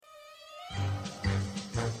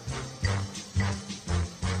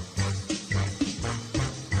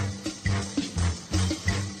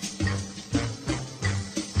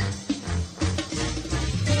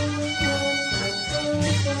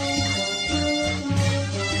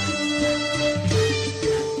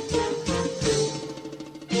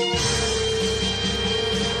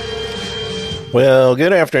Well,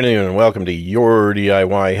 good afternoon and welcome to Your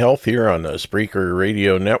DIY Health here on the Spreaker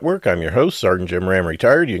Radio Network. I'm your host, Sergeant Jim Ram,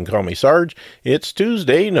 retired. You can call me Sarge. It's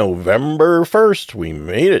Tuesday, November 1st. We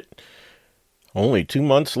made it. Only 2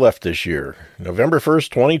 months left this year, November 1st,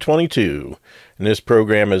 2022. And this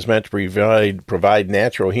program is meant to provide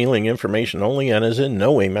natural healing information only and is in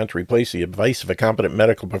no way meant to replace the advice of a competent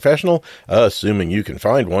medical professional, assuming you can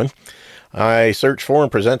find one. I search for and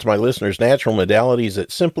present to my listeners natural modalities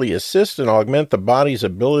that simply assist and augment the body's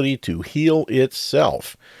ability to heal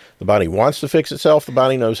itself. The body wants to fix itself. The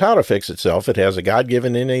body knows how to fix itself. It has a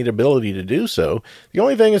God-given innate ability to do so. The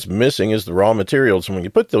only thing it's missing is the raw materials. And when you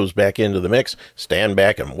put those back into the mix, stand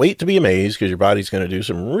back and wait to be amazed because your body's going to do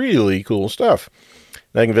some really cool stuff.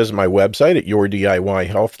 Now you can visit my website at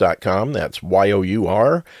yourdiyhealth.com. That's Y-O-U-R-D-I-Y,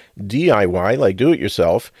 like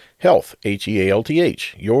do-it-yourself, health,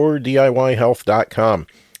 H-E-A-L-T-H, yourdiyhealth.com. And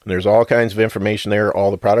there's all kinds of information there.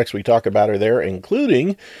 All the products we talk about are there,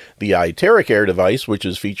 including the TerraCare device, which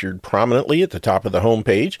is featured prominently at the top of the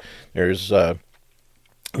homepage. There's a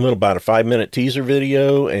little about a 5-minute teaser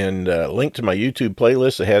video and a link to my YouTube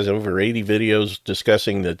playlist that has over 80 videos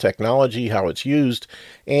discussing the technology, how it's used,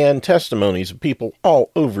 and testimonies of people all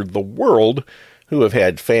over the world who have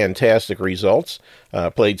had fantastic results.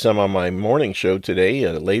 Played some on my morning show today.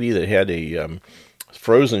 A lady that had a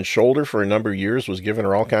frozen shoulder for a number of years was giving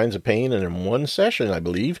her all kinds of pain, and in one session, I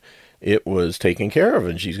believe, it was taken care of,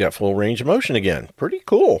 and she's got full range of motion again. Pretty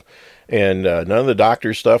cool. And none of the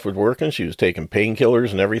doctor's stuff was working. She was taking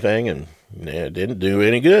painkillers and everything, and it didn't do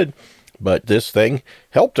any good. But this thing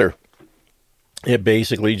helped her. It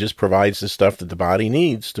basically just provides the stuff that the body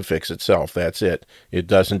needs to fix itself. That's it. It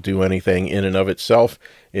doesn't do anything in and of itself.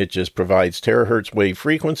 It just provides terahertz wave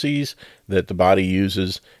frequencies that the body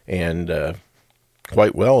uses, and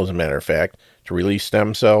quite well, as a matter of fact, to release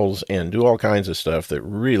stem cells and do all kinds of stuff that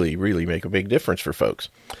really, really make a big difference for folks.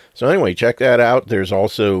 So anyway, check that out. There's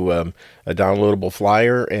also a downloadable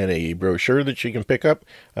flyer and a brochure that you can pick up.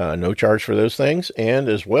 No charge for those things. And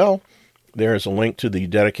as well, there's a link to the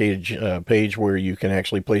dedicated page where you can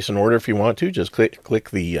actually place an order if you want to. Just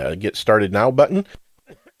click the Get Started Now button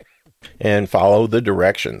and follow the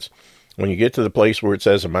directions. When you get to the place where it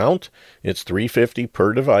says amount, it's $350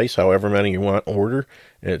 per device, however many you want order.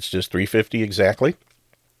 It's just $350 exactly.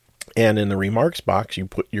 And in the remarks box, you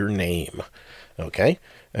put your name. Okay?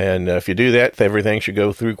 And if you do that, everything should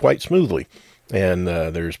go through quite smoothly. And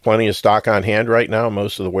there's plenty of stock on hand right now,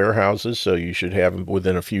 most of the warehouses, so you should have them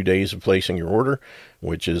within a few days of placing your order,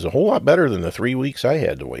 which is a whole lot better than the 3 weeks I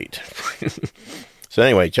had to wait. So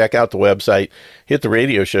anyway, check out the website, hit the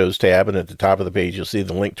radio shows tab, and at the top of the page, you'll see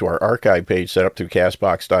the link to our archive page set up through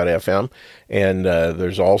castbox.fm. And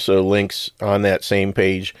there's also links on that same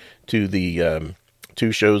page to the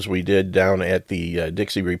 2 shows we did down at the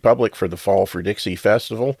Dixie Republic for the Fall for Dixie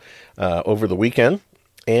Festival over the weekend,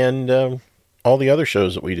 and all the other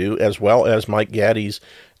shows that we do, as well as Mike Gaddy's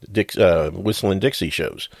Whistling Dixie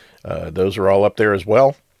shows. Those are all up there as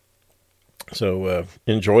well. So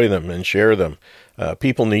enjoy them and share them.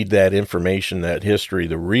 People need that information, that history,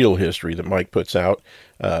 the real history that Mike puts out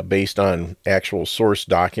based on actual source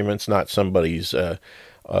documents, not somebody's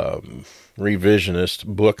revisionist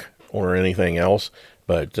book or anything else,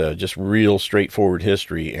 but just real straightforward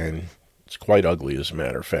history. And it's quite ugly, as a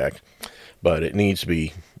matter of fact. But it needs to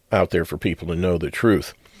be out there for people to know the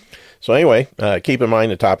truth. So anyway, keep in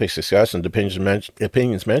mind the topics discussed and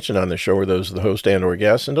opinions mentioned on the show are those of the host and or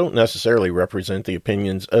guests and don't necessarily represent the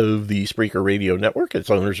opinions of the Spreaker Radio Network, its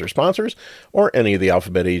owners or sponsors, or any of the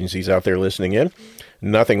alphabet agencies out there listening in.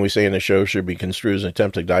 Nothing we say in the show should be construed as an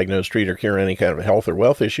attempt to diagnose, treat, or cure any kind of health or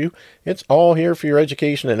wealth issue. It's all here for your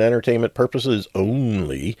education and entertainment purposes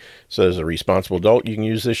only. So as a responsible adult, you can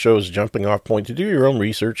use this show as a jumping off point to do your own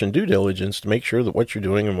research and due diligence to make sure that what you're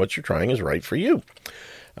doing and what you're trying is right for you.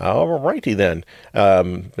 All righty then.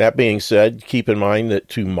 That being said, keep in mind that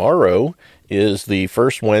tomorrow is the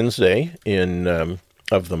first Wednesday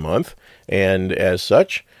of the month, and as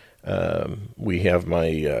such, we have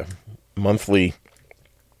my monthly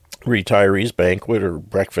retirees banquet, or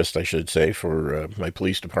breakfast, I should say, for my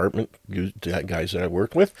police department guys that I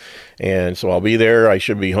work with. And so I'll be there. I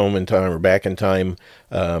should be home in time or back in time.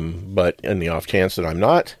 But in the off chance that I'm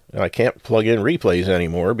not, I can't plug in replays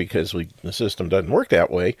anymore because the system doesn't work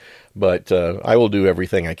that way. But I will do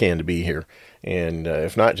everything I can to be here. And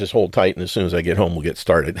if not, just hold tight, and as soon as I get home, we'll get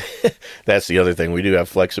started. That's the other thing. We do have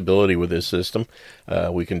flexibility with this system.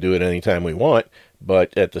 We can do it anytime we want,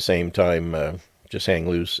 but at the same time, just hang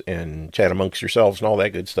loose and chat amongst yourselves and all that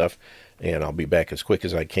good stuff. And I'll be back as quick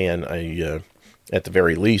as I can. at the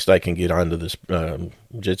very least, I can get onto this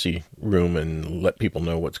Jitsi room and let people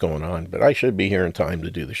know what's going on. But I should be here in time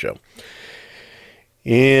to do the show.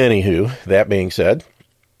 Anywho, that being said,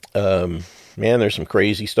 man, there's some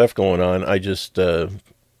crazy stuff going on. I just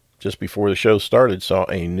before the show started, saw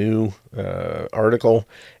a new article.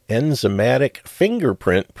 Enzymatic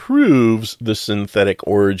fingerprint proves the synthetic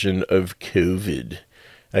origin of COVID.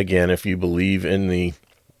 Again, if you believe in the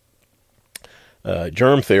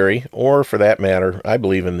germ theory, or for that matter, I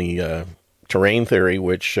believe in the terrain theory,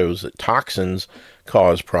 which shows that toxins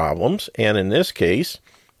cause problems. And in this case,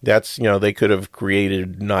 that's, they could have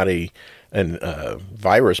created not a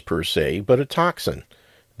virus per se, but a toxin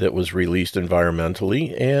that was released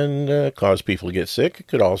environmentally and caused people to get sick. It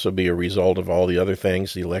could also be a result of all the other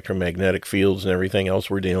things, the electromagnetic fields and everything else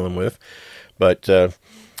we're dealing with. But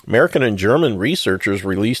American and German researchers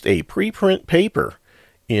released a preprint paper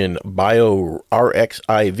in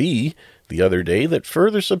bioRxiv the other day that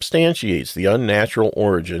further substantiates the unnatural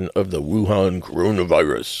origin of the Wuhan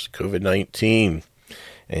coronavirus, COVID-19.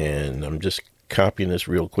 And I'm just copying this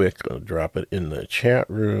real quick. I'll drop it in the chat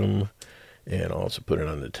room. And I'll also put it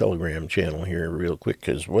on the Telegram channel here real quick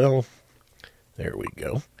as well. There we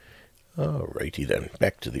go. Alrighty then,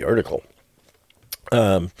 back to the article.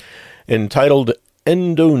 Entitled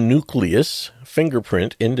Endonucleus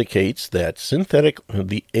Fingerprint Indicates That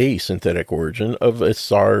the Asynthetic Origin of a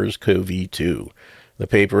SARS-CoV-2. The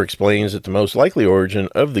paper explains that the most likely origin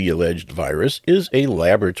of the alleged virus is a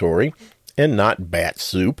laboratory and not bat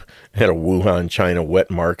soup at a Wuhan, China wet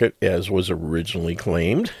market, as was originally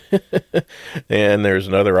claimed. And there's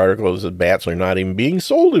another article that says bats are not even being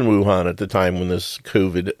sold in Wuhan at the time when this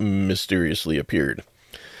COVID mysteriously appeared.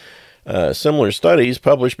 Similar studies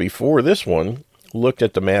published before this one looked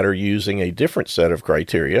at the matter using a different set of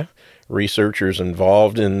criteria. Researchers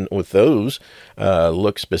involved with those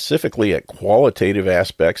look specifically at qualitative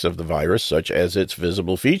aspects of the virus, such as its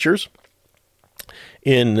visible features.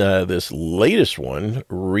 In this latest one,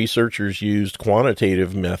 researchers used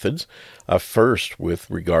quantitative methods, first with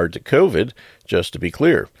regard to COVID, just to be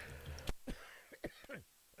clear.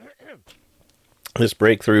 This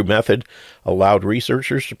breakthrough method allowed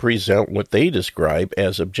researchers to present what they describe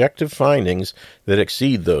as objective findings that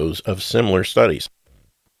exceed those of similar studies.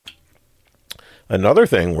 Another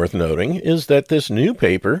thing worth noting is that this new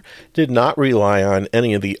paper did not rely on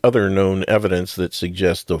any of the other known evidence that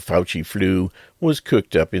suggests the Fauci flu was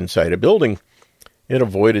cooked up inside a building. It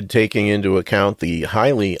avoided taking into account the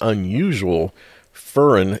highly unusual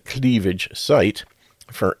furin cleavage site,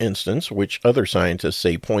 for instance, which other scientists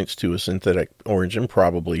say points to a synthetic origin,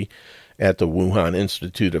 probably at the Wuhan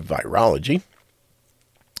Institute of Virology.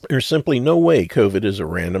 There's simply no way COVID is a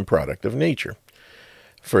random product of nature.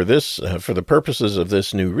 For the purposes of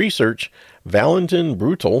this new research, Valentin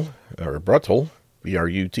Bruttel, Bruttel,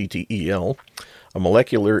 a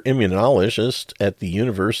molecular immunologist at the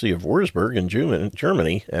University of Würzburg in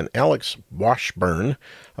Germany, and Alex Washburn,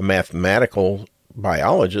 a mathematical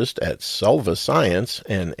biologist at Selva Science,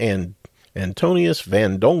 and Antonius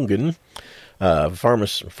van Dongen,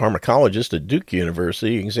 pharmacologist at Duke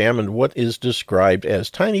University, examined what is described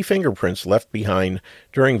as tiny fingerprints left behind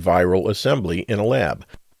during viral assembly in a lab.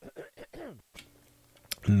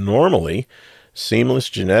 Normally, seamless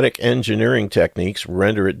genetic engineering techniques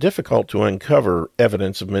render it difficult to uncover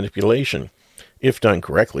evidence of manipulation, if done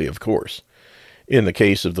correctly, of course. In the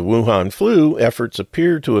case of the Wuhan flu, efforts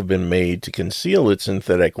appear to have been made to conceal its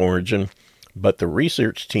synthetic origin, but the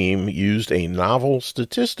research team used a novel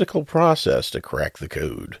statistical process to crack the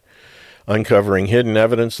code. Uncovering hidden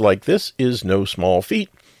evidence like this is no small feat,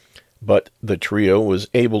 but the trio was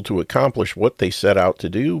able to accomplish what they set out to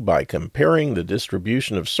do by comparing the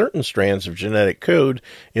distribution of certain strands of genetic code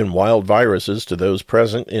in wild viruses to those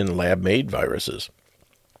present in lab-made viruses.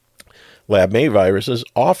 Lab-made viruses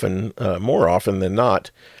more often than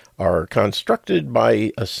not, are constructed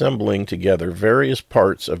by assembling together various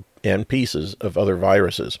parts and pieces of other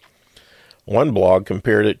viruses. One blog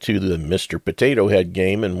compared it to the Mr. Potato Head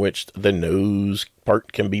game, in which the nose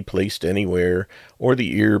part can be placed anywhere, or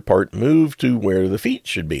the ear part moved to where the feet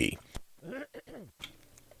should be.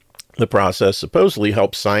 The process supposedly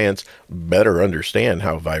helps science better understand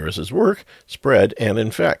how viruses work, spread, and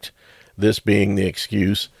infect, this being the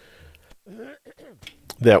excuse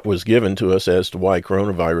that was given to us as to why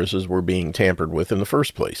coronaviruses were being tampered with in the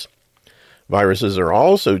first place. Viruses are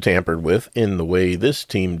also tampered with in the way this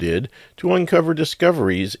team did to uncover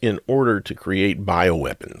discoveries in order to create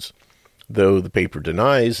bioweapons, though the paper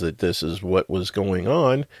denies that this is what was going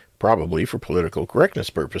on, probably for political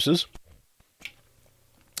correctness purposes.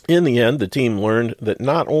 In the end, the team learned that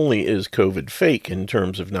not only is COVID fake in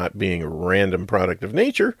terms of not being a random product of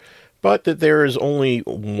nature, but that there is only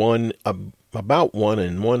about 1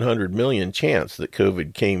 in 100 million chance that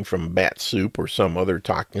COVID came from bat soup or some other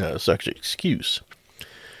such excuse.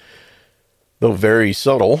 Though very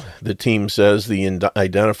subtle, the team says the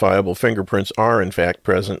identifiable fingerprints are in fact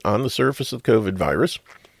present on the surface of the COVID virus,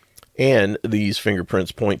 and these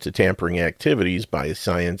fingerprints point to tampering activities by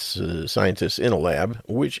scientists in a lab,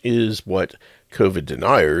 which is what COVID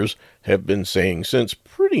deniers have been saying since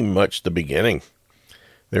pretty much the beginning.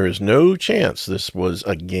 There is no chance this was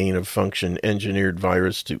a gain-of-function engineered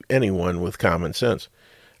virus to anyone with common sense,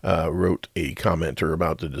 wrote a commenter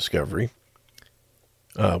about the discovery.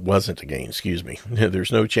 Wasn't a gain, excuse me.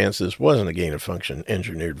 There's no chance this wasn't a gain-of-function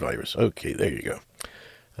engineered virus. Okay, there you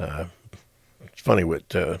go. It's funny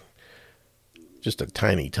what just a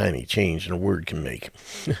tiny, tiny change in a word can make.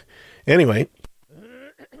 Anyway,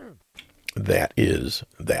 that is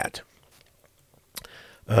that.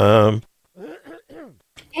 Also,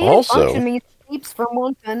 function means it leaps from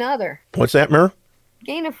one to another. What's that, Mer?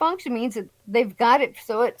 Gain of function means that they've got it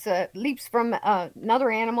so it leaps from another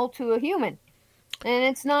animal to a human. And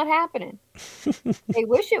it's not happening. They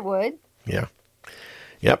wish it would. Yeah.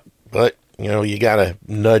 Yep. But, you got to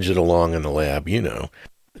nudge it along in the lab,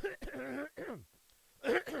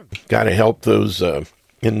 Got to help those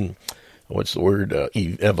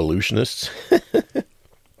evolutionists.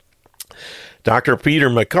 Dr. Peter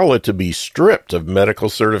McCullough to be stripped of medical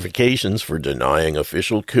certifications for denying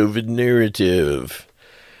official COVID narrative.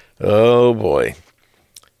 Oh, boy.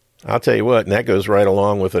 I'll tell you what, and that goes right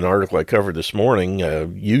along with an article I covered this morning.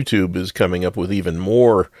 YouTube is coming up with even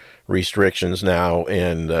more restrictions now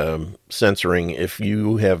and censoring if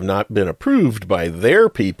you have not been approved by their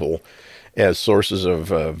people as sources of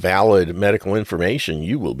valid medical information.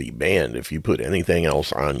 You will be banned if you put anything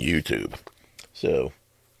else on YouTube. So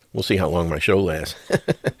we'll see how long my show lasts.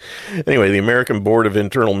 Anyway, the American Board of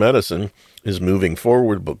Internal Medicine is moving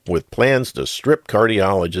forward with plans to strip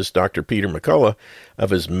cardiologist Dr. Peter McCullough of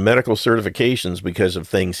his medical certifications because of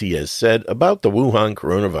things he has said about the Wuhan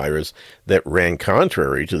coronavirus that ran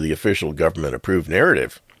contrary to the official government-approved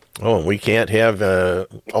narrative. Oh, and we can't have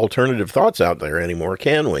alternative thoughts out there anymore,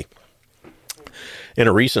 can we? In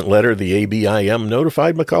a recent letter, the ABIM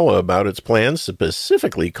notified McCullough about its plans,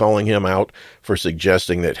 specifically calling him out for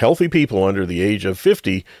suggesting that healthy people under the age of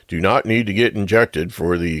 50 do not need to get injected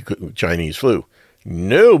for the Chinese flu.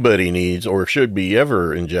 Nobody needs or should be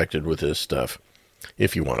ever injected with this stuff.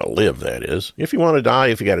 If you want to live, that is. If you want to die,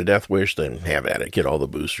 if you got a death wish, then have at it. Get all the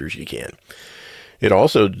boosters you can. It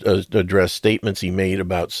also addressed statements he made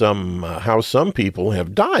about how some people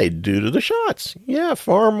have died due to the shots. Yeah,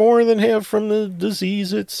 far more than have from the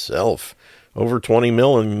disease itself. Over 20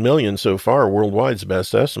 million so far worldwide's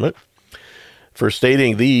best estimate. For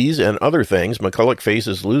stating these and other things, McCullough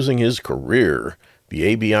faces losing his career.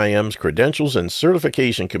 The ABIM's Credentials and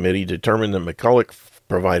Certification Committee determined that McCullough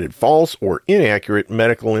provided false or inaccurate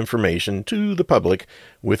medical information to the public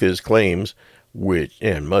with his claims,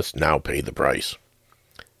 and must now pay the price.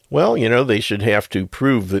 Well, they should have to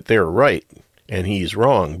prove that they're right and he's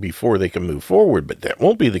wrong before they can move forward, but that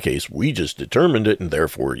won't be the case. We just determined it, and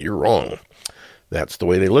therefore you're wrong. That's the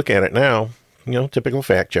way they look at it now. Typical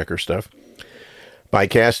fact checker stuff. By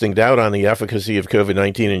casting doubt on the efficacy of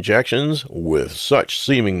COVID-19 injections with such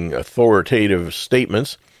seeming authoritative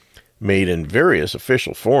statements made in various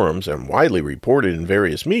official forums and widely reported in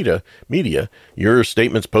various media, your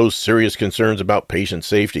statements pose serious concerns about patient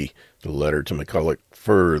safety, the letter to McCullough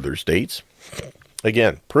further states.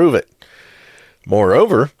 Again, prove it.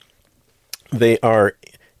 Moreover, they are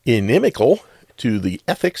inimical to the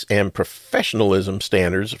ethics and professionalism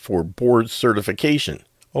standards for board certification.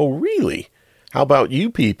 Oh, really? How about you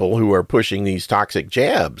people who are pushing these toxic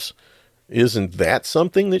jabs? Isn't that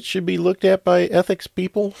something that should be looked at by ethics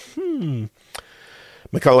people?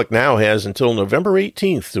 McCullough now has until November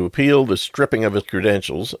 18th to appeal the stripping of his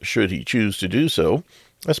credentials, should he choose to do so.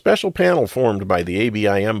 A special panel formed by the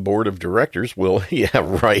ABIM Board of Directors will,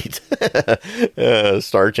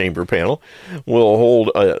 Star Chamber panel, will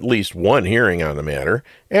hold at least one hearing on the matter,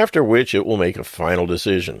 after which it will make a final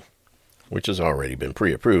decision, which has already been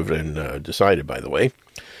pre-approved and decided, by the way.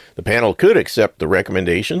 The panel could accept the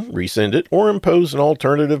recommendation, rescind it, or impose an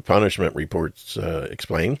alternative punishment, reports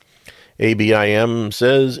explain. ABIM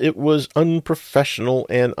says it was unprofessional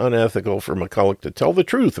and unethical for McCullough to tell the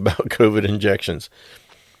truth about COVID injections.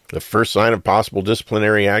 The first sign of possible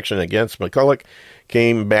disciplinary action against McCulloch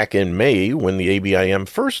came back in May when the ABIM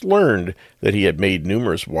first learned that he had made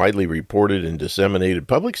numerous widely reported and disseminated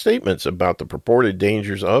public statements about the purported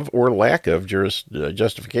dangers of or lack of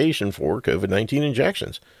justification for COVID-19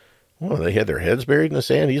 injections. Well, they had their heads buried in the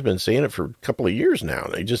sand. He's been saying it for a couple of years now.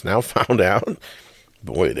 They just now found out.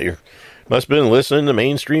 Boy, they must have been listening to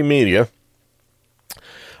mainstream media.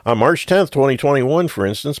 On March 10th, 2021, for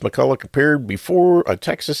instance, McCulloch appeared before a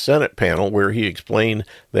Texas Senate panel where he explained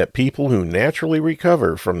that people who naturally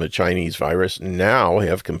recover from the Chinese virus now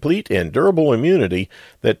have complete and durable immunity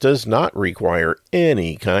that does not require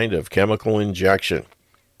any kind of chemical injection.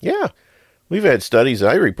 Yeah, we've had studies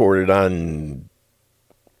I reported on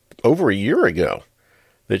over a year ago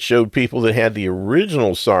that showed people that had the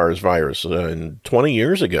original SARS virus 20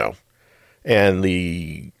 years ago, and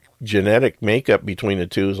the genetic makeup between the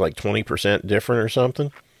two is like 20% different or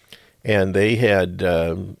something, and they had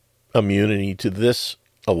immunity to this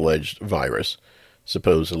alleged virus,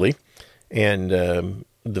 supposedly, and the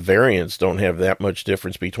variants don't have that much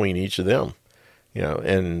difference between each of them,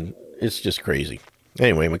 and it's just crazy.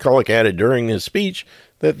 Anyway, McCulloch added during his speech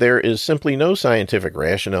that there is simply no scientific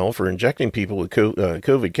rationale for injecting people with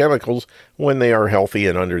COVID chemicals when they are healthy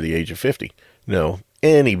and under the age of 50. No,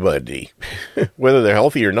 anybody, whether they're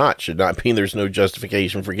healthy or not, should not mean there's no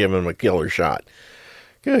justification for giving them a killer shot.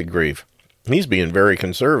 Good grief. He's being very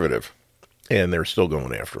conservative, and they're still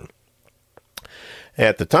going after him.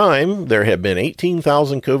 At the time, there had been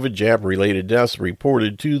 18,000 COVID jab-related deaths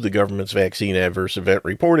reported to the government's vaccine adverse event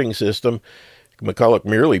reporting system. McCulloch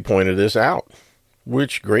merely pointed this out,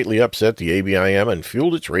 which greatly upset the ABIM and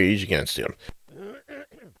fueled its rage against him.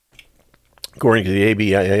 According to the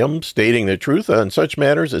ABIM, stating the truth on such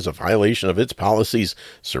matters is a violation of its policies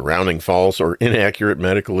surrounding false or inaccurate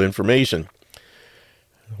medical information.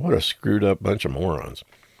 What a screwed up bunch of morons.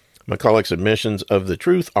 McCulloch's admissions of the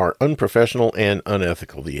truth are unprofessional and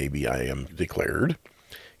unethical, the ABIM declared.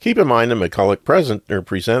 Keep in mind that McCulloch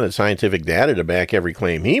presented scientific data to back every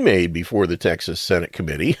claim he made before the Texas Senate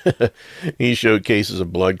committee. He showed cases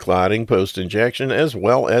of blood clotting post-injection as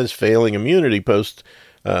well as failing immunity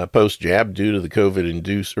post-jab due to the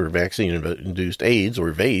COVID-induced or vaccine-induced AIDS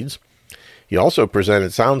or VAIDS. He also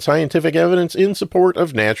presented sound scientific evidence in support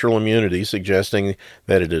of natural immunity, suggesting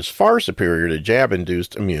that it is far superior to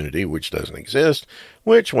jab-induced immunity, which doesn't exist,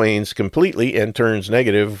 which wanes completely and turns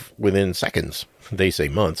negative within seconds. They say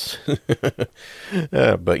months.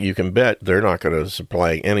 But you can bet they're not going to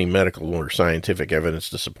supply any medical or scientific evidence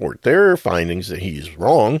to support their findings that he's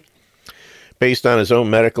wrong. Based on his own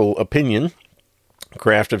medical opinion,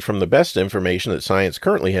 crafted from the best information that science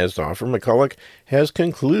currently has to offer, McCulloch has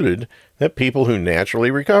concluded that people who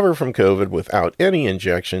naturally recover from COVID without any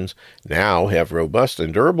injections now have robust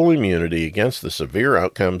and durable immunity against the severe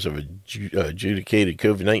outcomes of adjudicated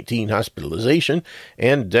COVID-19 hospitalization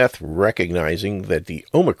and death, recognizing that the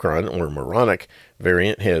Omicron or moronic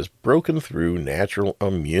variant has broken through natural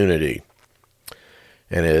immunity.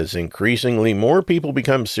 And as increasingly more people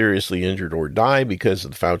become seriously injured or die because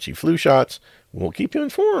of the Fauci flu shots, we'll keep you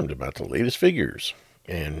informed about the latest figures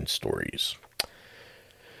and stories.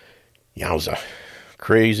 Yowza.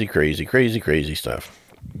 Crazy, crazy, crazy, crazy stuff.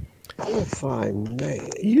 If I may.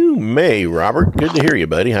 You may, Robert. Good to hear you,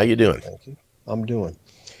 buddy. How you doing? Thank you. I'm doing.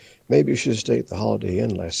 Maybe you should have stayed at the Holiday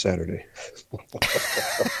Inn last Saturday.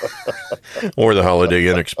 Or the Holiday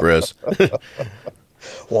Inn Express.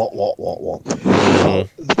 Womp.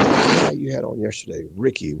 The guy you had on yesterday,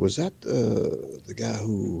 Ricky, was that the guy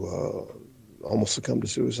who almost succumbed to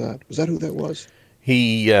suicide? Was that who that was?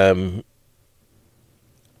 He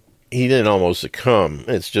didn't almost succumb.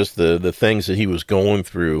 It's just the things that he was going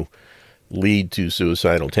through lead to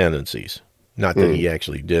suicidal tendencies. Not that he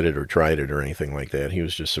actually did it or tried it or anything like that. He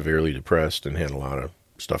was just severely depressed and had a lot of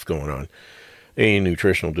stuff going on. A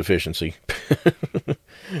nutritional deficiency.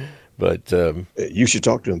 But you should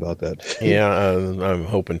talk to him about that. Yeah, I'm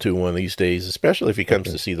hoping to one of these days, especially if he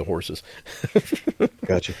comes to see the horses.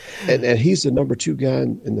 Gotcha. And he's the number 2 guy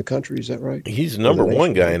in the country, is that right? He's the number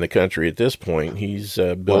 1 guy in the country at this point. He's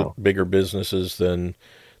built bigger businesses than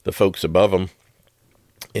the folks above him.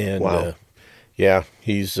 And yeah,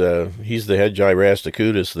 he's the head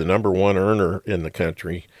gyrasticutus, the number 1 earner in the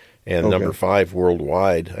country, and number 5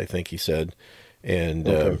 worldwide, I think he said. And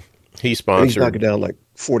he sponsored. And he's knocking down like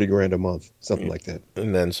 $40,000 a month, something like that,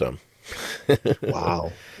 and then some.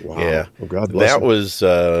 Wow. Yeah, well, God bless that him. was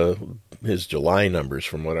his July numbers,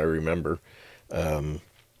 from what I remember.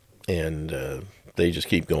 And they just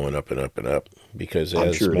keep going up and up and up because I'm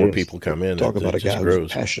as sure more it is. people come in, Talk about it a guy just who's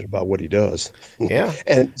grows. passionate about what he does. Yeah.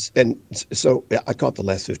 And so I caught the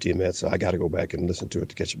last 15 minutes. So I got to go back and listen to it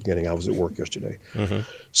to catch the beginning. I was at work yesterday. Hmm.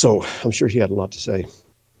 So I'm sure he had a lot to say.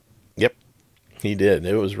 Yep, he did.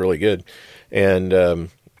 It was really good. And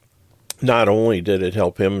not only did it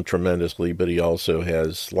help him tremendously, but he also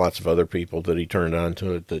has lots of other people that he turned on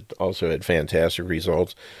to it that also had fantastic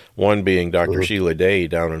results. One being Dr. Sheila Day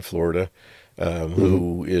down in Florida,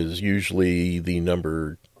 who is usually the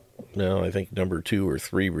number 2 or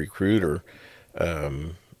 3 recruiter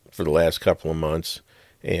for the last couple of months.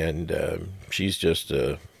 And she's just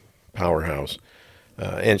a powerhouse.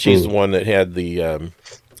 And she's the one that had the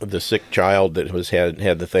sick child that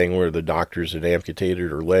had the thing where the doctors had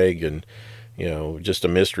amputated her leg, and just a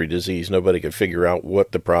mystery disease. Nobody could figure out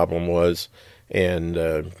what the problem was,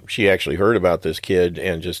 and she actually heard about this kid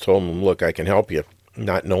and just told him, "Look, I can help you,"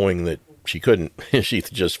 not knowing that she couldn't. She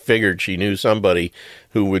just figured she knew somebody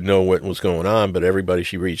who would know what was going on, but everybody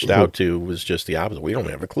she reached out to was just the opposite. We don't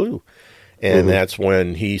have a clue, and that's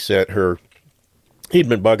when he sent her. He'd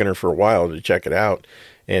been bugging her for a while to check it out,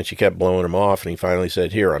 and she kept blowing him off, and he finally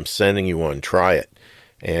said, "Here, I'm sending you one, try it."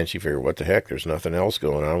 And she figured, what the heck, there's nothing else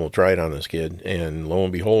going on, we'll try it on this kid. And lo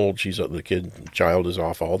and behold, child is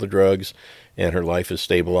off all the drugs, and her life is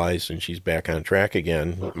stabilized, and she's back on track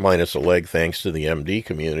again, minus a leg thanks to the MD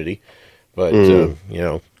community. But,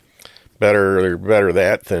 better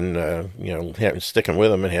that than, sticking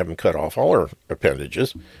with them and having cut off all her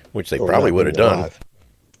appendages, which they probably would have done.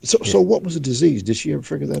 So what was the disease? Did she ever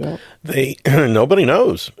figure that out? Nobody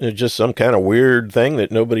knows. It's just some kind of weird thing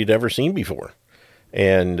that nobody'd ever seen before.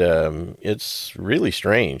 And it's really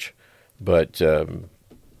strange. But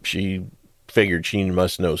she figured she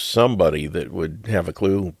must know somebody that would have a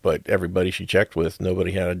clue, but everybody she checked with,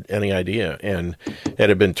 nobody had any idea. And it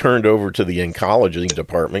had been turned over to the oncology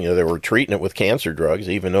department. They were treating it with cancer drugs,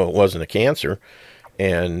 even though it wasn't a cancer.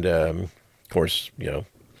 And, of course,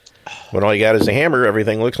 when all you got is a hammer,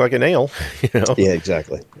 everything looks like a nail. Yeah,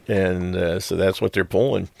 exactly. And so that's what they're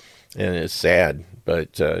pulling, and it's sad.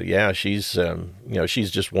 But she's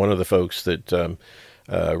she's just one of the folks that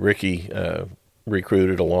Ricky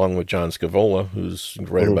recruited along with John Scavola, who's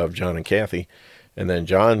right above John and Kathy, and then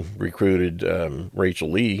John recruited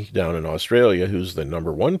Rachel Lee down in Australia, who's the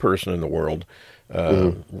number 1 person in the world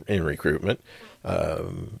in recruitment,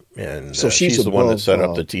 and so she's the one that set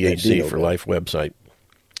up the THC for Life website.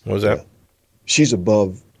 What was that? Yeah. She's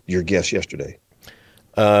above your guest yesterday.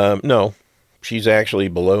 No, she's actually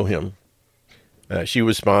below him. She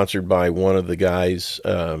was sponsored by one of the guys.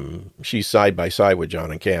 She's side by side with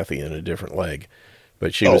John and Kathy in a different leg,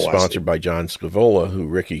 but she was sponsored by John Scavola, who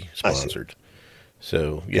Ricky sponsored.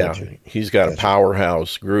 So Gotcha. He's got a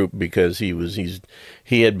powerhouse group because he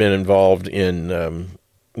had been involved in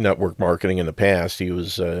network marketing in the past. He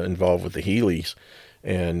was involved with the Healy's,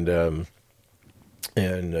 and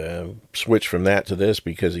switched from that to this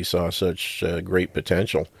because he saw such great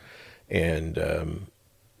potential, and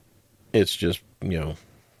it's just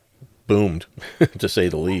boomed to say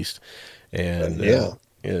the least. And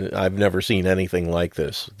I've never seen anything like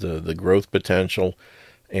this. The growth potential,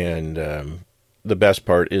 and the best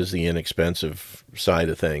part is the inexpensive side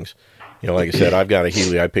of things. Like I said, I've got a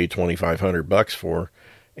Healy I paid $2,500 for,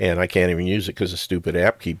 and I can't even use it because the stupid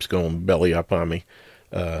app keeps going belly up on me.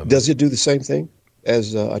 Does it do the same thing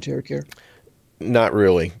as iTerracare? Not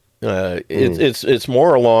really. It's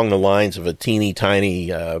more along the lines of a teeny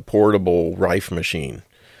tiny portable Rife machine.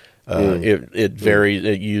 It varies.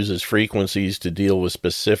 It uses frequencies to deal with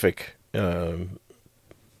specific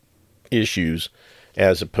issues,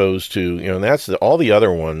 as opposed to and that's all the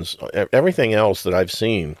other ones. Everything else that I've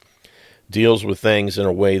seen deals with things in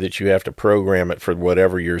a way that you have to program it for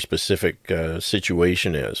whatever your specific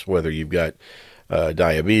situation is. Whether you've got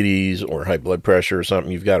diabetes or high blood pressure or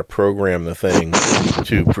something, you've got to program the thing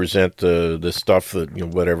to present the stuff that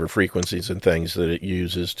whatever frequencies and things that it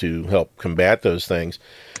uses to help combat those things.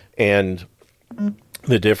 And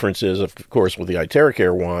the difference is, of course, with the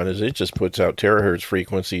iTerracare one, is it just puts out terahertz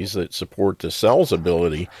frequencies that support the cell's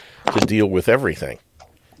ability to deal with everything.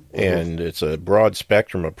 And it's a broad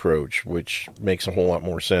spectrum approach, which makes a whole lot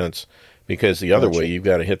more sense, because the other way, you've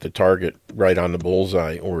got to hit the target right on the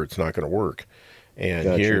bullseye or it's not going to work.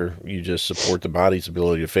 And here you just support the body's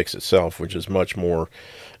ability to fix itself, which is much more.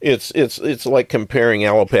 It's like comparing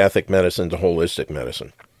allopathic medicine to holistic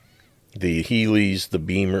medicine. The Healys, the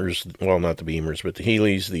Beamers, well, not the Beamers, but the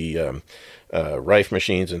Healys, the Rife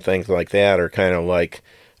machines and things like that are kind of like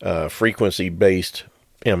frequency-based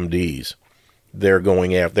MDs. they're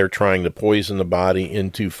trying to poison the body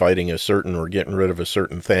into fighting a certain or getting rid of a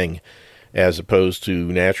certain thing, as opposed to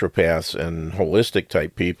naturopaths and holistic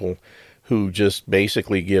type people who just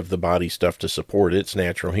basically give the body stuff to support its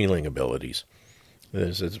natural healing abilities.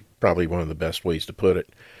 This is probably one of the best ways to put it.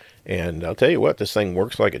 And I'll tell you what, this thing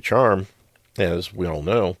works like a charm, as we all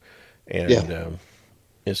know. And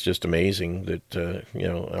it's just amazing that,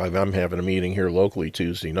 I'm having a meeting here locally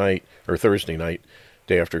Thursday night,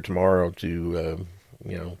 day after tomorrow, to,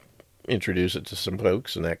 introduce it to some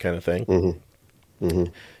folks and that kind of thing. Mm-hmm.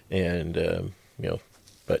 Mm-hmm. And,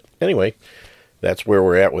 but anyway, that's where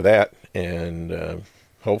we're at with that. And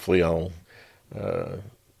hopefully I'll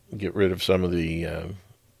get rid of some of the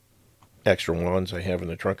extra wands I have in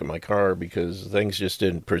the trunk of my car, because things just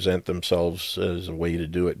didn't present themselves as a way to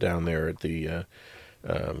do it down there at the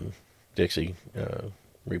Dixie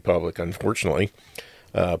Republic, unfortunately.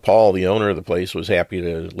 Paul, the owner of the place, was happy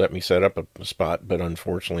to let me set up a spot, but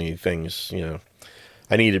unfortunately things,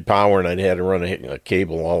 I needed power, and I'd had to run a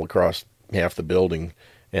cable all across half the building,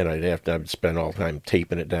 and I'd spend all the time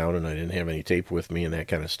taping it down, and I didn't have any tape with me and that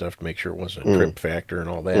kind of stuff to make sure it wasn't a trip factor and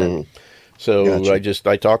all that. So gotcha.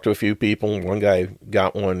 I talked to a few people. One guy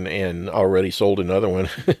got one and already sold another one.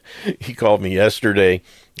 He called me yesterday.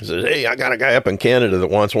 He says, "Hey, I got a guy up in Canada that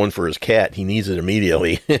wants one for his cat. He needs it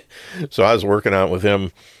immediately." So I was working out with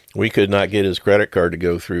him. We could not get his credit card to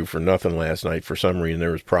go through for nothing last night. For some reason,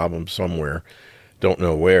 there was problems somewhere. Don't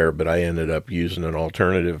know where, but I ended up using an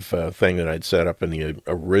alternative thing that I'd set up in the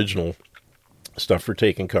original stuff for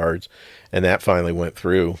taking cards, and that finally went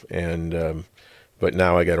through. And but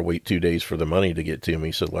now I got to wait 2 days for the money to get to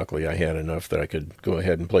me. So luckily I had enough that I could go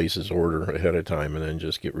ahead and place his order ahead of time and then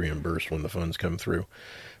just get reimbursed when the funds come through.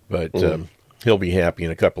 But he'll be happy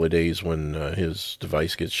in a couple of days when his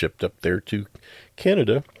device gets shipped up there to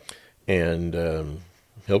Canada, and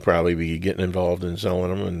he'll probably be getting involved in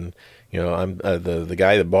selling them. And I'm the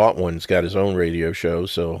guy that bought one's got his own radio show,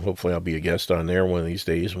 so hopefully I'll be a guest on there one of these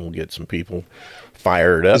days, and we'll get some people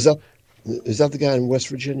fired up. Is that the guy in West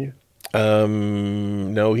Virginia?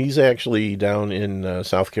 No, he's actually down in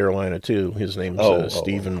South Carolina too. His name's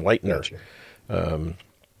Stephen Whitener. Gotcha.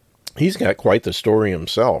 He's got quite the story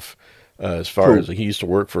himself. As far as he used to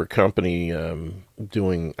work for a company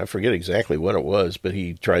doing, I forget exactly what it was, but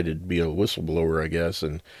he tried to be a whistleblower, I guess,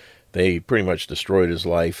 and they pretty much destroyed his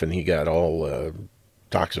life, and he got all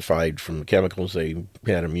toxified from chemicals they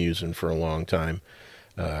had him using for a long time,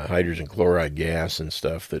 hydrogen chloride gas and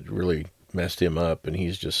stuff that really messed him up, and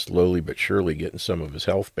he's just slowly but surely getting some of his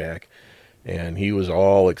health back. And he was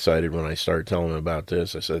all excited when I started telling him about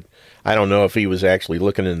this. I said, I don't know if he was actually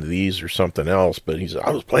looking into these or something else, but he said,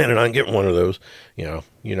 I was planning on getting one of those. You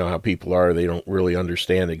know how people are, they don't really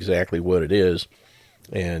understand exactly what it is.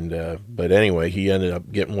 And but anyway, he ended up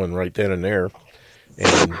getting one right then and there,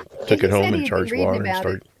 and took it home and charged water and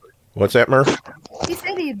started. What's that, Murph? He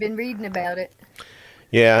said he'd been reading about it.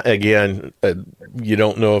 Yeah, again, you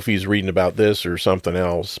don't know if he's reading about this or something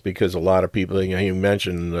else, because a lot of people, you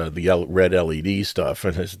mentioned the red LED stuff,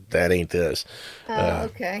 and that ain't this.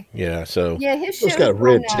 Okay. Yeah, so. Yeah, his show's got a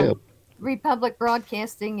red tip. Republic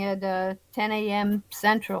Broadcasting at 10 a.m.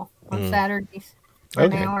 Central on Saturdays for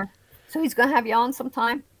an hour. So he's going to have you on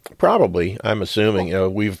sometime? Probably, I'm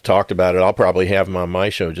assuming. We've talked about it. I'll probably have him on my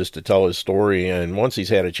show just to tell his story, and once he's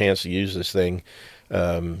had a chance to use this thing,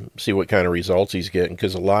 see what kind of results he's getting,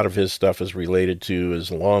 because a lot of his stuff is related to his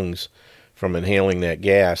lungs from inhaling that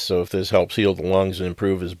gas. So if this helps heal the lungs and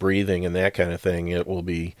improve his breathing and that kind of thing, it will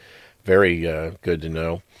be very good to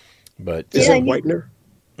know. But is that Whitener?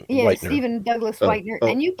 Yeah, Whitener. Stephen Douglas Whitener.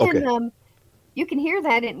 And you can you can hear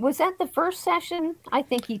that. Was that the first session? I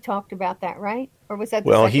think he talked about that, right? Or was that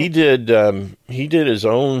the second? He did his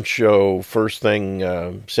own show first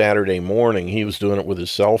thing Saturday morning. He was doing it with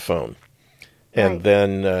his cell phone. And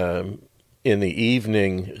then in the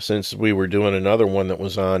evening, since we were doing another one that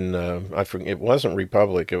was on, I forget, it wasn't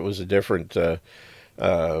Republic, it was a different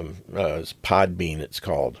Podbean, it's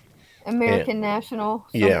called. American National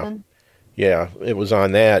something. Yeah, it was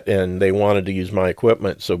on that, and they wanted to use my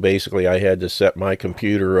equipment, so basically I had to set my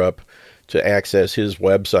computer up to access his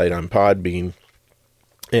website on Podbean,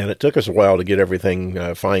 and it took us a while to get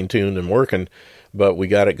everything fine-tuned and working. But we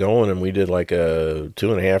got it going, and we did like a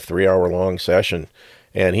 2.5, 3 hour long session.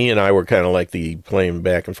 And he and I were kind of like playing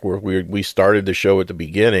back and forth. We started the show at the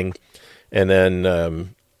beginning, and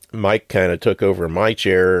then Mike kind of took over my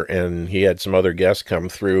chair, and he had some other guests come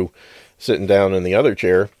through, sitting down in the other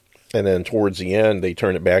chair. And then towards the end, they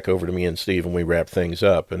turned it back over to me and Steve, and we wrapped things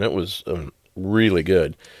up. And it was really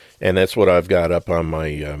good. And that's what I've got up on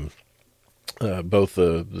my both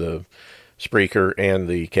the Spreaker and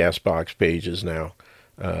the Castbox pages now.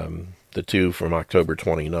 The two from October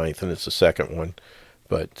 29th, and it's the second one,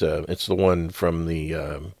 but it's the one from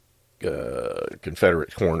the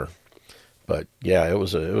Confederate Corner. But yeah, it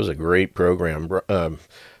was a great program.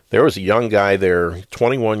 There was a young guy there,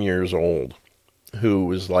 21 years old, who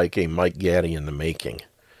was like a Mike Gaddy in the making.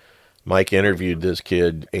 Mike interviewed this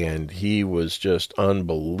kid, and he was just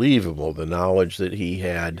unbelievable, the knowledge that he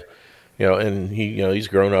had. And he's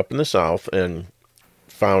grown up in the South and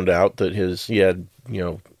found out that he had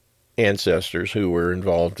ancestors who were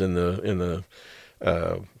involved in the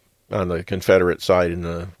on the Confederate side in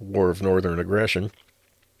the War of Northern Aggression,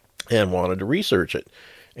 and wanted to research it.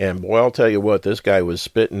 And boy, I'll tell you what, this guy was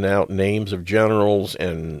spitting out names of generals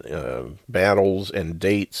and battles and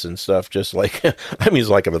dates and stuff, just like, he's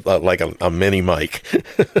like a mini Mike.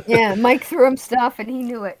 Yeah, Mike threw him stuff and he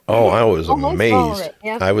knew it. Oh, I was Almost amazed.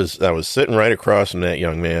 Yep. I was sitting right across from that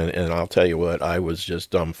young man, and I'll tell you what, I was just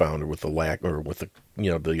dumbfounded with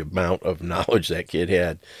the amount of knowledge that kid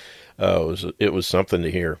had. It was something to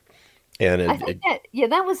hear. And I think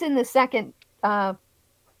that was in the second.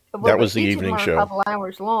 That was the evening show. A couple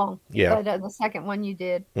hours long. Yeah. But the second one you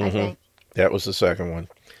did, I think. That was the second one.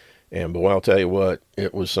 And boy, I'll tell you what,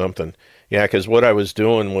 it was something. Yeah, because what I was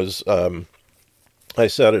doing was I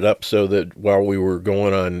set it up so that while we were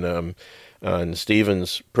going on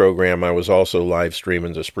Steven's program, I was also live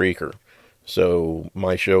streaming the Spreaker. So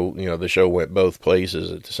my show, the show went both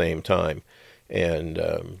places at the same time. And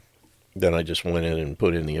then I just went in and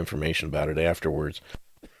put in the information about it afterwards.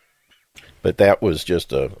 But that was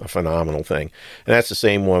just a phenomenal thing. And that's the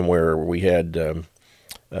same one where we had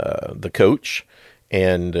the coach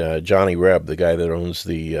and Johnny Reb, the guy that owns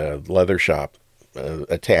the leather shop,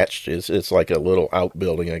 attached. It's like a little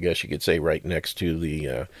outbuilding, I guess you could say, right next to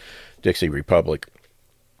the Dixie Republic.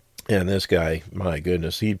 And this guy, my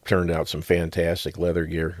goodness, he turned out some fantastic leather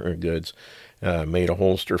gear or goods. Made a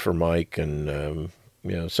holster for Mike, and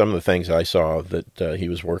some of the things I saw that he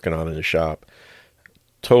was working on in the shop.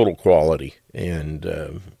 Total quality, and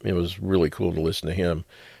it was really cool to listen to him.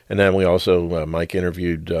 And then we also, Mike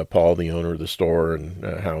interviewed Paul, the owner of the store, and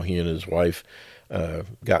how he and his wife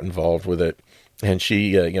got involved with it. And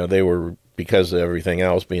she, they were, because of everything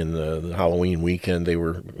else being the Halloween weekend,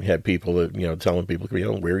 had people that, telling people,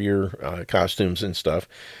 wear your costumes and stuff.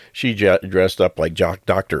 She dressed up like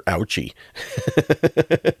Dr. Ouchie.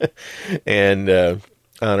 And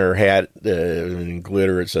on her hat, in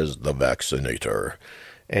glitter, it says, "The Vaccinator."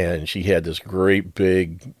 And she had this great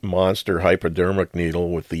big monster hypodermic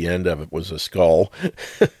needle with the end of it was a skull.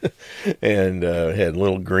 And had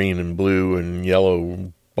little green and blue and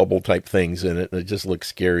yellow bubble type things in it. It just looked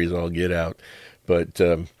scary as all get out. But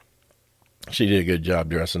she did a good job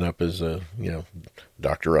dressing up as,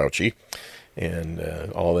 Dr. Ouchie and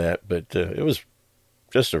all that. But it was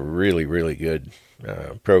just a really, really good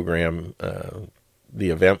program. The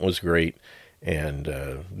event was great, and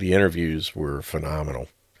the interviews were phenomenal.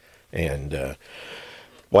 And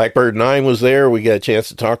Blackbird 9 was there. We got a chance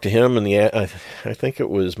to talk to him, and I think it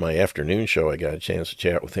was my afternoon show. I got a chance to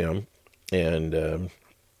chat with him, and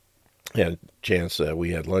had a chance.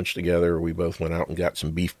 We had lunch together. We both went out and got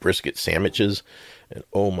some beef brisket sandwiches, and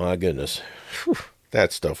oh my goodness,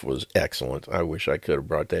 that stuff was excellent. I wish I could have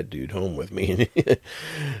brought that dude home with me.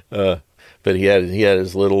 But he had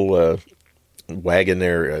his little wagon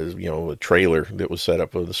there, a trailer that was set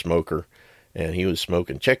up with a smoker. And he was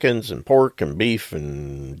smoking chickens and pork and beef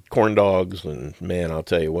and corn dogs. And man, I'll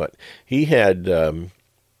tell you what, he had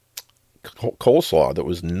coleslaw that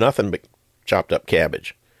was nothing but chopped up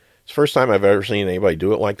cabbage. It's the first time I've ever seen anybody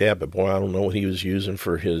do it like that. But boy, I don't know what he was using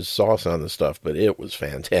for his sauce on the stuff, but it was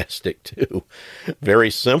fantastic too.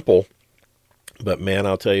 Very simple, but man,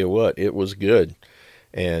 I'll tell you what, it was good.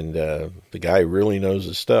 And the guy really knows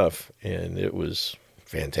his stuff, and it was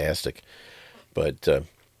fantastic. But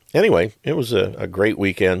anyway, it was a great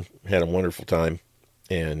weekend. Had a wonderful time.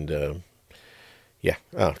 And,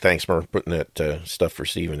 thanks for putting that stuff for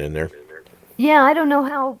Steven in there. Yeah, I don't know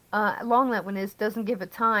how long that one is. Doesn't give a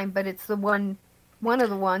time, but it's the one of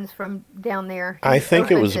the ones from down there. I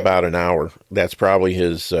think it was about an hour. That's probably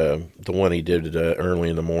his, the one he did early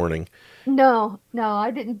in the morning. No,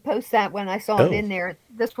 I didn't post that one. I saw it in there.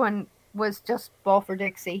 This one was just Ball for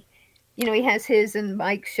Dixie. He has his and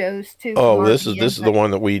Mike's shows too. Oh, this is the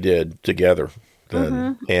one that we did together.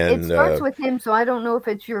 And it starts with him, so I don't know if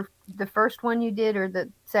it's the first one you did or the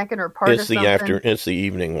second or part of something. It's the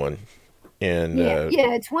evening one. And yeah,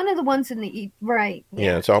 it's one of the ones in the right.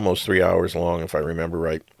 Yeah, it's almost 3 hours long if I remember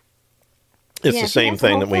right. It's the same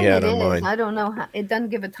thing that we had on mine. I don't know how, it doesn't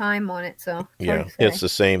give a time on it, so yeah, it's the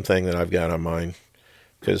same thing that I've got on mine.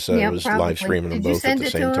 because I was live streaming them both at the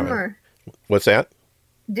same time. Or What's that?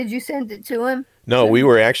 did you send it to him? No, we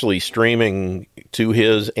were actually streaming to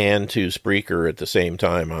his and to Spreaker at the same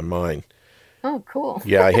time on mine. Oh, cool.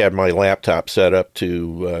 Yeah, I had my laptop set up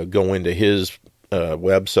to go into his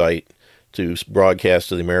website to broadcast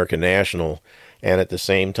to the American National, and at the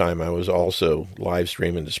same time I was also live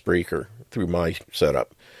streaming to Spreaker through my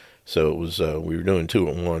setup. So it was we were doing two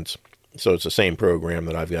at once. So it's the same program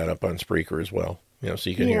that I've got up on Spreaker as well. So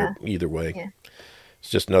you can hear it either way. Yeah. It's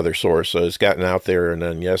just another source. So it's gotten out there, and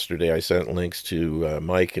then yesterday I sent links to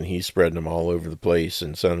Mike, and he's spreading them all over the place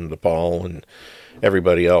and sent them to Paul and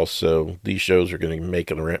everybody else. So these shows are going to make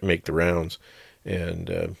the rounds,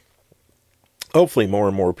 and hopefully more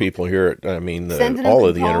and more people hear it. I mean, all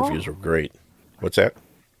of the interviews are great. What's that?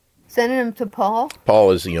 Sending them to Paul?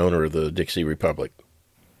 Paul is the owner of the Dixie Republic.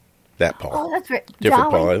 That Paul. Oh, that's right. Different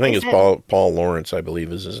Jolly. Paul. I think it's Paul Lawrence, I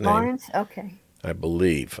believe is his name. Lawrence? Okay. I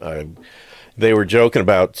believe. They were joking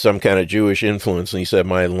about some kind of Jewish influence, and he said,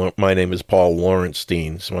 my name is Paul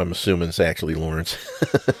Lawrencestein, so I'm assuming it's actually Lawrence.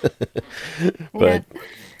 But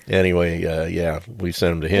anyway, we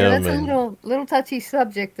sent him to him. Yeah, that's a little touchy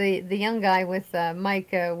subject. The young guy with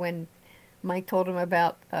Mike, when Mike told him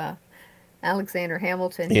about Alexander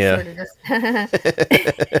Hamilton, he sort of just let's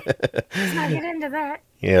not get into that.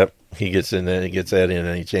 Yep, he gets in that. He gets that in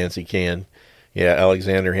any chance he can. Yeah,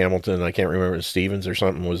 Alexander Hamilton, I can't remember, Stevens or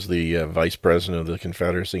something, was the vice president of the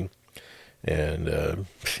Confederacy. And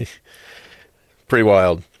pretty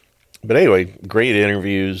wild. But anyway, great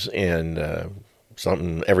interviews and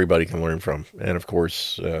something everybody can learn from. And of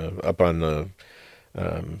course, up on the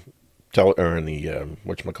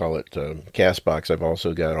Castbox, I've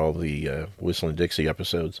also got all the Whistling Dixie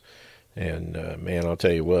episodes. And man, I'll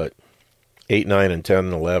tell you what, 8, 9, and 10,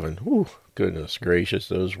 and 11, whew, goodness gracious,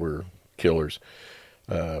 those were killers.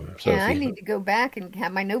 I need to go back and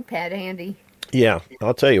have my notepad handy. Yeah,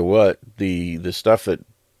 I'll tell you what, the stuff that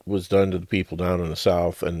was done to the people down in the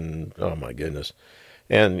South, and oh my goodness.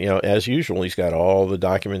 And, as usual, he's got all the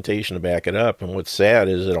documentation to back it up. And what's sad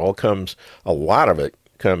is a lot of it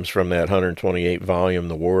comes from that 128 volume,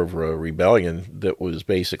 The War of Rebellion, that was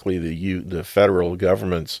basically the federal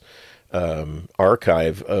government's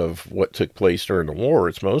archive of what took place during the war.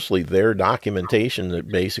 It's mostly their documentation that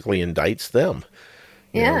basically indicts them.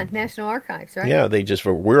 Yeah, National Archives, right? Yeah,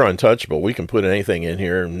 we're untouchable. We can put anything in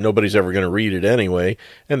here, and nobody's ever going to read it anyway,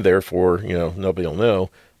 and therefore, nobody will know.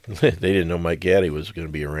 They didn't know Mike Gaddy was going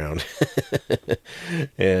to be around.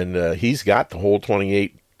 And he's got the whole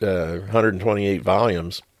 128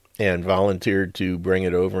 volumes, and volunteered to bring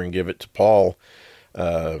it over and give it to Paul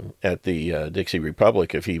at the Dixie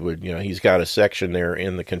Republic if he would. He's got a section there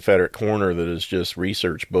in the Confederate corner that is just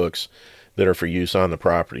research books that are for use on the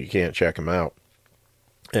property. You can't check them out.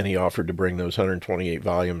 And he offered to bring those 128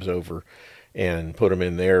 volumes over and put them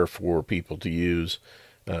in there for people to use,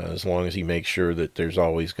 as long as he makes sure that there's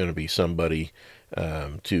always going to be somebody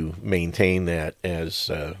to maintain that as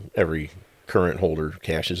every current holder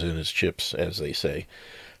cashes in his chips, as they say.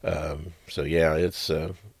 So yeah,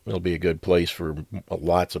 it'll be a good place for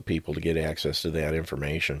lots of people to get access to that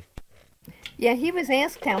information. Yeah, he was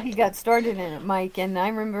asked how he got started in it, Mike, and I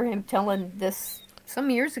remember him telling this some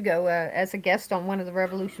years ago as a guest on one of the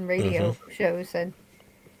Revolution radio shows, and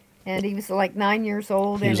he was like 9 years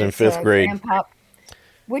old. He was in 5th grade. Grandpa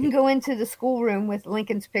wouldn't go into the schoolroom with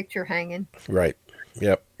Lincoln's picture hanging. Right.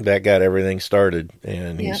 Yep. That got everything started,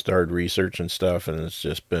 and he started researching stuff, and it's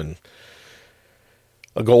just been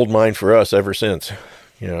a gold mine for us ever since,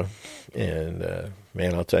 and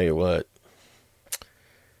man, I'll tell you what,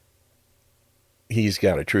 he's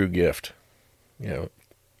got a true gift.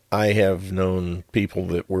 I have known people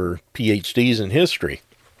that were PhDs in history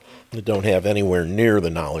that don't have anywhere near the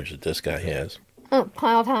knowledge that this guy has. Oh,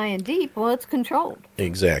 piled high and deep. Well, it's controlled.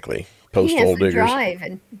 Exactly. Post-hole diggers. He has the drive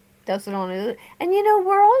and does it on it. And,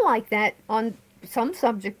 we're all like that on some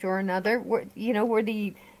subject or another. Where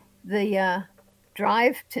the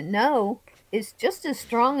drive to know is just as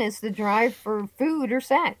strong as the drive for food or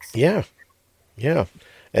sex. Yeah. Yeah.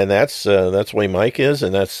 And that's the way Mike is,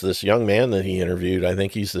 and that's this young man that he interviewed. I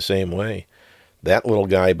think he's the same way. That little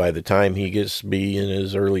guy, by the time he gets to be in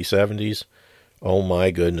his early 70s, oh my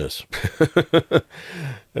goodness. I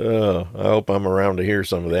hope I'm around to hear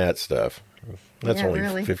some of that stuff. That's only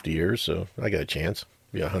really 50 years, so I got a chance.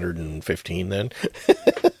 Be 115 then.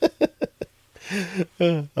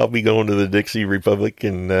 I'll be going to the Dixie Republic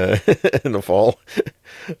in the fall.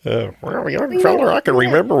 Well, young fella, I can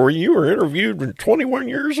remember where you were interviewed at 21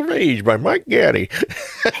 years of age by Mike Gaddy.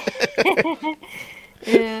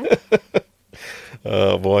 Yeah.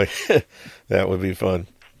 Oh, boy. That would be fun.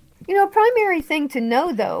 Primary thing to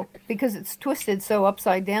know, though, because it's twisted so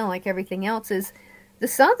upside down like everything else, is the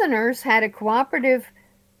Southerners had a cooperative,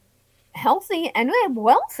 healthy, and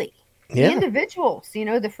wealthy. The Yeah. individuals,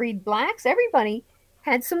 the freed blacks, everybody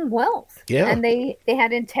had some wealth. Yeah. And they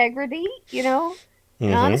had integrity,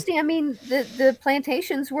 and honesty. I mean, the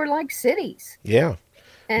plantations were like cities. Yeah.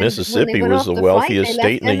 And Mississippi when they went was off the to fight, wealthiest they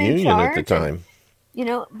state left in the them in Union at the charge. time.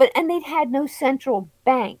 And they'd had no central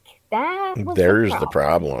bank. That was There's the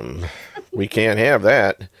problem. We can't have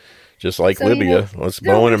that. Just like So, Libya. Let's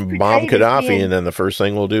they're go in always and bomb portrayed as Gaddafi, being- and then the first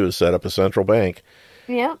thing we'll do is set up a central bank.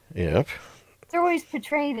 Yep. Yep. They're always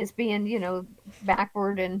portrayed as being,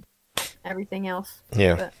 backward and everything else.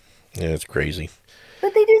 Yeah. But, Yeah, it's crazy.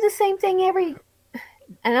 but they do the same thing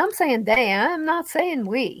and I'm saying they, I'm not saying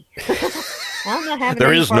we. I'm not having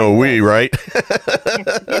There any is part no of we, this. right?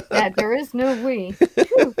 That there is no we.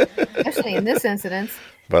 Especially in this incident.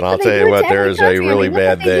 But I'll But they tell do you it what, to there every is a country. really Look what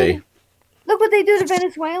bad they day. do. Look what they do to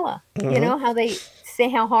Venezuela. Mm-hmm. How they say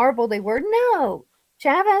how horrible they were. No.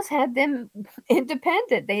 Chavez had them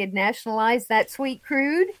independent. They had nationalized that sweet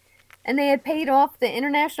crude, and they had paid off the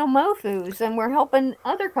international mofus, and were helping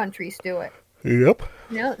other countries do it. Yep.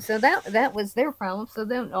 So that was their problem. So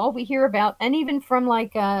then all we hear about, and even from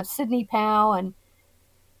like Sidney Powell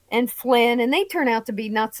and Flynn, and they turn out to be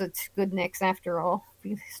not such good nicks after all. If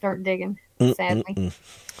you start digging, sadly.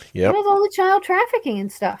 Yep. It was all the child trafficking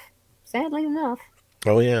and stuff. Sadly enough.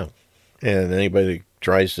 Oh, yeah. And anybody that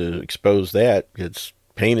tries to expose that gets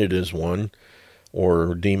painted as one,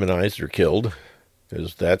 or demonized or killed,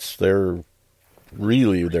 because that's their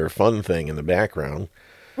fun thing in the background.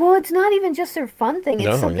 Well, it's not even just their fun thing. It's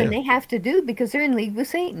No, something yeah. they have to do because they're in league with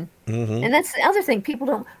Satan. Mm-hmm. And that's the other thing. People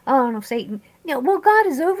don't, oh, no, Satan. Well, God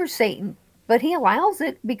is over Satan, but he allows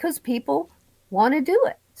it because people want to do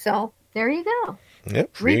it. So there you go.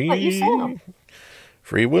 Yep. Reap what you sow.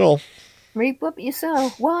 Free will. Reap what you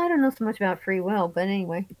sow. Well, I don't know so much about free will, but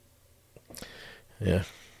anyway. Yeah.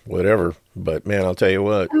 Whatever. But, man, I'll tell you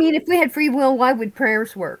what. I mean, if we had free will, why would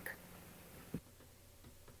prayers work?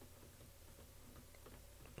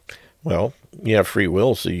 Well, you have free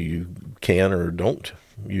will, so you can or don't.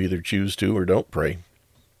 You either choose to or don't pray.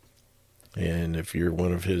 And if you're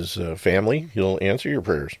one of his family, he'll answer your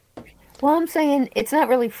prayers. Well, I'm saying it's not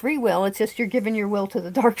really free will. It's just you're giving your will to the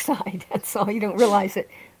dark side. That's all. You don't realize it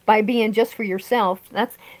by being just for yourself.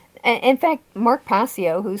 In fact, Mark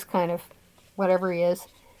Passio, who's kind of whatever he is,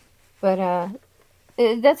 but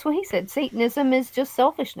that's what he said. Satanism is just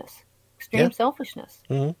selfishness, extreme selfishness.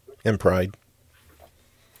 Mm-hmm. And pride.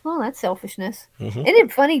 Well, that's selfishness. Mm-hmm. Isn't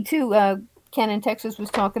it funny too? Ken in Texas was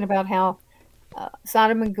talking about how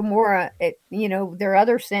Sodom and Gomorrah, their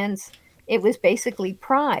other sins, it was basically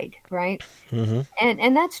pride, right? Mm-hmm.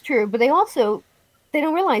 And that's true. But they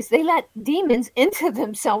don't realize they let demons into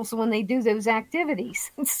themselves when they do those activities.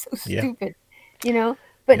 It's so stupid,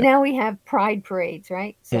 But now we have pride parades,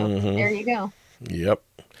 right? So there you go. Yep.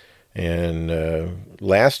 And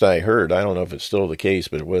last I heard, I don't know if it's still the case,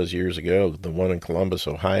 but it was years ago, the one in Columbus,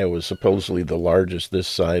 Ohio, was supposedly the largest this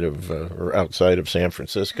side of, or outside of San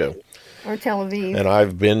Francisco. Or Tel Aviv. And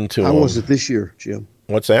I've been to How was it this year, Jim?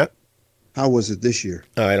 What's that? How was it this year?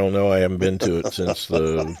 I don't know. I haven't been to it since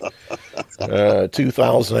the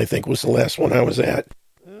 2000, I think, was the last one I was at.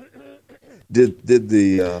 Did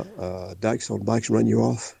the dykes on bikes run you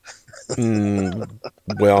off?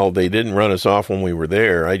 Well, they didn't run us off when we were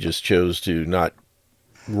there. I just chose to not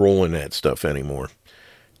roll in that stuff anymore.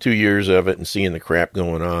 2 years of it and seeing the crap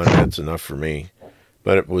going on, that's enough for me.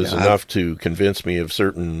 But it was enough to convince me of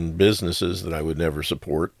certain businesses that I would never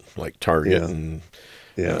support, like Target and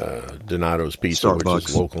Donato's Pizza, Starbucks. which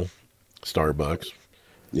is local. Starbucks.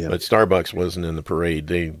 Yeah. But Starbucks wasn't in the parade.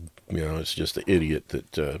 They, it's just the idiot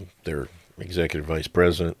that their executive vice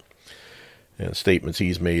president and statements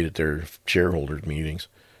he's made at their shareholders meetings.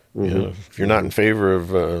 Mm-hmm. If you're not in favor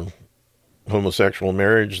of homosexual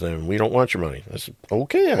marriage, then we don't want your money. I said,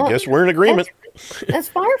 okay, I guess we're in agreement. That's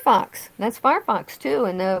Firefox. That's Firefox too,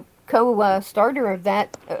 and the co-starter of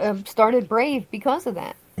that started Brave because of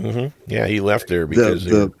that. Mm-hmm. Yeah, he left there because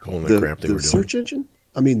they were pulling the crap they were doing. The search engine?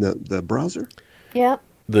 I mean, the browser? Yeah.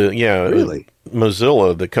 Really?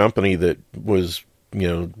 Mozilla, the company that was,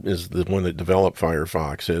 is the one that developed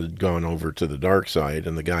Firefox, had gone over to the dark side,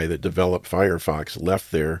 and the guy that developed Firefox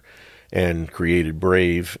left there and created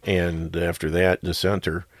Brave, and after that,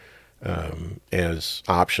 Dissenter, as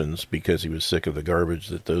options because he was sick of the garbage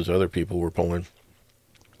that those other people were pulling.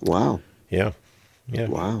 Wow. Yeah. Yeah.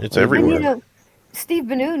 Wow. It's everywhere. And, Steve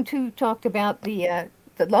Bannoon, too, talked about the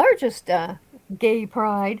largest gay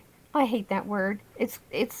pride I hate that word. It's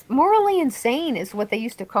morally insane is what they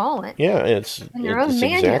used to call it Yeah, it's in their own it's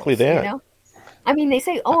exactly manuals, you that. know. I mean, they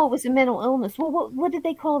say, "Oh, it was a mental illness." Well, what did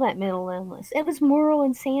they call that mental illness? It was moral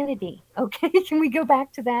insanity. Okay, can we go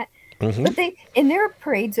back to that? Hmm. But they in their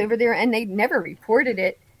parades over there, and they never reported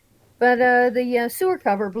it. But the sewer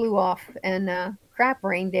cover blew off, and crap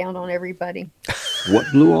rained down on everybody. What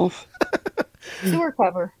blew off? Sewer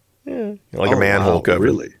cover. Yeah, like a Oh, manhole wow, cover.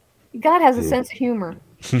 really? God has a Hmm. sense of humor.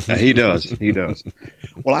 He does. He does.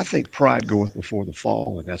 Well, I think pride goeth before the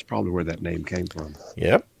fall, and that's probably where that name came from.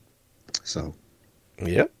 Yep. So,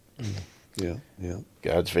 Yep. yeah, yeah,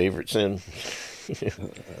 God's favorite sin.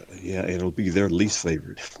 yeah. It'll be their least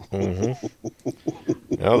favorite. Hmm.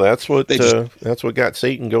 Well, that's what They just, got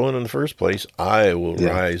Satan going in the first place. I will yeah,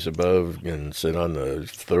 rise above and sit on the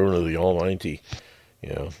throne of the Almighty.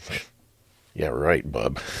 You know, yeah, right,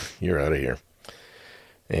 bub. You're out of here.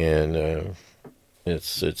 And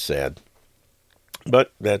it's sad,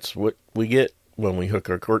 but that's what we get when we hook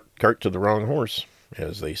our cart to the wrong horse,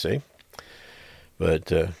 as they say.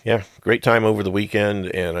 But yeah, great time over the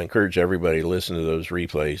weekend, and I encourage everybody to listen to those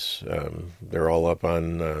replays. They're all up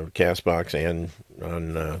on Castbox and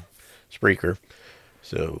on Spreaker,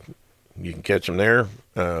 so you can catch them there.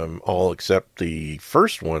 All except the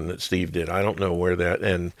first one that Steve did. I don't know where that,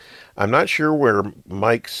 and I'm not sure where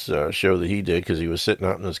Mike's show that he did because he was sitting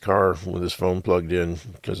out in his car with his phone plugged in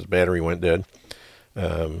because the battery went dead.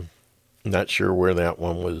 Not sure where that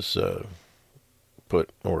one was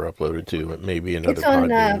put or uploaded to. It may be another It's on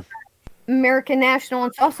Podbean. American National.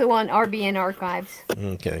 It's also on RBN Archives.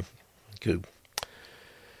 Okay, good.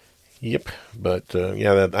 Yep, but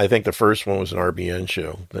yeah, I think the first one was an RBN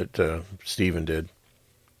show that Steven did,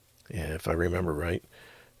 yeah, if I remember right.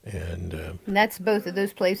 And And that's both of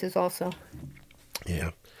those places also.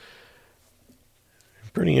 yeah,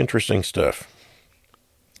 pretty interesting stuff.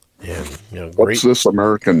 And What's great. this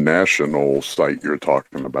American National site you're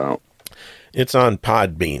talking about? It's on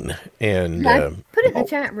Podbean, and I put it in the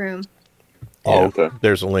chat room. Oh, yeah, okay.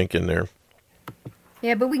 there's a link in there.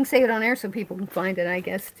 Yeah, but we can say it on air so people can find it, I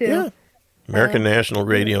guess, too. Yeah, American National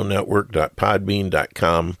Radio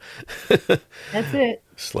Network.podbean.com That's it.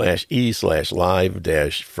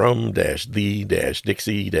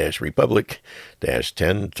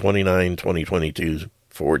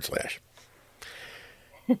 /e/live-from-the-Dixie-Republic-1029-2022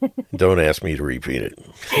 / Don't ask me to repeat it.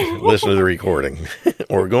 Listen to the recording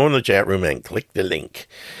or go in the chat room and click the link.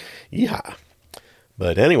 Yeah.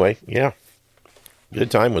 But anyway, yeah. Good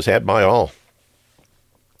time was had by all.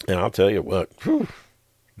 And I'll tell you what,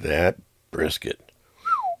 that brisket.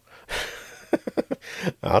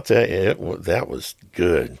 I'll tell you, that was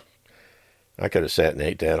good. I could have sat and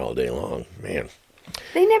ate that all day long, man.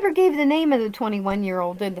 They never gave the name of the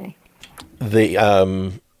 21-year-old, did they?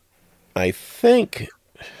 I think,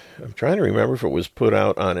 I'm trying to remember if it was put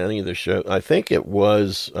out on any of the shows. I think it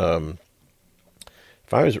was, if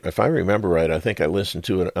I remember right, I think I listened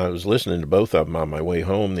to it. I was listening to both of them on my way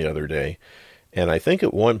home the other day. And I think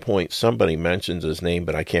at one point somebody mentions his name,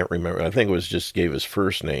 but I can't remember. I think it was just gave his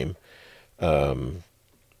first name. Yeah.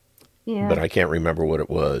 But I can't remember what it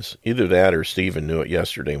was. Either that or Steven knew it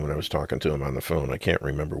yesterday when I was talking to him on the phone. I can't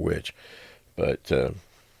remember which. But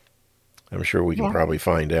I'm sure we can probably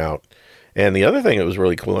find out. And the other thing that was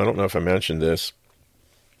really cool, I don't know if I mentioned this,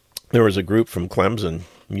 there was a group from Clemson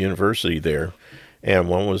University there. And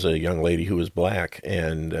one was a young lady who was black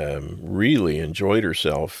and really enjoyed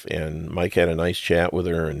herself. And Mike had a nice chat with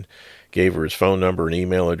her and gave her his phone number and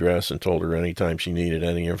email address and told her anytime she needed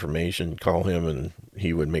any information, call him and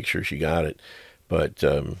he would make sure she got it. But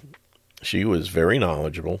she was very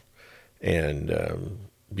knowledgeable and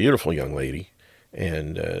beautiful young lady,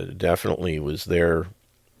 and definitely was there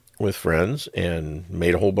with friends and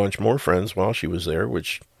made a whole bunch more friends while she was there,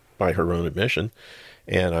 which by her own admission.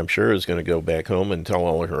 And I'm sure is going to go back home and tell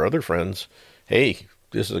all of her other friends, hey,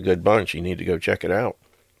 this is a good bunch. You need to go check it out.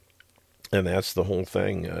 And that's the whole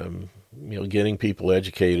thing, getting people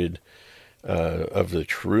educated of the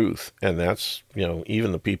truth. And that's,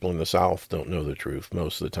 even the people in the South don't know the truth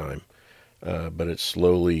most of the time. But it's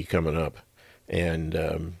slowly coming up. And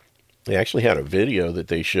they actually had a video that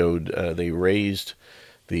they showed. They raised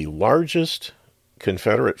the largest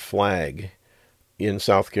Confederate flag in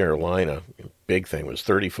South Carolina. Big thing, was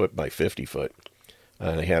 30 foot by 50 foot.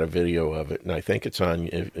 They had a video of it, and I think it's on,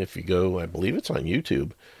 if you go, I believe it's on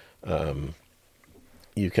YouTube.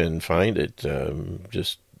 You can find it,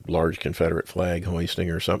 just large Confederate flag hoisting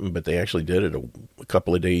or something, but they actually did it a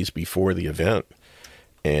couple of days before the event,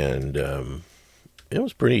 and it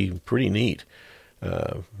was pretty neat.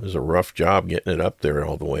 It was a rough job getting it up there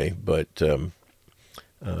all the way, but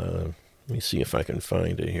Let me see if I can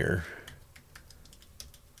find it here.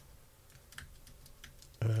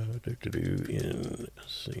 Let's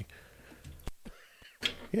see.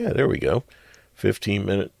 Yeah, there we go.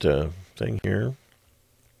 15-minute thing here.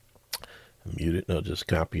 Mute it, and I'll just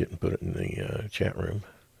copy it and put it in the chat room.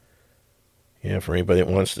 Yeah, for anybody that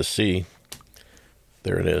wants to see,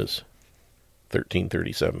 there it is.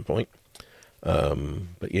 1337 point.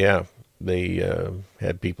 But yeah, they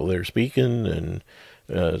had people there speaking, and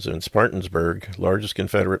it was in Spartansburg, largest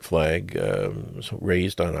Confederate flag, was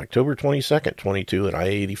raised on October 22nd, 22 at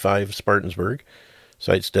I-85 Spartansburg.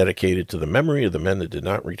 Site's dedicated to the memory of the men that did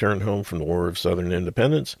not return home from the War of Southern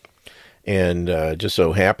Independence. And just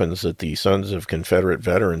so happens that the Sons of Confederate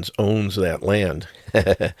Veterans owns that land.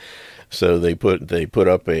 So they put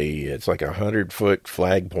up it's like 100-foot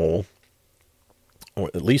flagpole,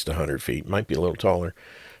 or at least 100 feet, might be a little taller.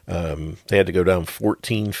 They had to go down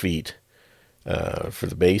 14 feet for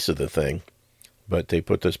the base of the thing, but they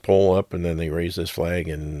put this pole up and then they raised this flag,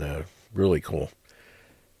 and really cool.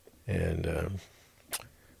 And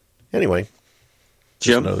anyway,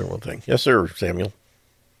 Jim, another one thing. Yes, sir, Samuel.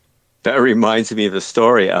 That reminds me of a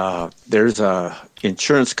story. There's a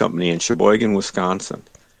insurance company in Sheboygan, Wisconsin,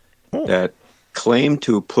 that claimed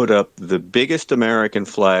to put up the biggest American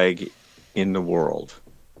flag in the world.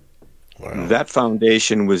 Wow. That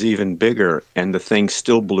foundation was even bigger, and the thing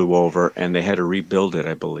still blew over, and they had to rebuild it,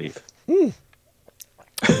 I believe.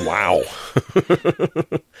 Wow.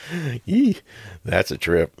 That's a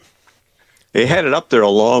trip. They had it up there a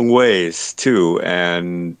long ways, too,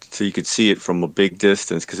 and so you could see it from a big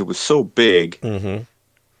distance, because it was so big. Mm-hmm.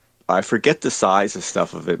 I forget the size of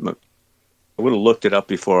stuff of it. I would have looked it up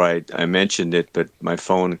before I mentioned it, but my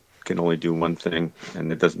phone can only do one thing,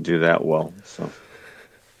 and it doesn't do that well. So,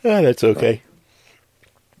 That's okay.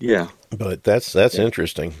 Yeah. But that's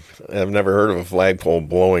interesting. I've never heard of a flagpole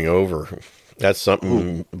blowing over. That's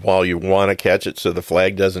something, while you want to catch it so the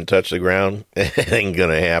flag doesn't touch the ground, it ain't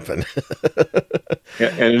going to happen.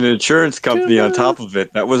 Yeah, and an insurance company on top of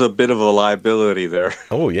it, that was a bit of a liability there.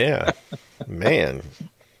 Oh, yeah. Man,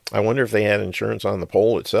 I wonder if they had insurance on the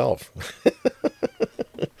pole itself.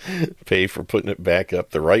 Pay for putting it back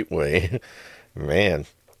up the right way. Man,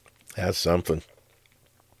 that's something.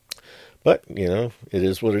 But, it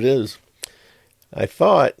is what it is. I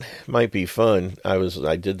thought might be fun. I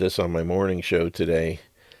did this on my morning show today.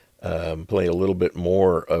 Play a little bit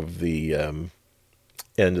more of the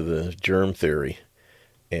end of the germ theory,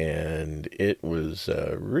 and it was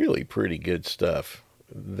really pretty good stuff.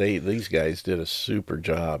 These guys did a super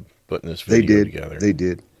job putting this video together. They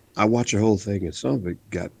did. I watched the whole thing, and some of it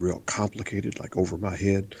got real complicated, like over my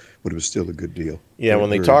head, but it was still a good deal. Yeah, when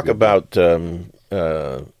they talk about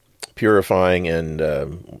purifying and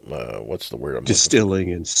what's the word?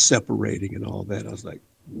 Distilling and separating and all that. I was like,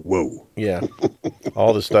 whoa. Yeah.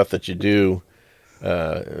 All the stuff that you do,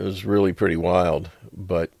 it was really pretty wild.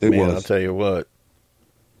 But I'll tell you what,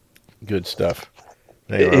 good stuff.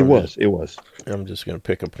 It was. I'm just going to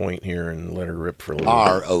pick a point here and let her rip for a little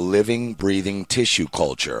Are a living, breathing tissue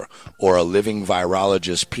culture, or a living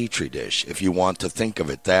virologist petri dish, if you want to think of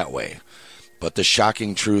it that way. But the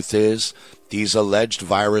shocking truth is, these alleged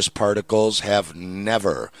virus particles have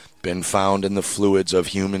never been found in the fluids of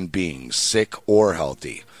human beings, sick or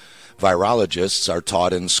healthy. Virologists are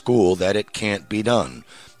taught in school that it can't be done.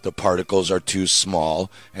 The particles are too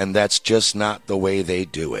small, and that's just not the way they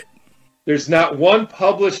do it. There's not one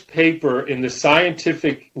published paper in the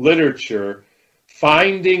scientific literature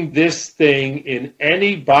finding this thing in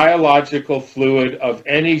any biological fluid of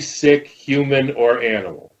any sick human or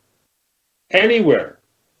animal. Anywhere.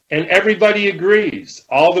 And everybody agrees.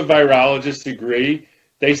 All the virologists agree.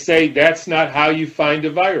 They say that's not how you find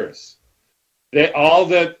a virus. We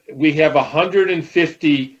have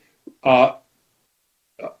 150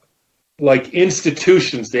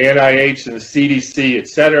 institutions, the NIH and the CDC, et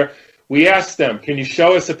cetera. We asked them, can you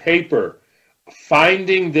show us a paper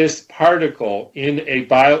finding this particle in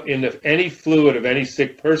any fluid of any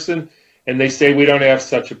sick person? And they say we don't have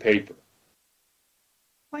such a paper.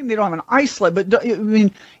 Claim they don't have an isolate, but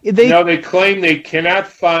they claim they cannot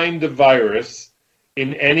find the virus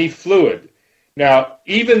in any fluid. Now,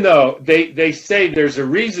 even though they say there's a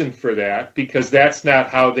reason for that, because that's not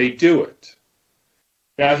how they do it.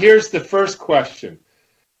 Now, here's the first question.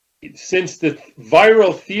 Since the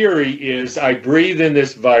viral theory is I breathe in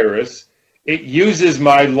this virus, it uses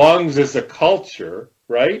my lungs as a culture,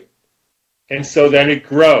 right? And so then it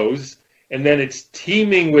grows, and then it's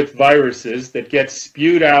teeming with viruses that get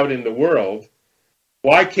spewed out in the world.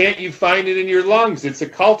 Why can't you find it in your lungs? It's a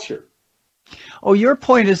culture. Oh, your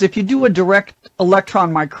point is if you do a direct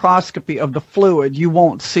electron microscopy of the fluid, you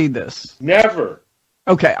won't see this. Never.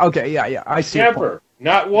 Okay, yeah, I see. Never.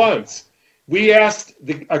 Not once. We asked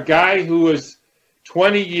a guy who was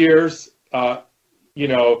 20 years, senior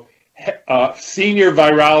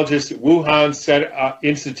virologist at Wuhan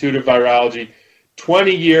Institute of Virology,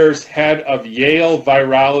 20 years head of Yale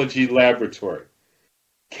Virology Laboratory.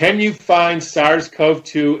 Can you find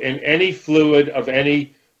SARS-CoV-2 in any fluid of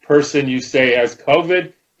any person you say has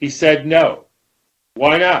COVID? He said no.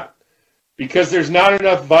 Why not? Because there's not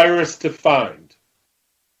enough virus to find.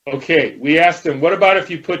 Okay, we asked him, what about if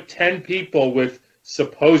you put 10 people with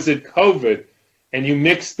supposed COVID and you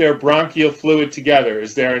mix their bronchial fluid together?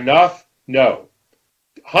 Is there enough? No.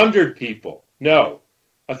 100 people? No.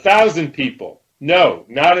 1,000 people? No,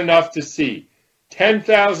 not enough to see.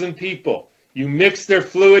 10,000 people, you mix their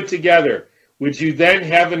fluid together. Would you then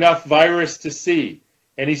have enough virus to see?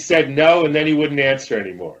 And he said no, and then he wouldn't answer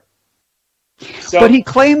anymore. So, but he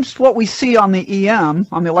claims what we see on the EM,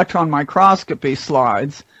 on the electron microscopy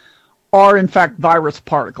slides, are in fact virus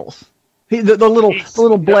particles. The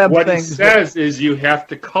little bleb what things. What he says is you have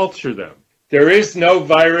to culture them. There is no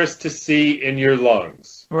virus to see in your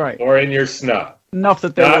lungs, right, or in your snot. Enough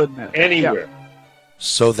that they'll admit anywhere. Yeah.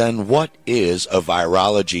 So then what is a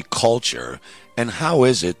virology culture, and how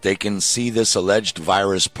is it they can see this alleged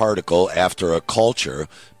virus particle after a culture,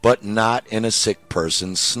 but not in a sick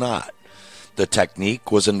person's snot? The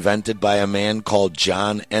technique was invented by a man called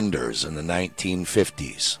John Enders in the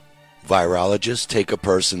 1950s. Virologists take a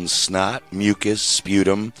person's snot, mucus,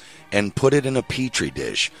 sputum, and put it in a petri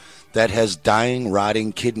dish that has dying,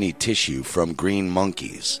 rotting kidney tissue from green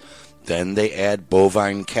monkeys. Then they add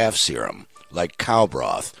bovine calf serum, like cow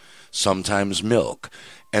broth, sometimes milk,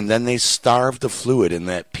 and then they starve the fluid in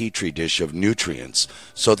that petri dish of nutrients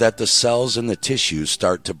so that the cells in the tissue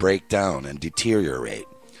start to break down and deteriorate.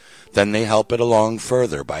 Then they help it along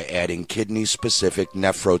further by adding kidney-specific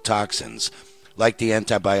nephrotoxins, like the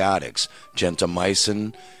antibiotics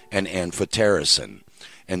gentamicin and amphotericin,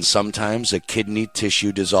 and sometimes a kidney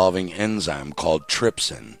tissue-dissolving enzyme called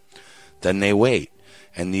trypsin. Then they wait,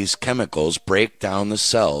 and these chemicals break down the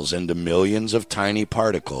cells into millions of tiny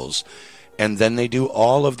particles, and then they do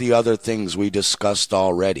all of the other things we discussed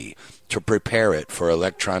already to prepare it for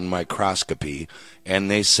electron microscopy, and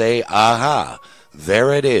they say, aha,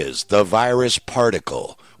 there it is, the virus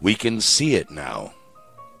particle. We can see it now.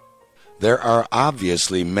 There are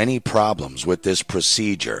obviously many problems with this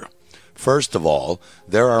procedure. First of all,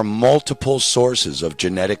 there are multiple sources of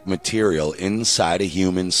genetic material inside a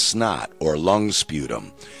human's snot or lung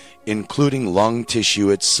sputum, including lung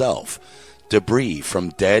tissue itself, debris from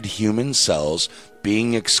dead human cells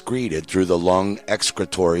being excreted through the lung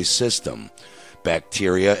excretory system,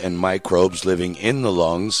 bacteria and microbes living in the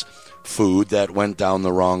lungs, food that went down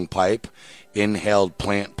the wrong pipe, inhaled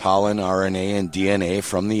plant pollen, RNA, and DNA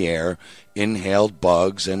from the air, inhaled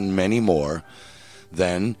bugs, and many more.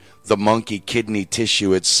 Then, the monkey kidney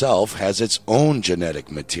tissue itself has its own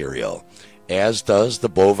genetic material, as does the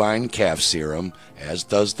bovine calf serum, as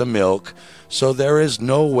does the milk, so there is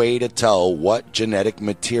no way to tell what genetic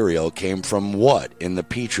material came from what in the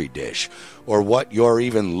petri dish, or what you're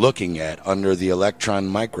even looking at under the electron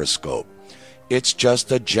microscope. It's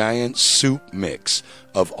just a giant soup mix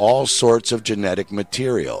of all sorts of genetic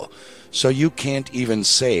material, so you can't even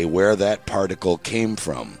say where that particle came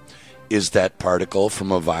from. Is that particle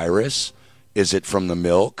from a virus? Is it from the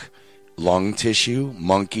milk, lung tissue,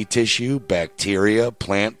 monkey tissue, bacteria,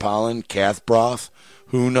 plant pollen, calf broth?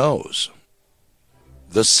 Who knows?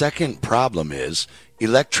 The second problem is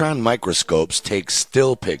electron microscopes take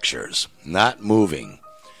still pictures, not moving.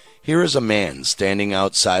 Here is a man standing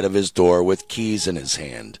outside of his door with keys in his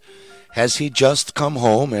hand. Has he just come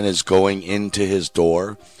home and is going into his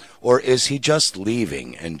door? Or is he just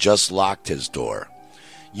leaving and just locked his door?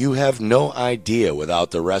 You have no idea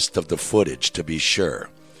without the rest of the footage, to be sure.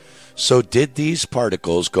 So did these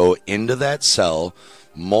particles go into that cell,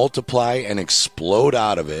 multiply and explode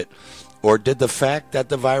out of it, or did the fact that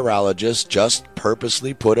the virologist just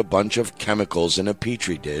purposely put a bunch of chemicals in a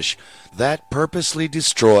petri dish that purposely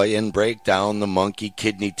destroy and break down the monkey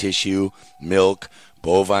kidney tissue, milk,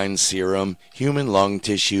 bovine serum, human lung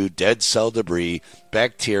tissue, dead cell debris,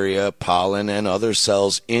 bacteria, pollen, and other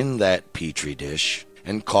cells in that petri dish,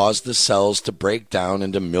 and cause the cells to break down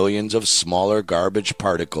into millions of smaller garbage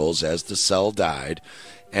particles as the cell died,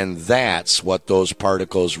 and that's what those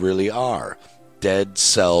particles really are, dead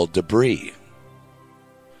cell debris.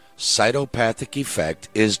 Cytopathic effect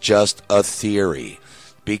is just a theory.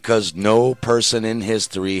 because no person in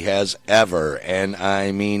history has ever, and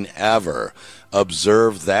I mean ever,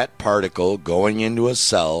 observed that particle going into a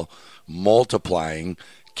cell, multiplying,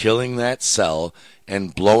 killing that cell,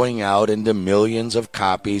 and blowing out into millions of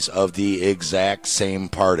copies of the exact same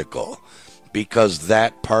particle, because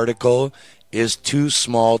that particle is too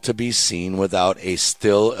small to be seen without a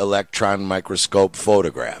still electron microscope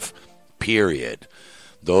photograph, period.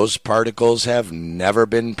 Those particles have never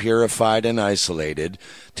been purified and isolated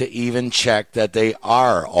to even check that they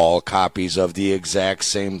are all copies of the exact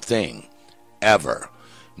same thing, ever.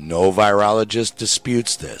 No virologist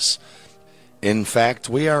disputes this. In fact,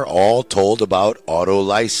 we are all told about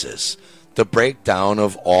autolysis, the breakdown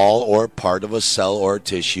of all or part of a cell or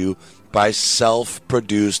tissue by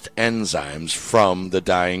self-produced enzymes from the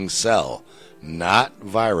dying cell, not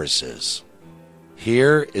viruses.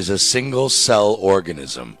 Here is a single-cell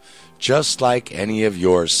organism, just like any of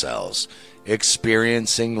your cells,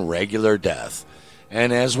 experiencing regular death,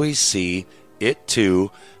 and as we see, it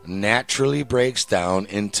too naturally breaks down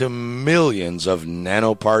into millions of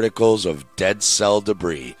nanoparticles of dead cell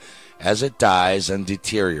debris as it dies and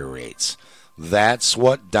deteriorates. That's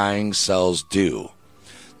what dying cells do.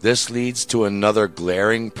 This leads to another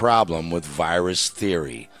glaring problem with virus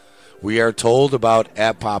theory. We are told about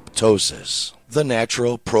apoptosis, the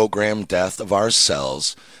natural programmed death of our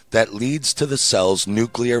cells that leads to the cell's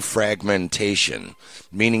nuclear fragmentation,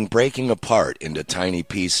 meaning breaking apart into tiny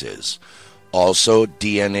pieces. Also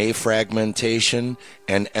DNA fragmentation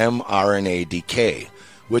and mRNA decay,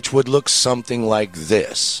 which would look something like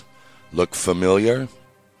this. Look familiar?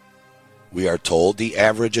 We are told the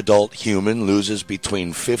average adult human loses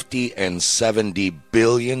between 50 and 70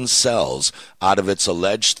 billion cells out of its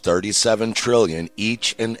alleged 37 trillion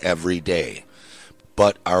each and every day.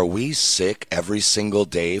 But are we sick every single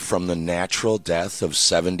day from the natural death of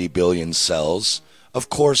 70 billion cells? Of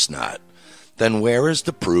course not. Then where is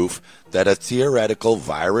the proof that a theoretical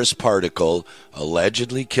virus particle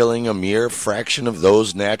allegedly killing a mere fraction of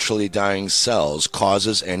those naturally dying cells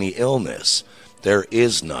causes any illness? There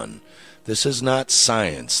is none. This is not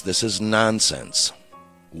science. This is nonsense.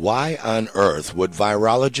 Why on earth would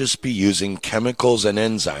virologists be using chemicals and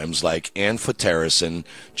enzymes like amphotericin,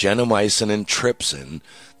 genomycin, and trypsin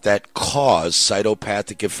that cause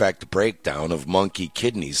cytopathic effect breakdown of monkey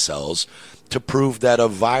kidney cells to prove that a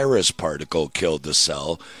virus particle killed the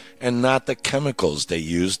cell and not the chemicals they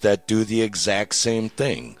use that do the exact same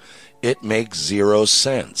thing? It makes zero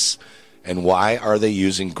sense. And why are they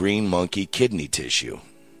using green monkey kidney tissue?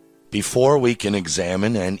 Before we can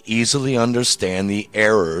examine and easily understand the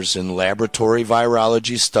errors in laboratory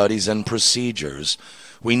virology studies and procedures,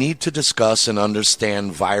 we need to discuss and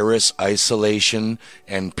understand virus isolation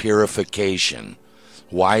and purification.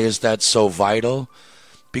 Why is that so vital?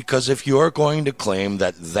 Because if you're going to claim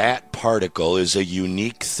that that particle is a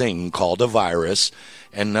unique thing called a virus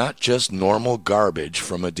and not just normal garbage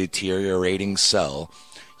from a deteriorating cell,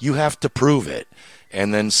 you have to prove it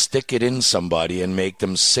and then stick it in somebody and make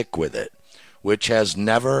them sick with it, which has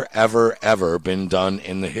never, ever, ever been done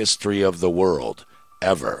in the history of the world,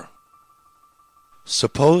 ever.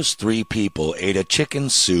 Suppose 3 people ate a chicken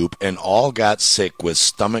soup and all got sick with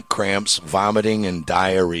stomach cramps, vomiting, and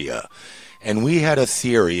diarrhea, and we had a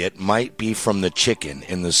theory it might be from the chicken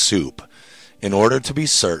in the soup. In order to be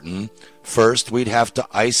certain, first we'd have to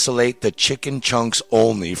isolate the chicken chunks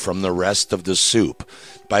only from the rest of the soup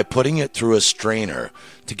by putting it through a strainer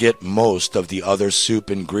to get most of the other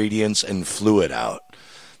soup ingredients and fluid out.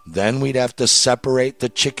 Then we'd have to separate the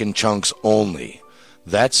chicken chunks only.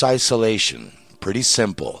 That's isolation. Pretty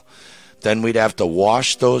simple. Then we'd have to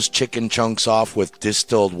wash those chicken chunks off with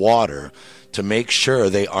distilled water to make sure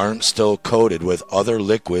they aren't still coated with other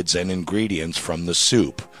liquids and ingredients from the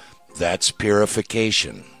soup. That's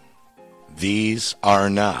purification. These are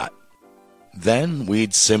not. Then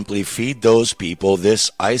we'd simply feed those people this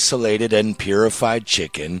isolated and purified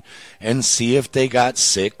chicken and see if they got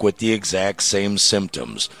sick with the exact same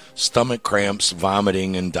symptoms: stomach cramps,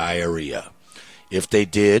 vomiting, and diarrhea. If they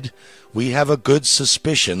did, we have a good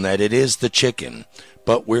suspicion that it is the chicken,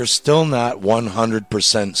 but we're still not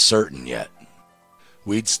 100% certain yet.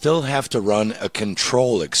 We'd still have to run a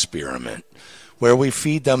control experiment where we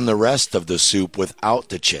feed them the rest of the soup without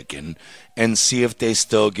the chicken and see if they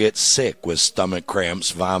still get sick with stomach cramps,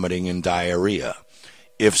 vomiting, and diarrhea.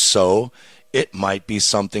 If so, it might be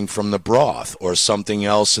something from the broth or something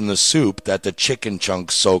else in the soup that the chicken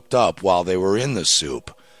chunks soaked up while they were in the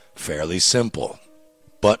soup. Fairly simple.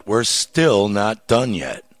 But we're still not done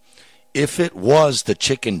yet. If it was the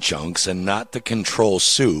chicken chunks and not the control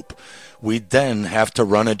soup, We'd then have to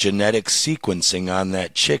run a genetic sequencing on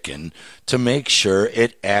that chicken to make sure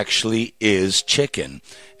it actually is chicken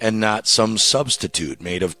and not some substitute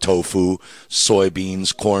made of tofu,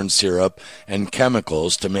 soybeans, corn syrup, and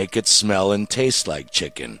chemicals to make it smell and taste like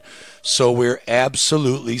chicken. So we're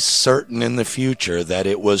absolutely certain in the future that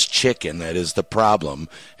it was chicken that is the problem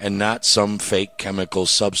and not some fake chemical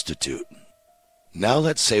substitute. Now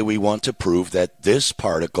let's say we want to prove that this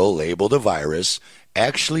particle labeled a virus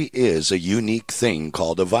actually is a unique thing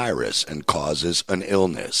called a virus and causes an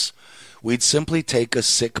illness. We'd simply take a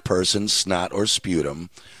sick person's snot or sputum,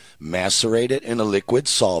 macerate it in a liquid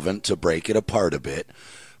solvent to break it apart a bit,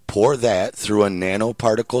 pour that through a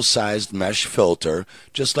nanoparticle-sized mesh filter,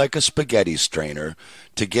 just like a spaghetti strainer,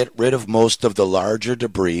 to get rid of most of the larger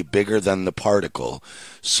debris bigger than the particle,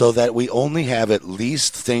 so that we only have at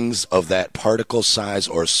least things of that particle size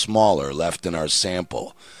or smaller left in our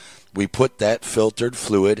sample. We put that filtered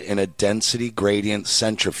fluid in a density gradient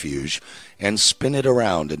centrifuge and spin it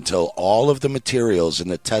around until all of the materials in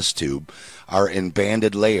the test tube are in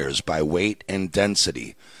banded layers by weight and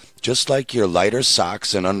density. Just like your lighter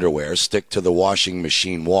socks and underwear stick to the washing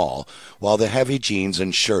machine wall, while the heavy jeans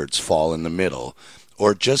and shirts fall in the middle,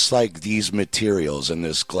 or just like these materials in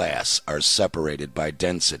this glass are separated by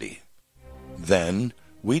density. Then,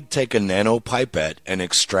 we'd take a nanopipette and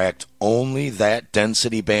extract only that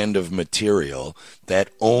density band of material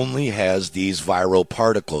that only has these viral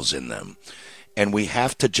particles in them. And we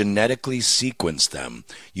have to genetically sequence them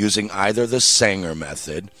using either the Sanger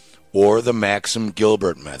method or the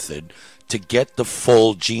Maxim-Gilbert method to get the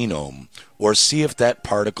full genome, or see if that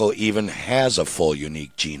particle even has a full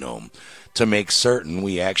unique genome, to make certain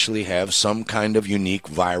we actually have some kind of unique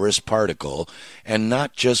virus particle and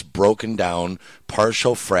not just broken down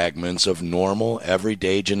partial fragments of normal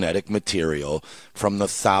everyday genetic material from the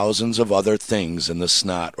thousands of other things in the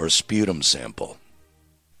snot or sputum sample.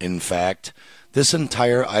 In fact, this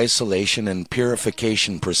entire isolation and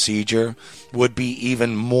purification procedure would be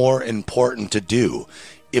even more important to do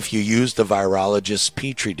if you use the virologist's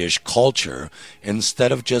petri dish culture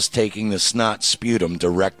instead of just taking the snot sputum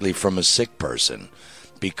directly from a sick person,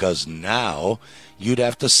 because now you'd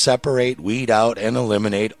have to separate, weed out, and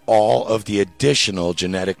eliminate all of the additional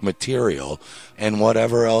genetic material and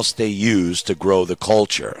whatever else they use to grow the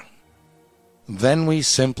culture. Then we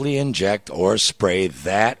simply inject or spray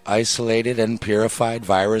that isolated and purified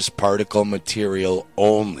virus particle material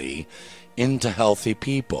only into healthy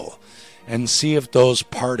people and see if those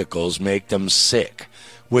particles make them sick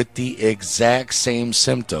with the exact same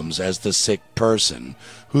symptoms as the sick person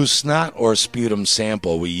whose snot or sputum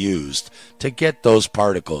sample we used to get those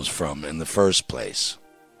particles from in the first place.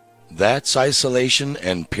 That's isolation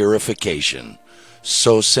and purification.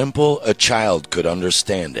 So simple a child could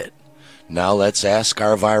understand it. Now let's ask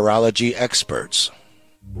our virology experts.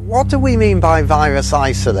 What do we mean by virus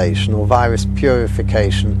isolation or virus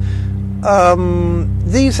purification?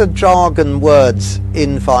 These are jargon words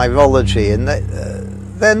in virology, and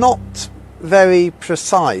they're not very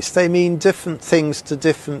precise. They mean different things to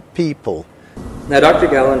different people. Now, Dr.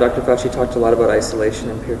 Gallo and Dr. Fauci talked a lot about isolation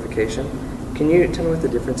and purification. Can you tell me what the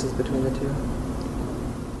difference is between the two?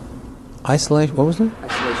 Isolation, what was it?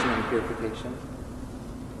 Isolation and purification.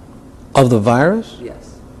 Of the virus?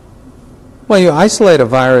 Yes. Well, you isolate a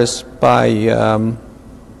virus by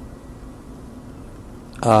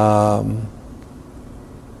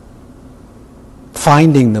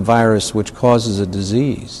finding the virus which causes a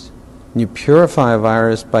disease. And you purify a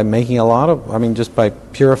virus by making just by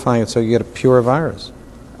purifying it so you get a pure virus.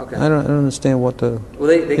 Okay. I don't understand what the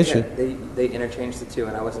issue. They interchange the two,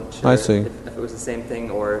 and I wasn't sure I see. If it was the same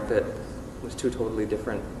thing or if it was two totally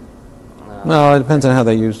different. No, it depends on how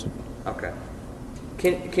they use it. Okay.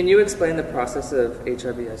 Can you explain the process of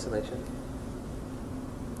HRV isolation?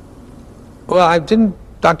 Well, didn't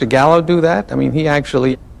Dr. Gallo do that? I mean, he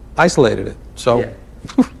actually isolated it. So, yeah.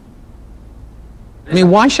 I mean,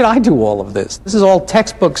 why should I do all of this? This is all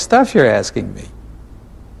textbook stuff you're asking me.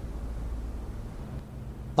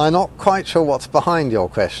 I'm not quite sure what's behind your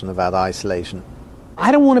question about isolation.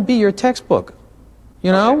 I don't want to be your textbook.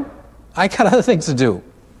 You know? I got other things to do.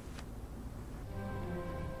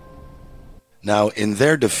 Now, in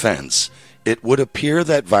their defense, it would appear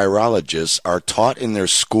that virologists are taught in their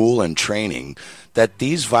school and training that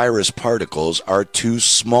these virus particles are too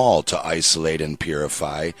small to isolate and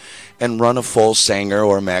purify and run a full Sanger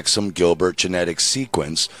or Maxim-Gilbert genetic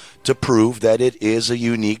sequence to prove that it is a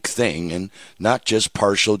unique thing and not just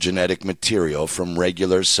partial genetic material from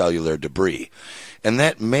regular cellular debris. And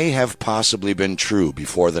that may have possibly been true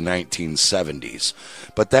before the 1970s,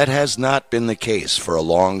 but that has not been the case for a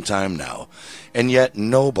long time now. And yet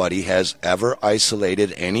nobody has ever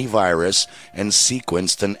isolated any virus and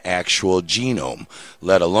sequenced an actual genome,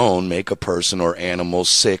 let alone make a person or animal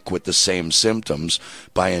sick with the same symptoms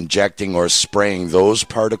by injecting or spraying those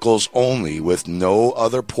particles only with no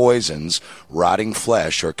other poisons, rotting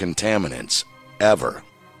flesh, or contaminants, ever.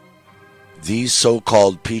 These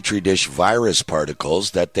so-called Petri dish virus particles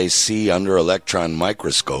that they see under electron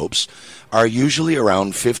microscopes are usually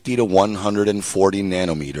around 50 to 140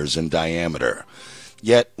 nanometers in diameter.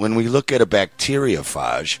 Yet, when we look at a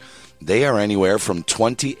bacteriophage, they are anywhere from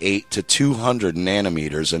 28 to 200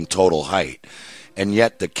 nanometers in total height. And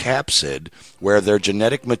yet the capsid, where their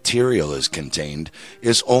genetic material is contained,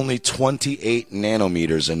 is only 28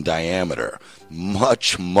 nanometers in diameter,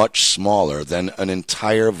 much, much smaller than an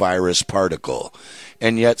entire virus particle.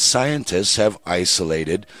 And yet scientists have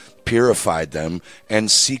isolated, purified them, and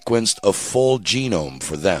sequenced a full genome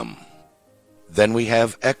for them. Then we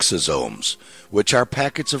have exosomes, which are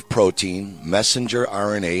packets of protein, messenger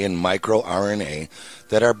RNA, and microRNA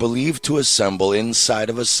that are believed to assemble inside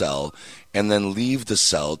of a cell and then leave the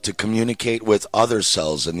cell to communicate with other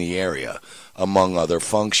cells in the area, among other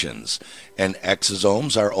functions. And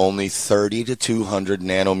exosomes are only 30 to 200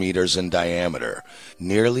 nanometers in diameter,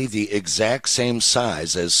 nearly the exact same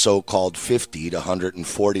size as so-called 50 to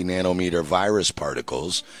 140 nanometer virus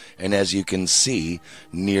particles, and as you can see,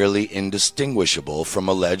 nearly indistinguishable from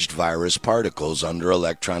alleged virus particles under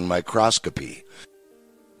electron microscopy.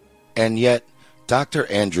 And yet, Dr.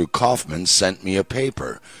 Andrew Kaufman sent me a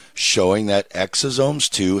paper showing that exosomes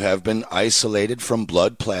too have been isolated from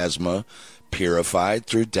blood plasma, purified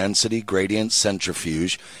through density gradient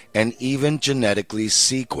centrifuge, and even genetically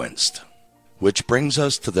sequenced. Which brings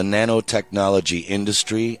us to the nanotechnology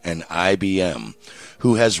industry and IBM,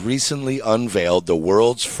 who has recently unveiled the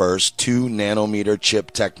world's first 2-nanometer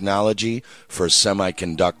chip technology for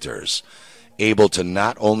semiconductors, able to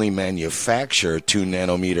not only manufacture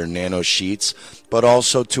 2-nanometer nanosheets, but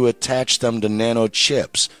also to attach them to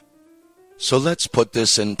nanochips. So let's put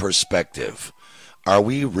this in perspective. Are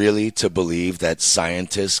we really to believe that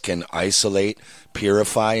scientists can isolate,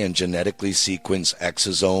 purify, and genetically sequence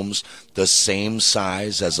exosomes the same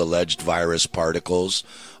size as alleged virus particles,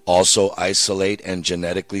 also isolate and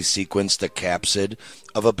genetically sequence the capsid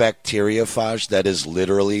of a bacteriophage that is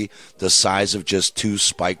literally the size of just 2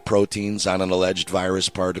 spike proteins on an alleged virus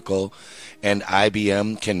particle, and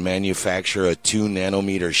IBM can manufacture a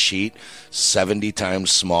 2-nanometer sheet 70 times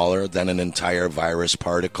smaller than an entire virus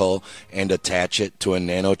particle and attach it to a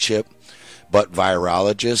nanochip? But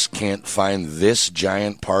virologists can't find this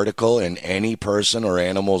giant particle in any person or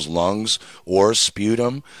animal's lungs or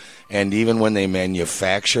sputum, and even when they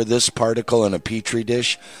manufacture this particle in a petri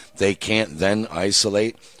dish, they can't then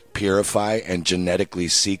isolate, purify, and genetically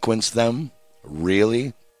sequence them?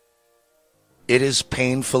 Really? It is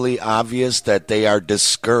painfully obvious that they are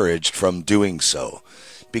discouraged from doing so,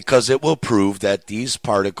 because it will prove that these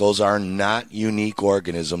particles are not unique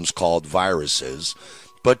organisms called viruses,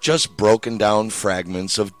 but just broken down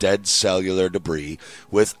fragments of dead cellular debris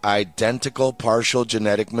with identical partial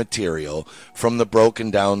genetic material from the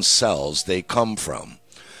broken down cells they come from.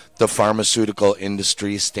 The pharmaceutical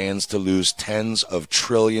industry stands to lose tens of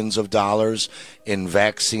trillions of dollars in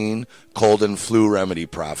vaccine, cold and flu remedy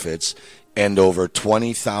profits, and over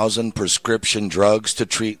 20,000 prescription drugs to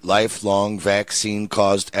treat lifelong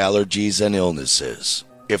vaccine-caused allergies and illnesses.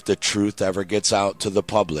 If the truth ever gets out to the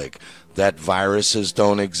public that viruses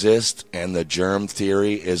don't exist and the germ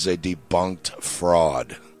theory is a debunked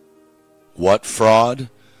fraud. What fraud?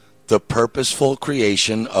 The purposeful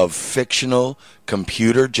creation of fictional,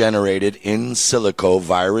 computer-generated in silico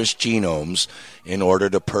virus genomes in order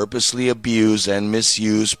to purposely abuse and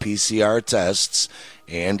misuse PCR tests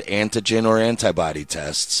and antigen or antibody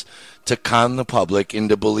tests to con the public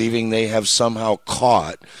into believing they have somehow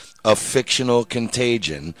caught a fictional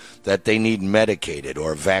contagion that they need medicated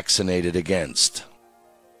or vaccinated against.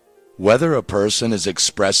 Whether a person is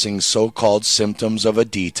expressing so-called symptoms of a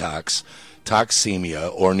detox,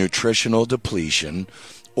 toxemia, or nutritional depletion,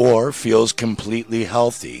 or feels completely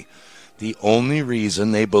healthy, the only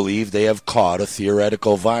reason they believe they have caught a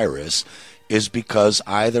theoretical virus is because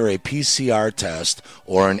either a PCR test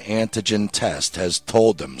or an antigen test has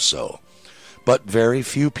told them so. But very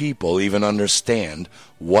few people even understand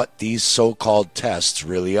what these so-called tests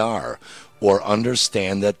really are, or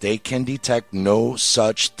understand that they can detect no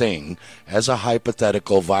such thing as a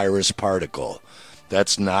hypothetical virus particle.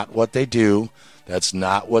 That's not what they do. That's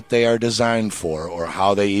not what they are designed for or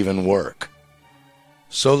how they even work.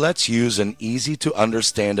 So let's use an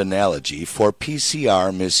easy-to-understand analogy for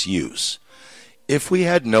PCR misuse. If we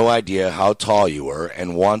had no idea how tall you were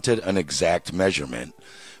and wanted an exact measurement,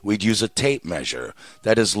 we'd use a tape measure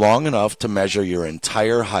that is long enough to measure your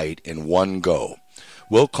entire height in one go.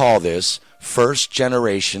 We'll call this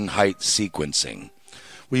first-generation height sequencing.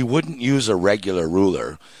 We wouldn't use a regular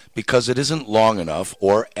ruler because it isn't long enough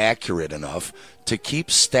or accurate enough to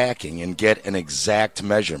keep stacking and get an exact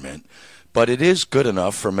measurement, but it is good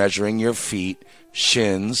enough for measuring your feet,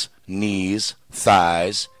 shins, knees,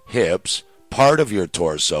 thighs, hips, part of your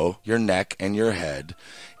torso, your neck, and your head.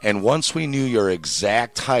 And once we knew your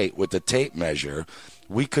exact height with the tape measure,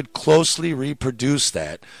 we could closely reproduce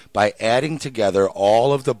that by adding together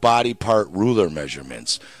all of the body part ruler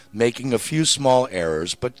measurements, making a few small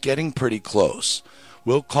errors, but getting pretty close.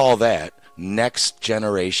 We'll call that next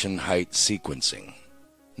generation height sequencing.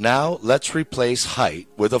 Now let's replace height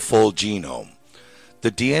with a full genome.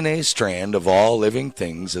 The DNA strand of all living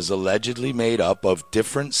things is allegedly made up of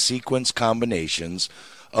different sequence combinations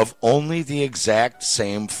of only the exact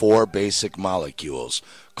same 4 basic molecules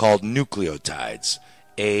called nucleotides,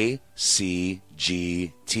 A, C,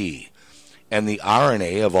 G, T. And the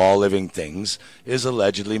RNA of all living things is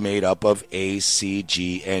allegedly made up of A, C,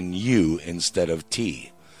 G, and U instead of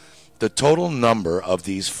T. The total number of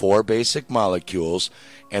these 4 basic molecules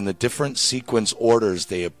and the different sequence orders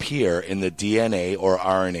they appear in the DNA or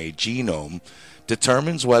RNA genome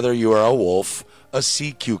determines whether you are a wolf, a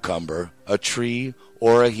sea cucumber, a tree,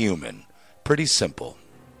 or a human. Pretty simple.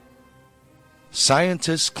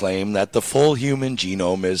 Scientists claim that the full human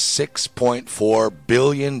genome is 6.4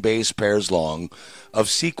 billion base pairs long of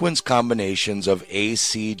sequence combinations of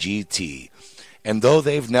ACGT, and though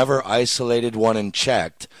they've never isolated one and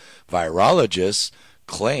checked, virologists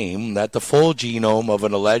claim that the full genome of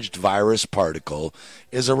an alleged virus particle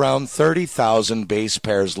is around 30,000 base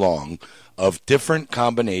pairs long of different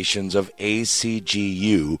combinations of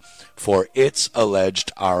ACGU for its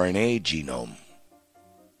alleged RNA genome.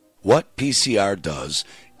 What PCR does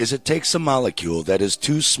is it takes a molecule that is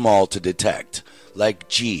too small to detect, like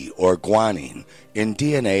G or guanine in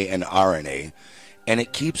DNA and RNA, and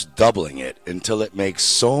it keeps doubling it until it makes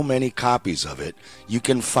so many copies of it you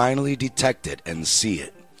can finally detect it and see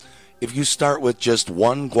it. If you start with just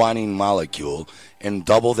one guanine molecule and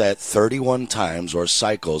double that 31 times or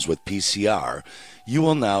cycles with PCR, you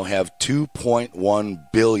will now have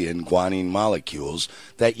 2.1 billion guanine molecules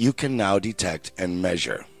that you can now detect and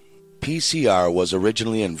measure. PCR was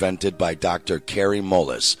originally invented by Dr. Kary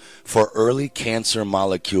Mullis for early cancer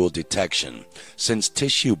molecule detection, since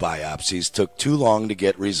tissue biopsies took too long to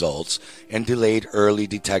get results and delayed early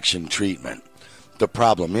detection treatment. The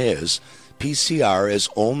problem is, PCR is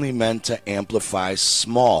only meant to amplify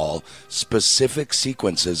small, specific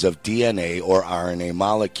sequences of DNA or RNA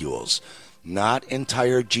molecules, not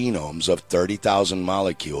entire genomes of 30,000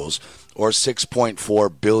 molecules or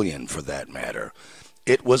 6.4 billion for that matter.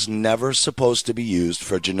 It was never supposed to be used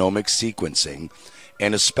for genomic sequencing,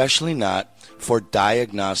 and especially not for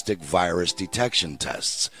diagnostic virus detection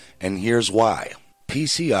tests. And here's why.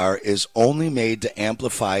 PCR is only made to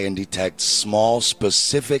amplify and detect small,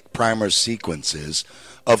 specific primer sequences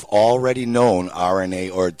of already known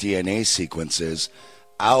RNA or DNA sequences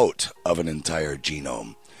out of an entire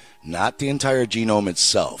genome, not the entire genome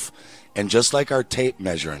itself. And just like our tape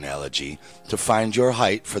measure analogy, to find your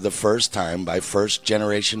height for the first time by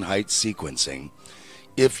first-generation height sequencing,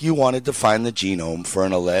 if you wanted to find the genome for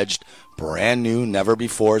an alleged brand new,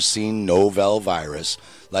 never-before-seen novel virus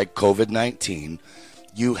like COVID-19,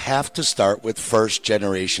 you have to start with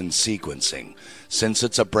first-generation sequencing, since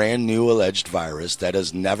it's a brand new alleged virus that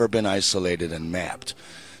has never been isolated and mapped.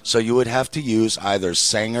 So you would have to use either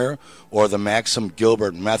Sanger or the Maxim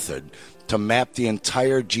Gilbert method to map the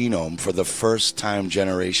entire genome for the first-time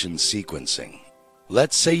generation sequencing.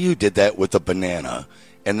 Let's say you did that with a banana,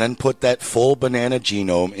 and then put that full banana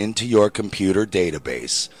genome into your computer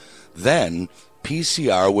database. Then,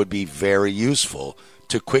 PCR would be very useful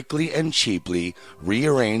to quickly and cheaply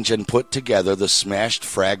rearrange and put together the smashed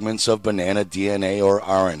fragments of banana DNA or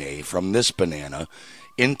RNA from this banana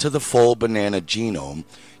into the full banana genome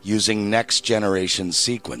using next-generation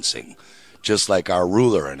sequencing, just like our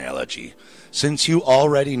ruler analogy, since you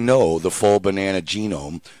already know the full banana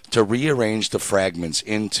genome to rearrange the fragments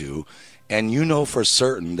into, and you know for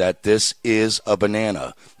certain that this is a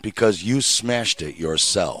banana because you smashed it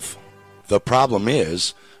yourself. The problem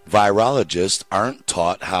is, virologists aren't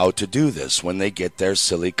taught how to do this when they get their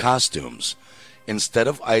silly costumes. Instead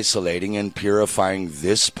of isolating and purifying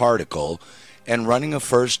this particle and running a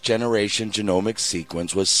first-generation genomic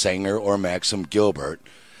sequence with Sanger or Maxim Gilbert,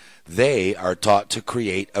 they are taught to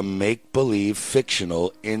create a make-believe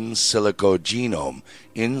fictional in silico genome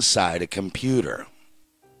inside a computer.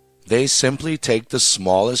 They simply take the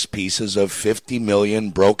smallest pieces of 50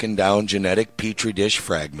 million broken down genetic petri dish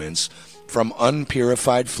fragments from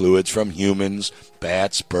unpurified fluids from humans,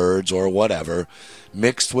 bats, birds, or whatever,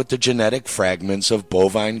 mixed with the genetic fragments of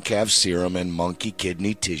bovine calf serum and monkey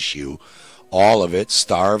kidney tissue, all of it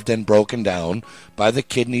starved and broken down by the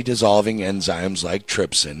kidney-dissolving enzymes like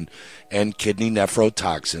trypsin and kidney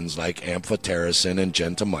nephrotoxins like amphotericin and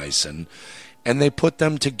gentamicin, and they put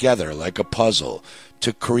them together like a puzzle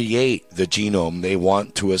to create the genome they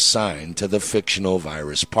want to assign to the fictional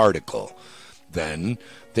virus particle. Then,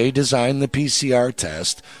 they design the PCR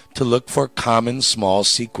test to look for common small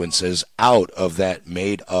sequences out of that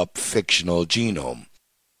made-up fictional genome.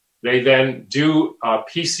 They then do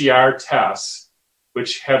PCR tests,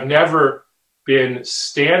 which have never been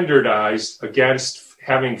standardized against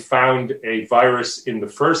having found a virus in the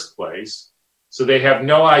first place. So they have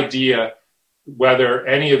no idea whether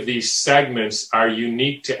any of these segments are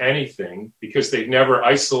unique to anything because they've never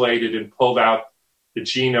isolated and pulled out the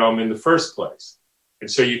genome in the first place. And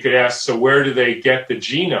so you could ask, so where do they get the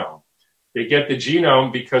genome? They get the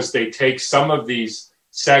genome because they take some of these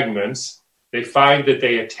segments, they find that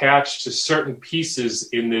they attach to certain pieces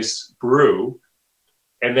in this brew,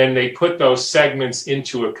 and then they put those segments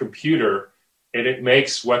into a computer, and it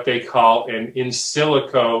makes what they call an in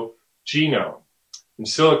silico genome. In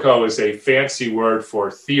silico is a fancy word for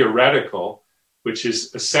theoretical, which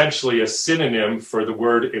is essentially a synonym for the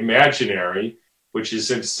word imaginary, which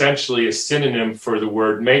is essentially a synonym for the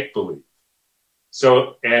word make-believe.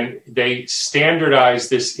 So, and they standardize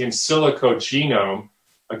this in silico genome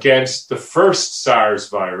against the first SARS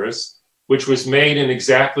virus, which was made in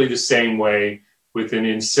exactly the same way with an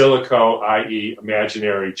in silico, i.e.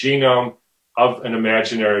 imaginary genome of an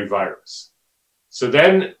imaginary virus. So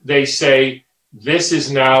then they say, this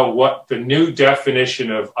is now what the new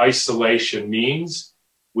definition of isolation means.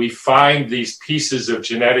 We find these pieces of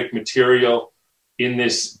genetic material in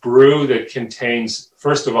this brew that contains,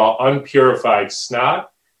 first of all, unpurified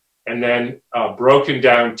snot, and then broken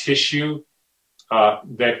down tissue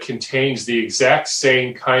that contains the exact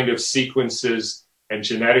same kind of sequences and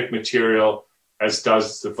genetic material as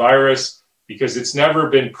does the virus, because it's never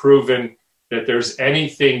been proven that there's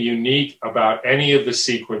anything unique about any of the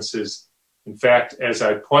sequences. In fact, as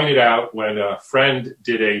I pointed out, when a friend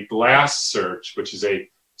did a BLAST search, which is a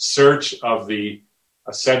search of the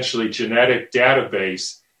essentially genetic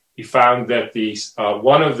database, he found that the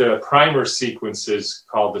one of the primer sequences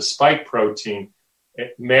called the spike protein,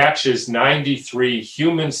 it matches 93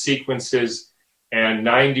 human sequences and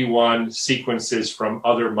 91 sequences from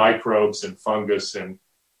other microbes and fungus and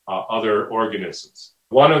other organisms.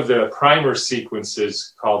 One of the primer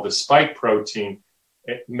sequences called the spike protein,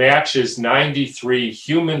 it matches 93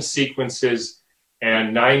 human sequences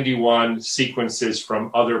and 91 sequences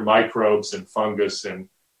from other microbes and fungus and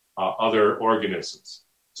other organisms.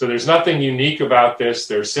 So there's nothing unique about this.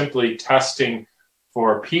 They're simply testing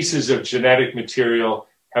for pieces of genetic material,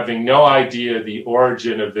 having no idea the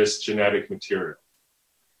origin of this genetic material.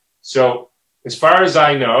 So as far as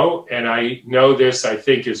I know, and I know this, I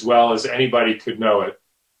think, as well as anybody could know it,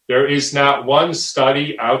 there is not one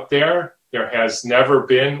study out there, there has never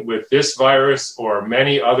been with this virus or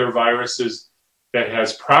many other viruses, that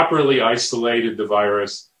has properly isolated the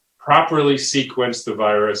virus, properly sequenced the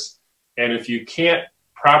virus. And if you can't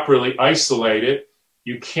properly isolate it,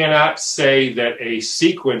 you cannot say that a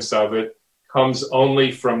sequence of it comes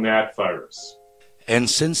only from that virus. And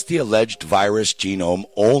since the alleged virus genome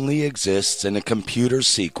only exists in a computer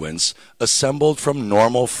sequence assembled from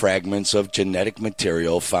normal fragments of genetic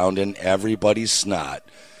material found in everybody's snot,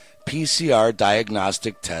 PCR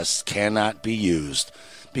diagnostic tests cannot be used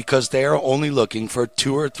because they are only looking for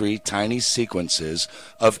 2 or 3 tiny sequences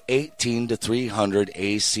of 18 to 300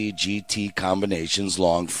 ACGT combinations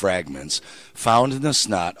long fragments found in the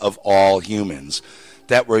snot of all humans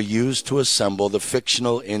that were used to assemble the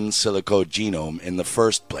fictional in silico genome in the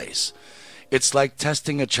first place. It's like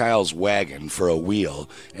testing a child's wagon for a wheel,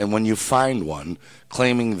 and when you find one,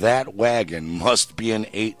 claiming that wagon must be an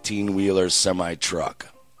 18-wheeler semi-truck.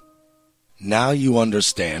 Now you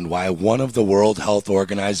understand why one of the World Health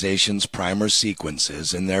Organization's primer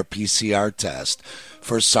sequences in their PCR test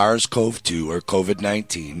for SARS-CoV-2 or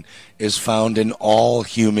COVID-19 is found in all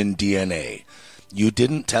human DNA. You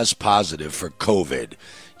didn't test positive for COVID.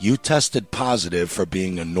 You tested positive for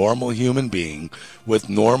being a normal human being with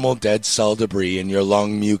normal dead cell debris in your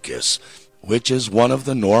lung mucus. which is one of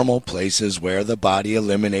the normal places where the body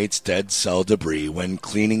eliminates dead cell debris when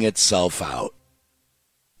cleaning itself out.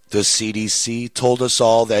 The CDC told us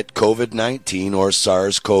all that COVID-19 or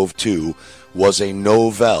SARS-CoV-2 was a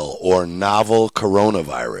novel or novel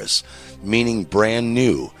coronavirus, meaning brand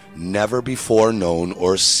new, never before known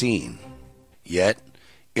or seen. Yet,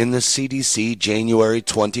 in the CDC January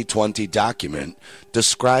 2020 document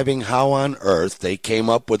describing how on earth they came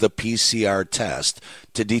up with a PCR test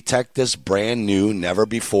to detect this brand new, never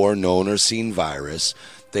before known or seen virus,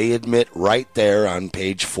 they admit right there on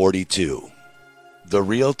page 42. The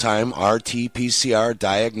real-time RT-PCR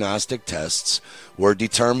diagnostic tests were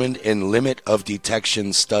determined in limit of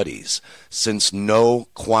detection studies, since no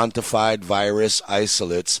quantified virus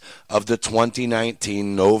isolates of the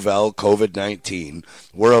 2019 novel COVID-19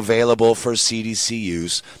 were available for CDC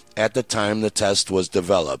use at the time the test was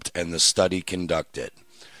developed and the study conducted.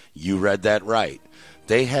 You read that right.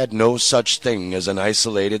 They had no such thing as an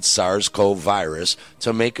isolated SARS-CoV virus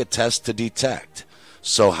to make a test to detect.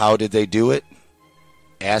 So how did they do it?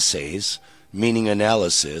 Assays, meaning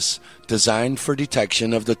analysis, designed for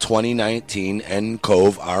detection of the 2019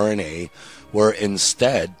 nCoV RNA, were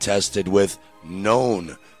instead tested with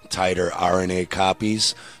known titer RNA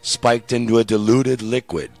copies spiked into a diluted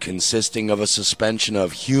liquid consisting of a suspension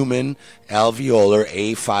of human alveolar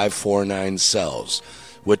A549 cells,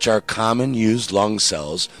 which are common used lung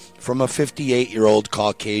cells from a 58-year-old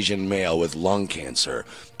Caucasian male with lung cancer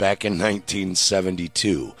back in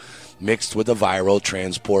 1972. Mixed with a viral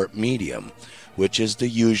transport medium, which is the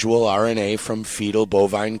usual RNA from fetal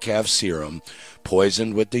bovine calf serum,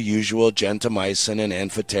 poisoned with the usual gentamicin and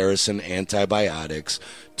amphotericin antibiotics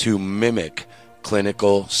to mimic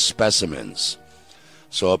clinical specimens.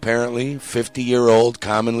 So apparently, 50-year-old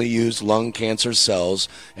commonly used lung cancer cells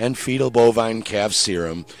and fetal bovine calf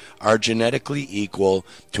serum are genetically equal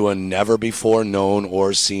to a never-before-known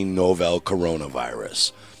or seen novel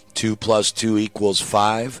coronavirus. 2 + 2 =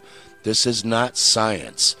 5. This is not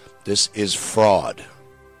science. This is fraud.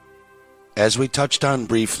 As we touched on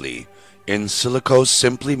briefly, in silico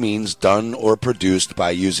simply means done or produced by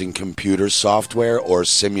using computer software or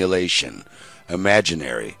simulation.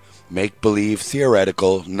 Imaginary, make-believe,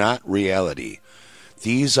 theoretical, not reality.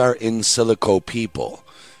 These are in silico people.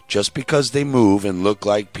 Just because they move and look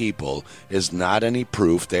like people is not any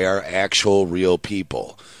proof they are actual real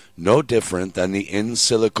people. No different than the in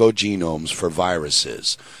silico genomes for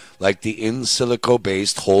viruses, like the in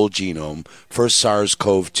silico-based whole genome for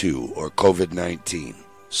SARS-CoV-2 or COVID-19.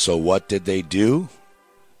 So what did they do?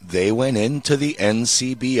 They went into the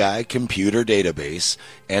NCBI computer database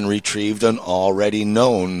and retrieved an already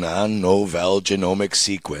known non-novel genomic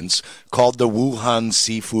sequence called the Wuhan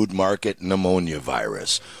Seafood Market Pneumonia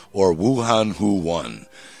Virus, or Wuhan Hu1,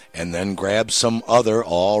 and then grabbed some other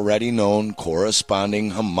already known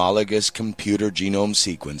corresponding homologous computer genome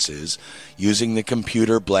sequences using the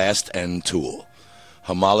Computer BLAST-N tool.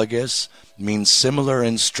 Homologous means similar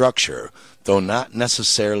in structure, though not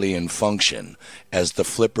necessarily in function, as the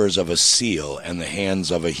flippers of a seal and the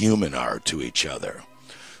hands of a human are to each other.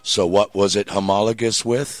 So what was it homologous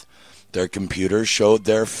with? Their computer showed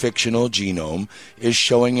their fictional genome is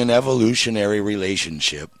showing an evolutionary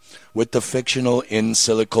relationship with the fictional in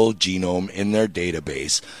silico genome in their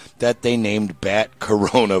database that they named bat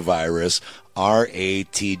coronavirus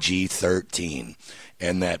RATG13,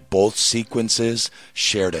 and that both sequences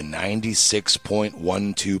shared a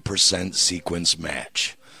 96.12% sequence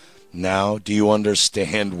match. Now, do you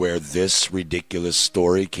understand where this ridiculous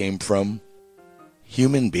story came from?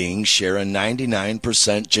 Human beings share a 99%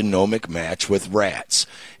 genomic match with rats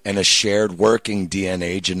and a shared working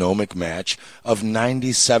DNA genomic match of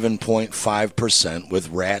 97.5% with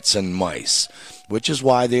rats and mice, which is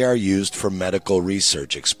why they are used for medical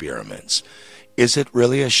research experiments. Is it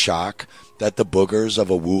really a shock that the boogers of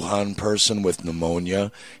a Wuhan person with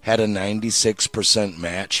pneumonia had a 96%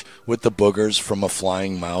 match with the boogers from a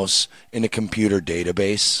flying mouse in a computer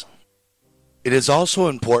database? It is also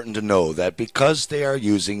important to know that because they are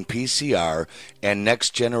using PCR and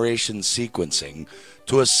next-generation sequencing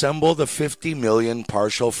to assemble the 50 million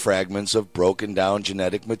partial fragments of broken-down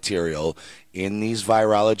genetic material in these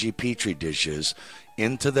virology petri dishes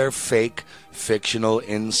into their fake, fictional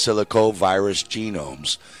in silico virus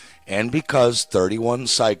genomes, and because 31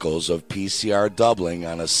 cycles of PCR doubling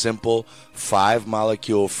on a simple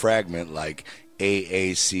 5-molecule fragment like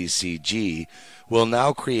AACCG will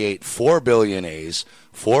now create 4 billion A's,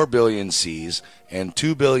 4 billion C's, and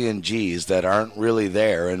 2 billion G's that aren't really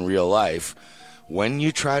there in real life. When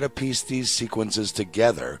you try to piece these sequences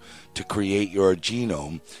together to create your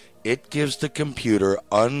genome, It gives the computer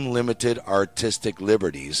unlimited artistic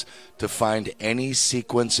liberties to find any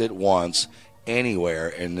sequence it wants anywhere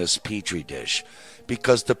in this petri dish,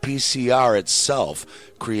 because the PCR itself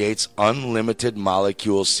creates unlimited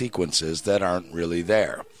molecule sequences that aren't really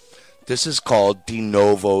there. This is called de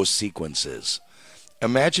novo sequences.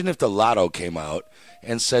 Imagine if the lotto came out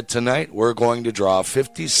and said, tonight we're going to draw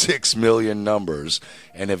 56 million numbers,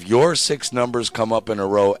 and if your 6 numbers come up in a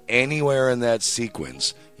row anywhere in that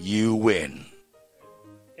sequence, you win.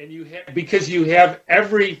 And because you have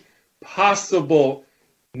every possible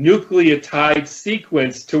nucleotide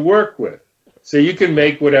sequence to work with. So you can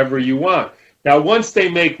make whatever you want. Now, once they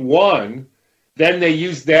make one, then they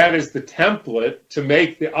use that as the template to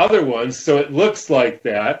make the other ones so it looks like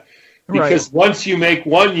that. Because once you make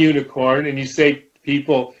one unicorn and you say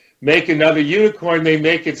people make another unicorn, they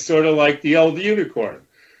make it sort of like the old unicorn.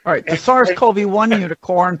 All right, the SARS-CoV-1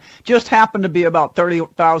 unicorn just happened to be about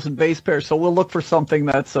 30,000 base pairs, so we'll look for something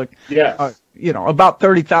that's about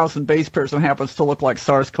 30,000 base pairs and happens to look like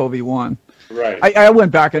SARS-CoV-1. Right. I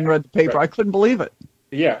went back and read the paper. I couldn't believe it.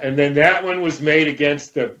 Yeah, and then that one was made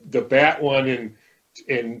against the bat one in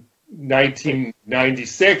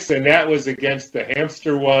 1996, and that was against the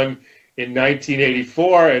hamster one in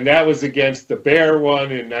 1984, and that was against the bear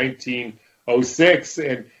one in 1906,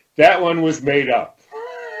 and that one was made up.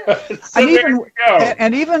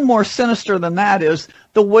 And even more sinister than that is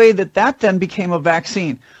the way that then became a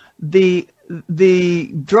vaccine. The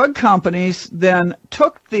drug companies then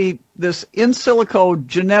took this in silico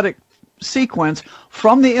genetic sequence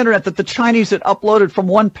from the internet that the Chinese had uploaded from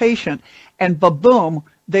one patient, and boom,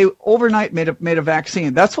 they overnight made a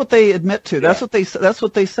vaccine. That's what they admit to. That's what they say. That's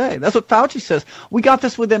what Fauci says. We got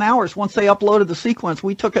this within hours. Once they uploaded the sequence,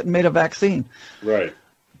 we took it and made a vaccine. Right.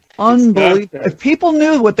 Unbelievable. If people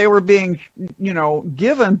knew what they were being,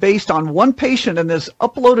 given based on one patient and this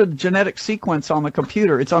uploaded genetic sequence on the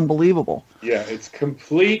computer, it's unbelievable. Yeah, it's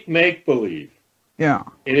complete make-believe. Yeah.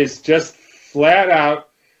 It is just flat out.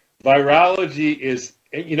 Virology is,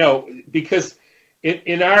 because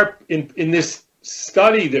in this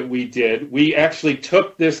study that we did, we actually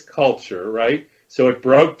took this culture, right? So it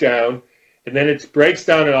broke down, and then it breaks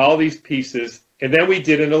down in all these pieces, and then we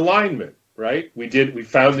did an alignment, right? We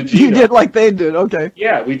found the genome. You did like they did, okay.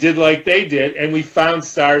 Yeah, we did like they did, and we found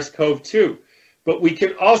SARS-CoV-2. But we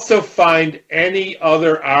can also find any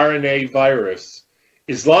other RNA virus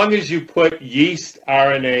as long as you put yeast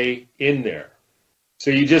RNA in there. So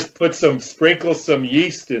you just sprinkle some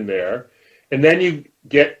yeast in there, and then you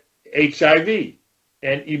get HIV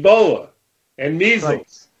and Ebola and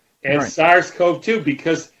measles and SARS-CoV-2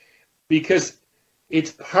 because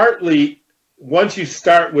it's partly, once you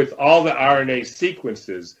start with all the RNA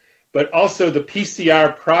sequences, but also the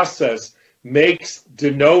PCR process makes de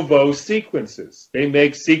novo sequences. They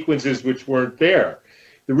make sequences which weren't there.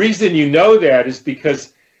 The reason you know that is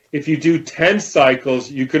because if you do 10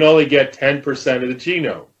 cycles, you can only get 10% of the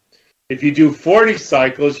genome. If you do 40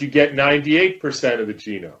 cycles, you get 98% of the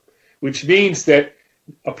genome, which means that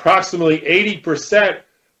approximately 80%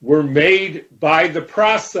 were made by the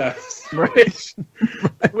process, which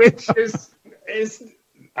is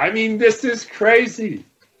this is crazy.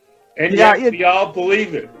 And yet we all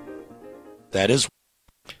believe it. That is.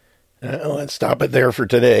 Let's stop it there for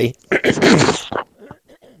today.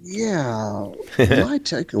 Yeah. My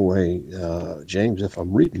takeaway, James, if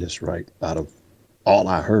I'm reading this right, out of all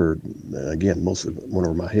I heard, again, most of it went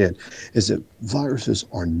over my head, is that viruses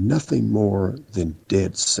are nothing more than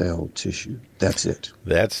dead cell tissue. That's it.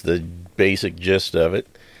 That's the basic gist of it.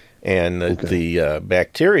 And the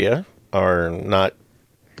bacteria are not,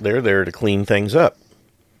 they're there to clean things up.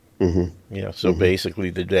 Mm-hmm. So basically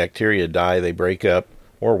the bacteria die, they break up,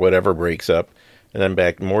 or whatever breaks up, and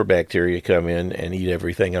then more bacteria come in and eat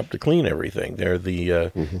everything up to clean everything. They're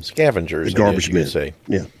the scavengers, the garbage men. Say.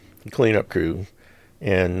 Yeah. The cleanup crew.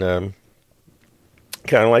 And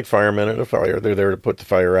kind of like firemen at a fire, they're there to put the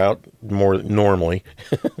fire out more normally.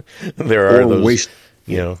 There are those waste,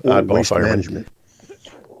 oddball waste firemen. Management.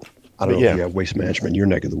 I don't know if you have waste management in your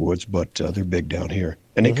neck of the woods, but they're big down here.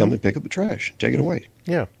 And they come and pick up the trash, take it away.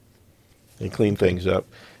 Yeah. They clean things up.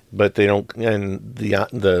 But they don't, and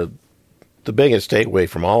the biggest takeaway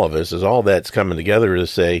from all of this is all that's coming together to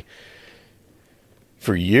say,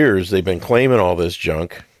 for years they've been claiming all this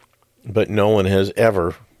junk, but no one has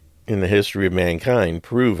ever, in the history of mankind,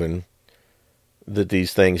 proven that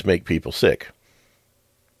these things make people sick.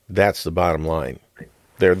 That's the bottom line.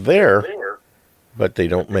 They're there, but they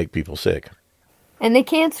don't make people sick. And they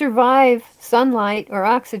can't survive sunlight or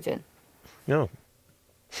oxygen. No.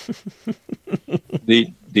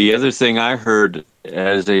 The other thing I heard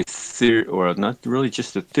as a theory, or not really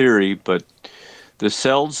just a theory, but the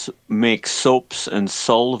cells make soaps and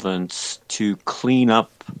solvents to clean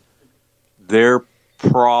up their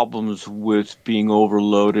problems with being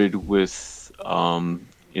overloaded with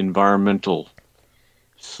environmental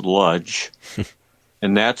sludge.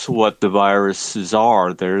 And that's what the viruses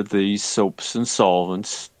are. They're these soaps and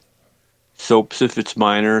solvents. Soaps if it's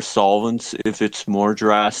minor, solvents if it's more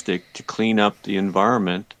drastic, to clean up the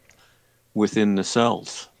environment within the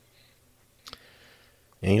cells.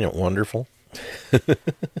 Ain't it wonderful?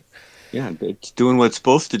 Yeah, it's doing what it's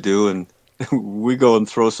supposed to do, and we go and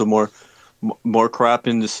throw some more crap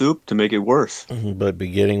in the soup to make it worse. But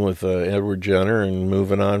beginning with Edward Jenner and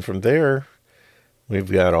moving on from there,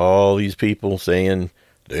 we've got all these people saying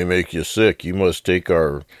they make you sick. You must take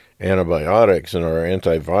our antibiotics and our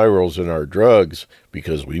antivirals and our drugs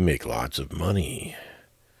because we make lots of money.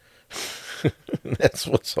 That's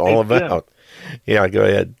what it's all about. Yeah, go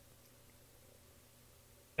ahead.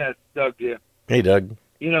 That's Doug here. Hey, Doug.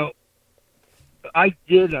 You know, I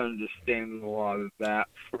did understand a lot of that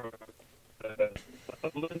from a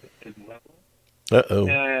limited level. Uh-oh.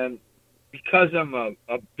 And because I'm a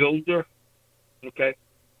builder, okay,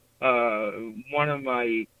 one of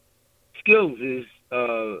my skills is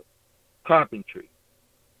carpentry.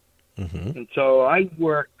 Mm-hmm. And so I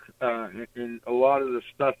work in a lot of the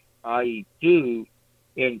stuff I do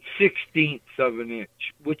in 1/16 of an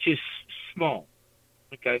inch, which is small.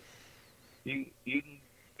 Okay, you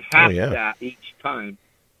half that each time,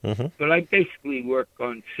 but I basically work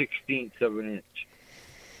on 1/16 of an inch.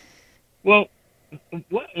 Well,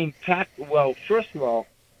 what impact? Well, first of all,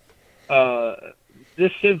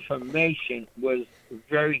 this information was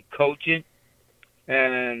very cogent,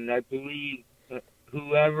 and I believe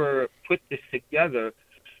whoever put this together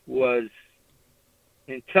was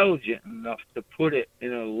intelligent enough to put it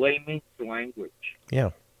in a layman's language. Yeah.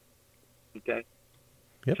 Okay.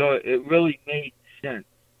 Yep. So it really made sense.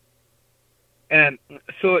 And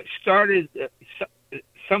so it started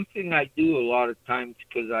something I do a lot of times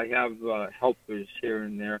because I have helpers here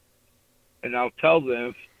and there, and I'll tell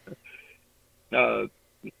them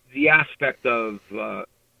the aspect of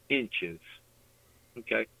inches.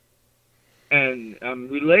 Okay. And I'm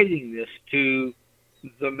relating this to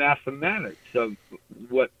the mathematics of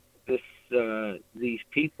what these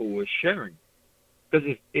people were sharing.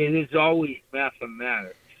 Because it is always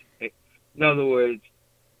mathematics. In other words,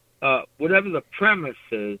 whatever the premise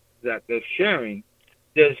is that they're sharing,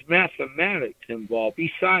 there's mathematics involved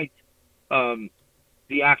besides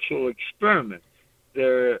the actual experiments.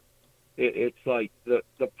 It's like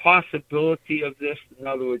the possibility of this. In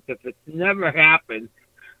other words, if it's never happened,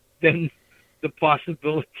 then the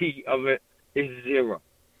possibility of it is zero.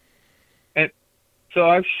 And so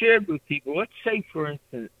I've shared with people, let's say, for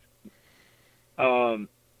instance,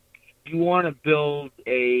 you want to build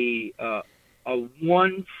a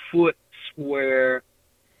 1 foot square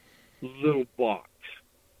little box,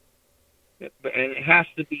 and it has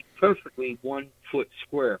to be perfectly 1 foot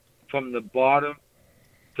square from the bottom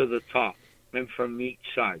to the top and from each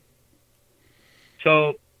side.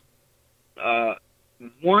 So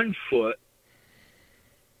 1 foot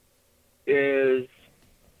is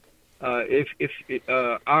if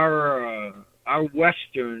our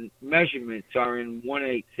Western measurements are in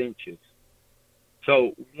 1/8 inches.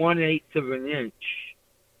 So 1/8 of an inch,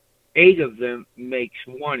 8 of them makes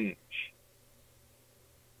 1 inch.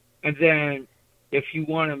 And then if you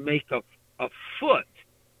want to make a foot,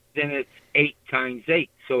 then it's 8 times 8.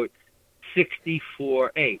 So it's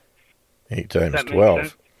 64 eighths. 8 times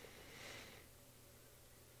 12.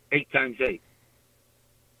 8 times 8.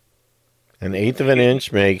 An eighth of an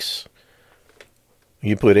inch makes,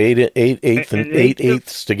 you put 8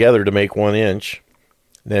 eighths together to make 1 inch.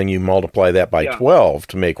 Then you multiply that by 12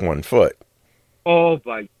 to make 1 foot. Oh,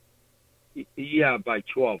 by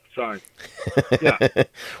 12. Sorry. Yeah.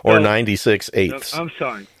 Or 96 eighths. No, I'm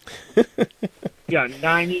sorry. Yeah,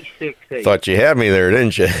 96 eighths. Thought you had me there,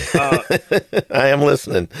 didn't you? I am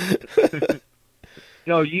listening.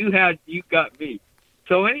 No, you got me.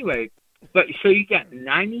 So anyway, so you got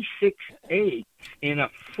 96 eighths in a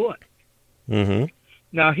foot. Mm-hmm.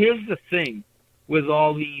 Now here's the thing with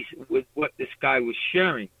all these, with what this guy was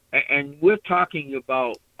sharing, and we're talking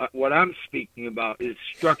about what I'm speaking about is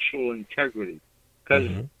structural integrity, because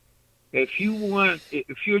if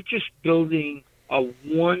you're just building a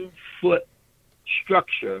 1 foot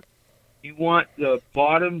structure, you want the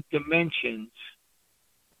bottom dimensions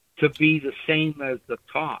to be the same as the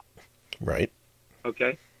top. Right.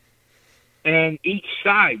 Okay. And each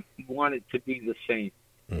side, you want it to be the same.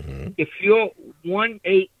 Mm-hmm. If you're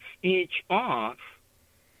 1/8 inch off,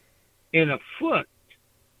 in a foot,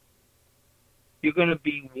 you're going to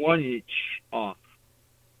be 1 inch off.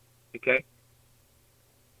 Okay?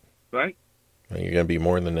 Right? Well, you're going to be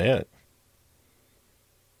more than that.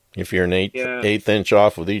 If you're an Yeah. eighth inch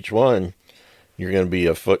off with each one, you're going to be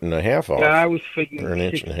a foot and a half off. Yeah, I was figuring or an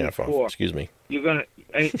inch and a half off. 64. Excuse me. You're going to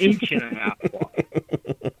an inch and a half off.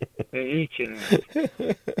 An inch and a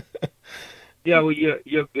half. Yeah, well,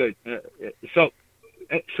 you're good. So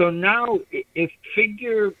now, if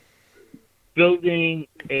figure building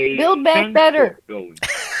a Build back 10-foot better. building.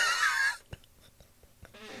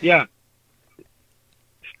 Yeah.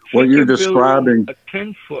 What you're Figure building describing, a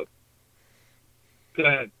 10-foot. Go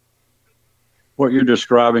ahead. what you're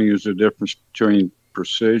describing is the difference between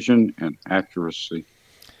precision and accuracy.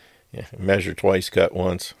 Yeah, measure twice, cut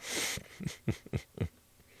once.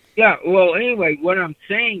 Yeah, well, anyway, what I'm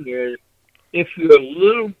saying is, if you're a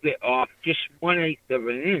little bit off, just 1/8 of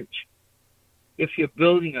an inch, if you're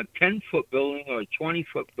building a 10-foot building or a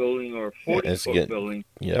 20-foot building or a 40-foot building,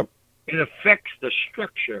 Yep. it affects the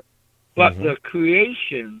structure. But the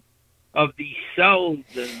creation of these cells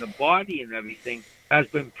and the body and everything has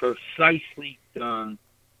been precisely done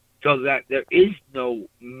so that there is no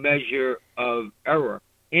measure of error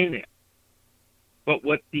in it. But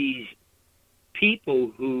what these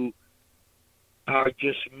people who are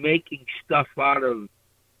just making stuff out of,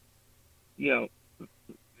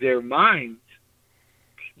 their minds,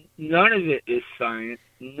 none of it is science,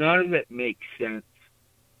 none of it makes sense,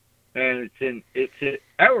 and it's an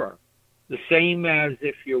error. The same as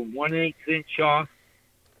if you're 1/8 inch off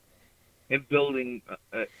in building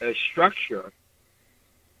a structure,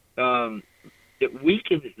 it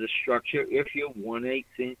weakens the structure if you're 1/8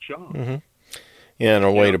 inch off. Mm-hmm. Yeah, and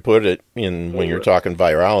a way to put it when you're talking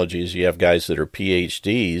virology is you have guys that are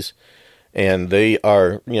PhDs, and they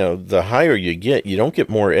are, the higher you get, you don't get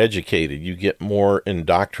more educated, you get more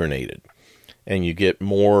indoctrinated, and you get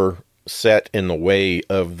more set in the way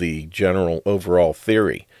of the general overall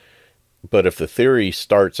theory. But if the theory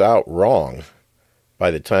starts out wrong,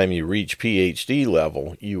 by the time you reach PhD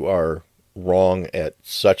level, you are wrong at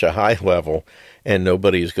such a high level, and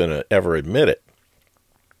nobody's going to ever admit it.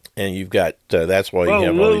 And you've got, that's why you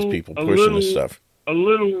have all these people pushing this stuff. A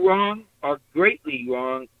little wrong or greatly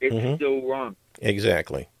wrong, it's still wrong.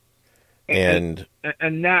 Exactly. And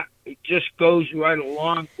that just goes right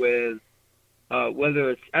along with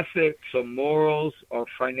whether it's ethics or morals or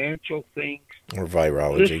financial things. Or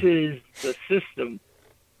virology. This is the system.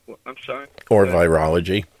 I'm sorry? Or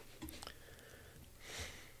virology.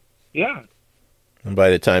 Yeah. And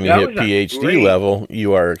by the time you hit PhD level,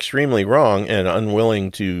 you are extremely wrong and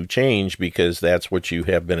unwilling to change because that's what you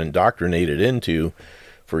have been indoctrinated into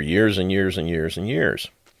for years and years and years and years.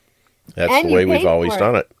 That's the way we've always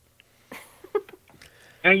done it.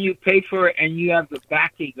 And you pay for it, and you have the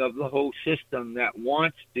backing of the whole system that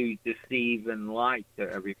wants to deceive and lie to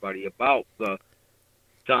everybody about the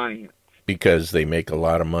science. Because they make a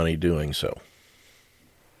lot of money doing so.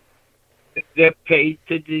 They're paid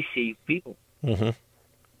to deceive people. Mm-hmm.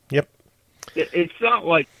 Yep. It's not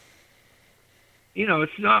like,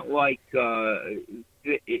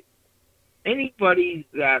 anybody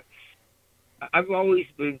that's, I've always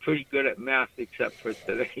been pretty good at math except for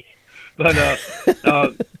today. But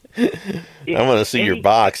I want to see your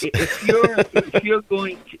box. If you're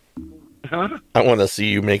going to, I want to see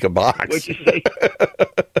you make a box. What'd you say?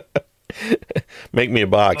 Make me a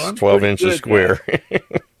box, 12 inches square.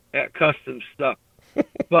 At custom stuff,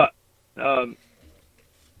 but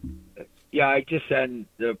yeah, I just hadn't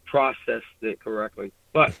processed it correctly.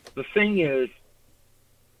 But the thing is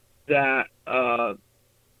that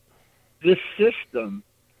this system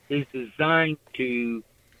is designed to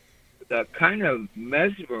kind of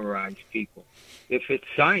mesmerize people. If it's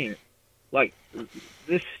science, like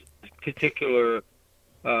this particular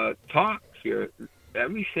talk here,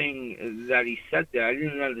 everything that he said there, I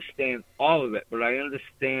didn't understand all of it, but I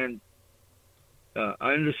understood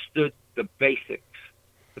the basics,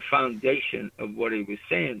 the foundation of what he was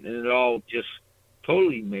saying, and it all just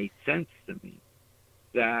totally made sense to me.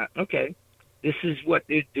 That, okay, this is what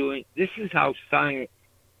they're doing. This is how science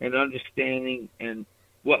and understanding and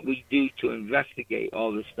what we do to investigate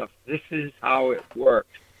all this stuff, this is how it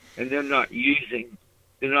works. And they're not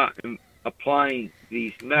applying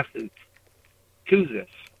these methods to this.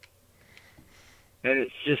 And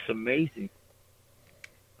it's just amazing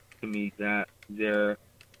to me that they're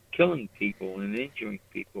killing people and injuring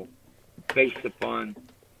people based upon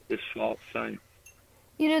this false science.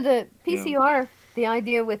 The PCR, the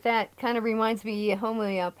idea with that kind of reminds me of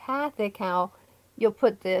homeopathic, how you'll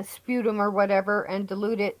put the sputum or whatever and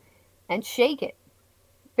dilute it and shake it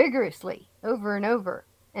vigorously over and over.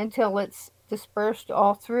 until it's dispersed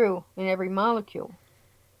all through in every molecule.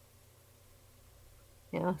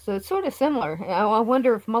 Yeah, so it's sort of similar. I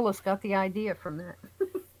wonder if Mullis got the idea from that.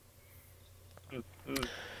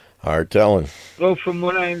 Hard telling. Well, from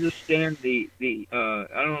what I understand, the I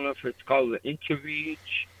don't know if it's called the intrafuge,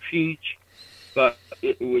 but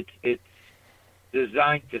it's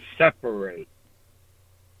designed to separate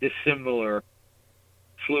dissimilar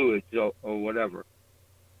fluids or whatever.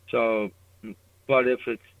 So, but if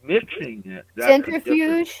it's mixing it, that's centrifuge, a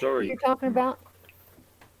different story. You're talking about?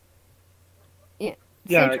 Yeah.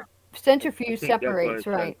 Yeah. Centrifuge separates,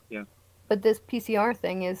 right? Yeah. But this PCR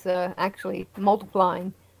thing is actually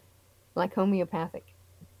multiplying like homeopathic.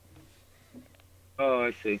 Oh,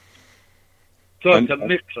 I see. So it's a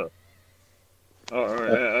mixer or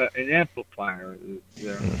an amplifier.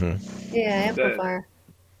 Yeah, amplifier.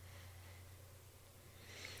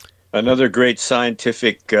 Another great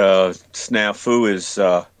scientific snafu is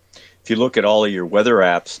if you look at all of your weather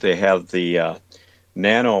apps, they have the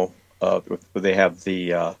nano. They have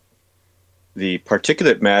the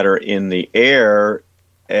particulate matter in the air,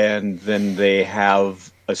 and then they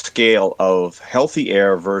have a scale of healthy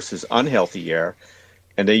air versus unhealthy air,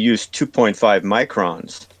 and they use 2.5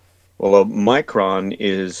 microns. Well, a micron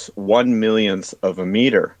is 1/1,000,000th of a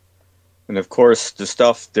meter. And of course, the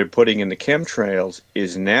stuff they're putting in the chemtrails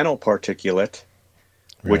is nanoparticulate,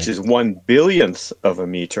 which is 1/1000,000th of a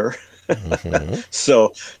meter.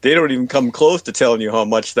 So they don't even come close to telling you how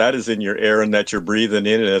much that is in your air and that you're breathing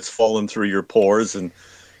in, and it's falling through your pores and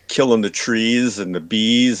killing the trees and the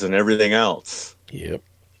bees and everything else. Yep.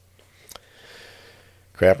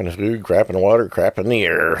 Crap in the food, crap in the water, crap in the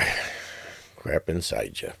air, crap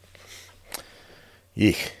inside you.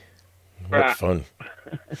 Yeek. What fun.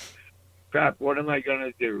 Crap, what am I going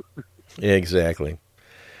to do? Exactly.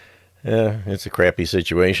 Yeah, it's a crappy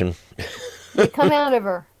situation. Come out of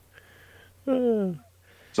her. So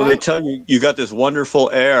they tell you you got this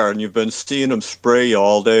wonderful air and you've been seeing them spray you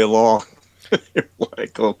all day long. You're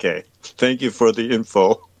like, okay, thank you for the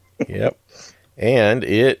info. Yep. And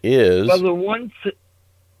it is... Well, the one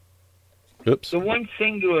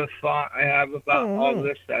singular thought I have about all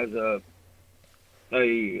this as a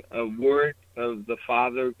word of the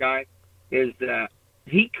Father guy is that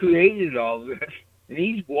he created all this and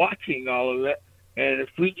he's watching all of it. And if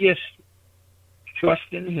we just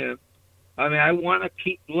trust in him, I mean, I want to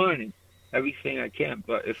keep learning everything I can,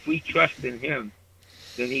 but if we trust in him,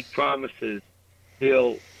 then he promises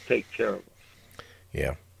he'll take care of us.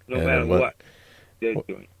 Yeah. No matter what they're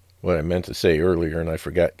doing. What I meant to say earlier, and I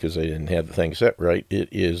forgot because I didn't have the thing set right, it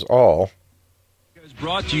is all...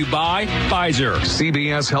 Brought to you by Pfizer.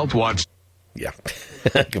 CBS Health Watch. Yeah.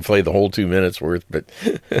 I could play the whole 2 minutes worth, but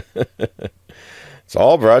it's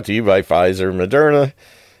all brought to you by Pfizer, Moderna,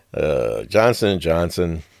 Johnson &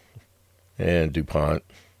 Johnson, and DuPont,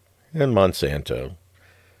 and Monsanto,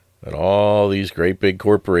 and all these great big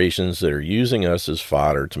corporations that are using us as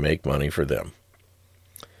fodder to make money for them.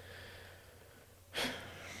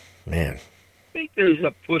 Man. I think there's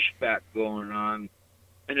a pushback going on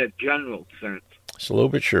in a general sense. Slow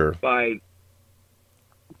but sure. By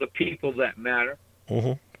the people that matter.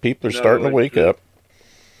 Mm-hmm. People are starting to wake up.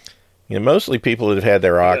 You know, mostly people that have had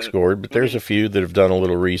their ox gored, but there's a few that have done a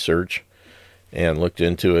little research and looked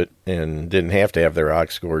into it and didn't have to have their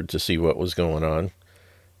ox gored to see what was going on.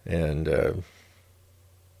 And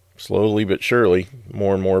slowly but surely,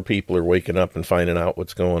 more and more people are waking up and finding out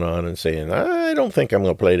what's going on and saying, I don't think I'm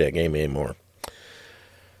going to play that game anymore.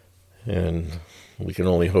 And we can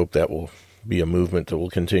only hope that will be a movement that will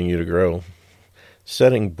continue to grow.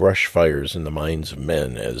 Setting brush fires in the minds of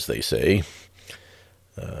men, as they say.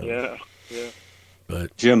 Yeah.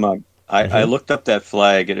 But Jim, I looked up that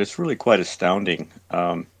flag, and it's really quite astounding.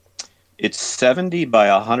 It's 70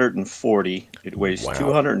 by 140. It weighs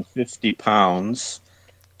 250 pounds.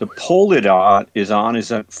 The pole it is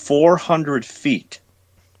at 400 feet.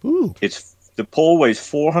 Ooh. The pole weighs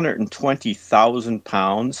 420,000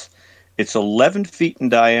 pounds. It's 11 feet in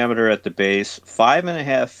diameter at the base,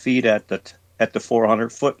 5.5 feet at the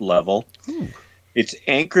 400-foot level. Ooh. It's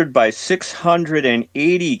anchored by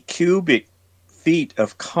 680 cubic feet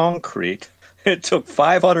of concrete. It took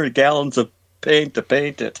 500 gallons of paint to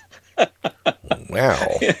paint it.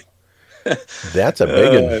 Wow. That's a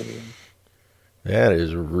big one. That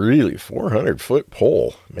is really 400-foot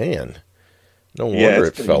pole. Man, no wonder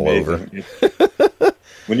it fell over.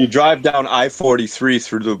 When you drive down I-43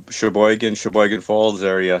 through the Sheboygan Falls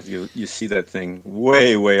area, you see that thing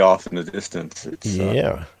way, way off in the distance.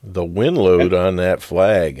 Yeah, the wind load on that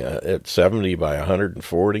flag at 70 by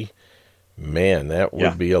 140, man, that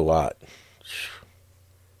would be a lot.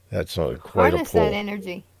 That's quite harness a pull. that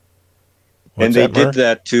energy. And they did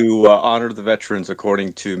that to honor the veterans,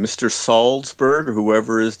 according to Mr. Salzberg, or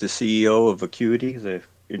whoever is the CEO of Acuity, the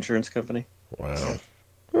insurance company. Wow.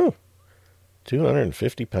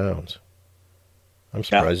 250 pounds. I'm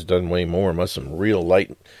surprised it doesn't weigh more. It must have been real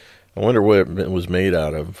light. I wonder what it was made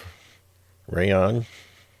out of. Rayon?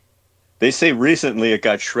 They say recently it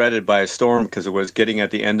got shredded by a storm because it was getting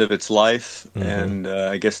at the end of its life, and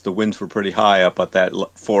I guess the winds were pretty high up at that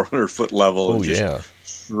 400-foot level. Oh, yeah.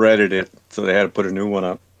 Shredded it, so they had to put a new one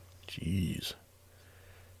up. Jeez.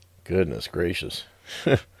 Goodness gracious.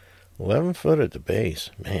 11 foot at the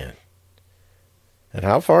base. Man. And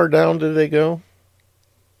how far down did they go?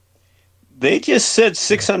 They just said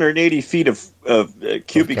 680 feet of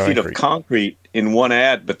cubic feet of concrete in one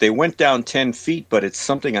ad, but they went down 10 feet, but it's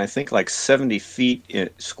something I think like 70 feet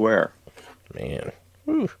square. Man.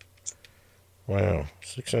 Whew. Wow.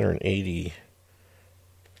 680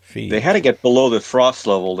 feet. They had to get below the frost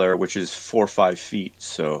level there, which is 4 or 5 feet.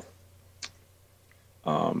 So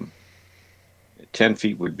 10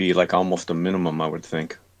 feet would be like almost a minimum, I would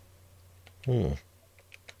think.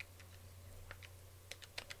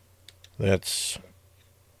 That's,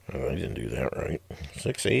 I didn't do that right.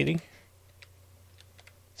 680?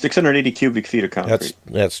 680 cubic feet of concrete.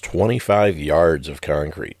 That's 25 yards of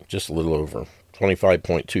concrete. Just a little over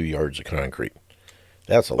 25.2 yards of concrete.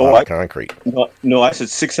 That's a lot of concrete. No, I said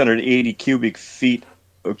 680 cubic feet,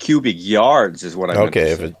 or cubic yards is what I meant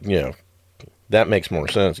to say. That makes more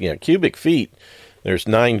sense. Yeah, cubic feet. There's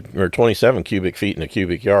 9 or 27 cubic feet in a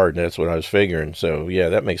cubic yard. That's what I was figuring. So, yeah,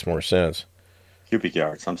 that makes more sense. Cubic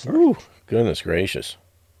yards, I'm sorry. Ooh, goodness gracious.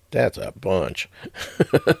 That's a bunch.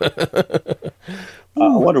 I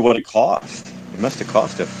wonder what it cost. It must have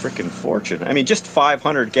cost a freaking fortune. I mean, just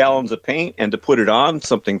 500 gallons of paint and to put it on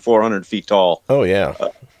something 400 feet tall. Oh, yeah.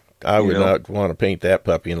 I would not want to paint that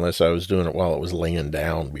puppy unless I was doing it while it was laying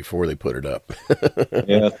down before they put it up.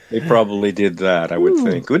 Yeah, they probably did that, I would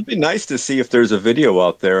think. It would be nice to see if there's a video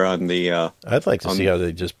out there on the... I'd like to see how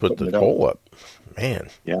they just put the hole up. Man.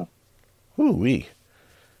 Yeah. Woo-wee.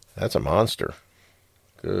 That's a monster.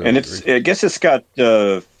 Good and I guess it's got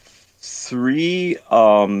 3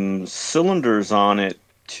 cylinders on it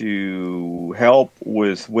to help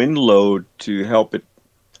with wind load, to help it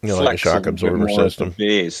flex like a shock absorber system.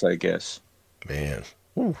 Base, I guess. Man.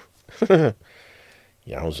 Woo.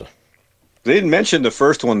 Yowza. They didn't mention the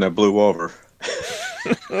first one that blew over.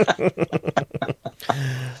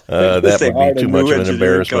 That would be too much of an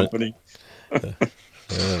embarrassment.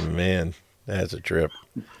 Oh, man. That's a trip.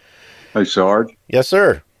 Hey, Sarge. Yes,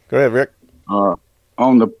 sir. Go ahead, Rick.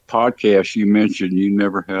 On the podcast, you mentioned you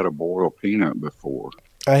never had a boiled peanut before.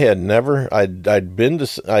 I had never. I'd been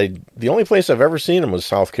to. The only place I've ever seen them was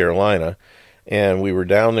South Carolina, and we were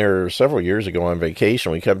down there several years ago on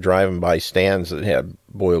vacation. We kept driving by stands that had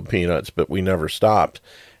boiled peanuts, but we never stopped.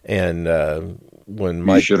 And when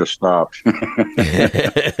Mike, you should have stopped.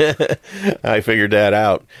 I figured that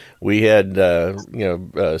out. We had,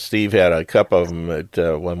 Steve had a cup of them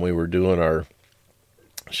when we were doing our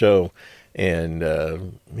show,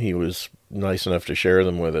 and he was nice enough to share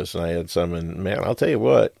them with us. And I had some, and man, I'll tell you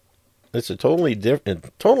what, it's a totally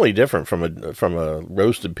different from a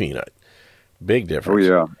roasted peanut. Big difference. Oh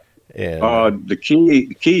yeah. And the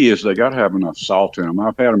key is they got to have enough salt in them.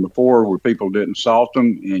 I've had them before where people didn't salt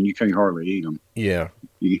them, and you can't hardly eat them. Yeah,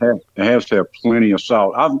 it has to have plenty of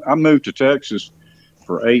salt. I moved to Texas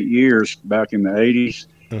for 8 years back in the 80s,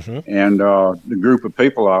 and the group of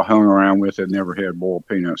people I hung around with had never had boiled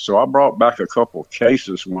peanuts. So I brought back a couple of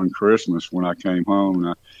cases one Christmas when I came home,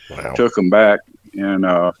 and I took them back and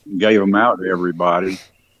gave them out to everybody,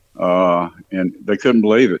 and they couldn't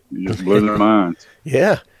believe it. It just blew their minds.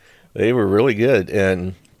 Yeah. They were really good,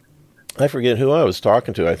 and I forget who I was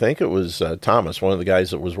talking to. I think it was Thomas, one of the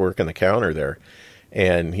guys that was working the counter there,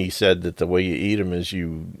 and he said that the way you eat them is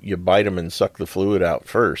you bite them and suck the fluid out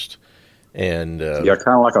first. And yeah,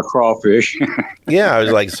 kind of like a crawfish. Yeah, I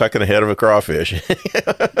was like sucking the head of a crawfish.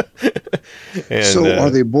 And, so are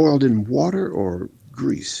they boiled in water or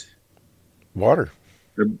grease? Water.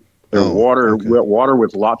 They're water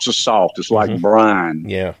with lots of salt. It's like brine.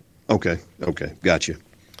 Yeah. Okay. Gotcha.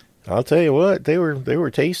 I'll tell you what, they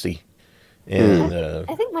were tasty. And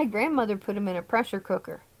I think my grandmother put them in a pressure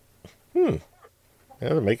cooker. Yeah,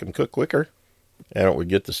 to make them cook quicker. And it would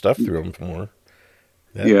get the stuff through them more.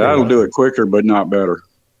 That'll do it quicker, but not better.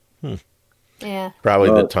 Yeah.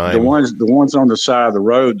 Probably the time. The ones on the side of the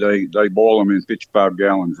road, they boil them in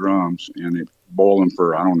 55-gallon drums, and they boil them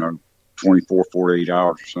for, I don't know, 24, 48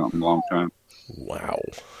 hours or something, a long time. Wow.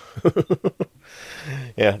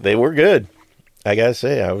 Yeah, they were good. I gotta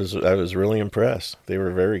say, I was really impressed. They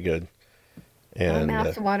were very good. And my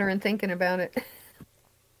mouth's watering thinking about it.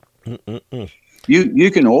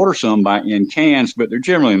 You can order some in cans, but they're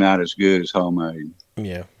generally not as good as homemade.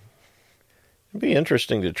 Yeah. It'd be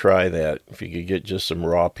interesting to try that if you could get just some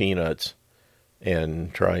raw peanuts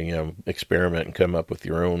and try, experiment and come up with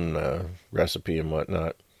your own recipe and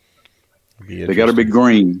whatnot. They got to be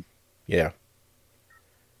green. Yeah.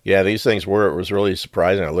 Yeah, these things were. It was really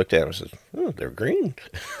surprising. I looked at them and said, they're green.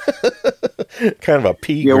 Kind of a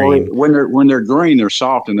pea green. Well, when they're green, they're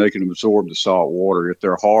soft and they can absorb the salt water. If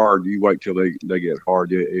they're hard, you wait till they get hard.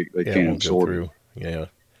 They can't absorb it. Yeah,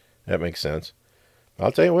 that makes sense.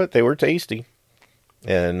 I'll tell you what, they were tasty.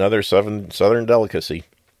 And another southern delicacy.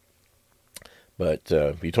 But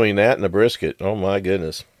between that and the brisket, oh my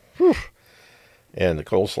goodness. Whew. And the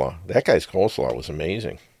coleslaw. That guy's coleslaw was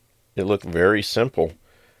amazing. It looked very simple.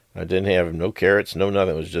 I didn't have no carrots, no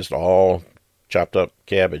nothing. It was just all chopped up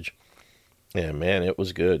cabbage. And man, it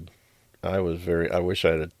was good. I wish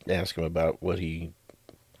I had asked him about what he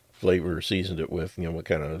flavor seasoned it with, what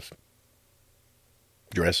kind of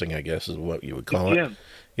dressing, I guess is what you would call it.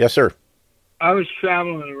 Yes, sir. I was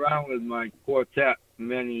traveling around with my quartet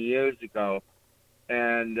many years ago,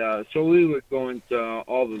 and so we were going to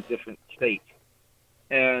all the different states.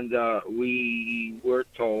 And we were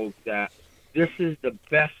told that this is the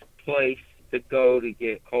best place to go to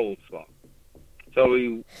get coleslaw. So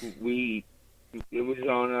it was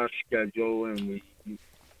on our schedule, and we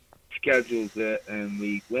scheduled it, and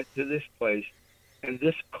we went to this place, and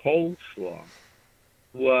this coleslaw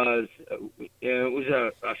was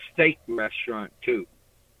a steak restaurant too.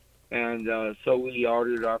 And so we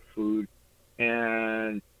ordered our food,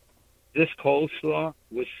 and this coleslaw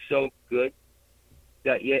was so good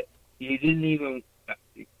that yet you didn't even,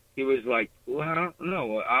 it was like, well, I don't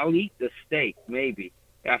know, I'll eat the steak maybe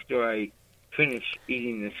after I finish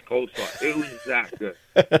eating this coleslaw. It was that good.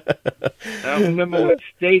 I don't remember what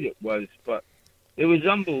state it was, but it was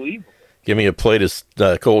unbelievable. Give me a plate of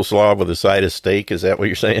coleslaw with a side of steak. Is that what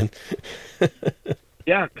you're saying?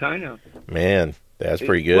 Yeah, kind of. Man, that's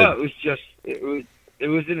pretty good. Well, it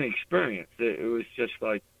was an experience. It was just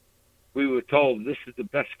like, we were told this is the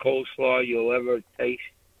best coleslaw you'll ever taste,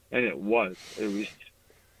 and it was. It was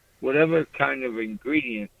whatever kind of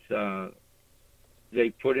ingredients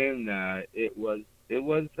they put in that. It was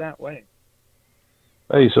that way.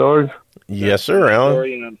 Hey, Sarge. Yes, sir, Alan.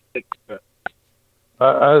 Sorry, and I'm sick of it.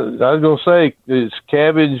 I was going to say it's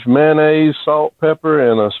cabbage, mayonnaise, salt,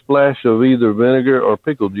 pepper, and a splash of either vinegar or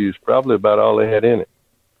pickle juice. Probably about all they had in it.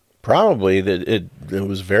 Probably that it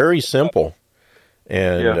was very simple.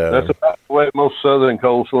 And yeah, that's about the way most southern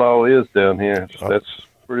coleslaw is down here. That's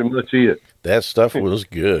pretty much it. That stuff was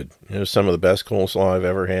good. It was some of the best coleslaw I've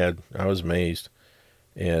ever had. I was amazed.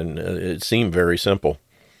 And it seemed very simple.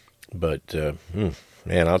 But,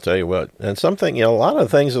 man, I'll tell you what. And something, a lot of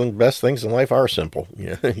things and best things in life are simple.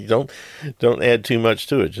 You don't add too much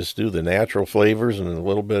to it. Just do the natural flavors and a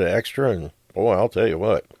little bit of extra. And, boy, I'll tell you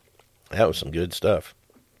what. That was some good stuff.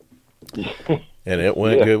 And it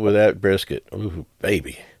went good with that brisket. Ooh,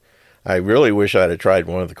 baby. I really wish I'd have tried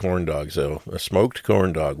one of the corn dogs, though. A smoked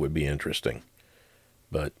corn dog would be interesting.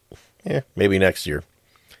 But, maybe next year.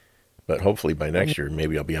 But hopefully by next year,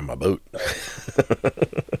 maybe I'll be on my boat.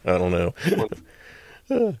 I don't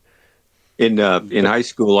know. In high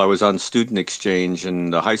school, I was on student exchange,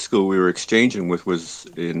 and the high school we were exchanging with was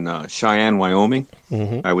in Cheyenne, Wyoming.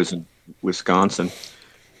 Mm-hmm. I was in Wisconsin.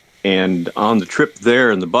 And on the trip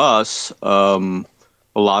there in the bus, a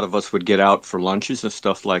lot of us would get out for lunches and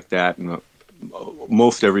stuff like that. And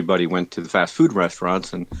most everybody went to the fast food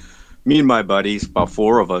restaurants. And me and my buddies, about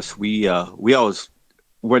four of us, we always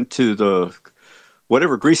went to the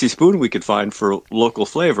whatever greasy spoon we could find for local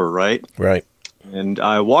flavor, right? Right. And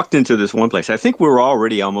I walked into this one place. I think we were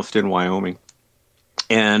already almost in Wyoming.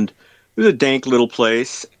 And it was a dank little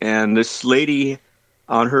place. And this lady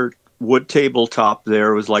on her wood tabletop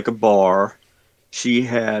there was like a bar. She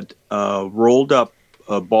had rolled up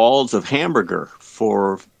balls of hamburger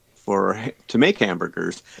to make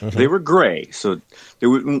hamburgers. Mm-hmm. They were gray, so there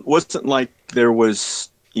wasn't like there was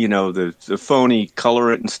the phony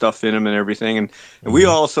colorant and stuff in them and everything. And we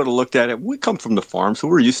all sort of looked at it. We come from the farm, so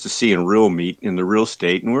we're used to seeing real meat in the real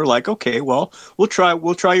state. And we're like, okay, well, we'll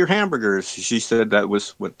try your hamburgers. She said that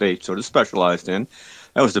was what they sort of specialized in.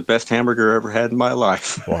 That was the best hamburger I ever had in my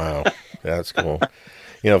life. Wow, that's cool.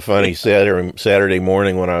 Funny, Saturday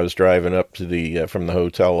morning when I was driving up to from the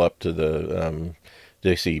hotel up to the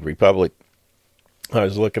Dixie Republic, I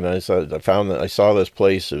was looking, I saw this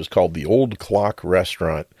place. It was called the Old Clock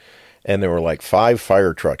Restaurant, and there were like 5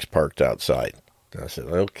 fire trucks parked outside. And I said,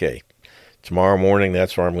 okay, tomorrow morning,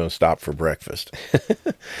 that's where I'm going to stop for breakfast.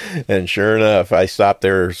 And sure enough, I stopped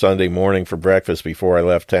there Sunday morning for breakfast before I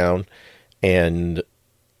left town, and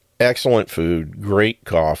excellent food, great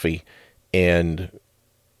coffee, and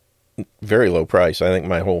very low price. I think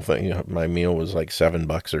my whole thing, my meal was like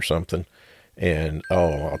 $7 or something. And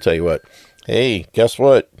I'll tell you what. Hey, guess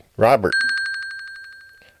what, Robert?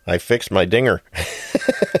 I fixed my dinger.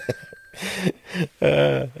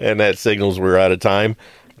 And that signals we're out of time.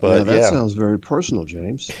 But that sounds very personal,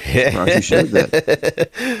 James. You shared that.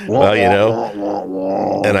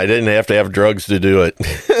 Well, and I didn't have to have drugs to do it.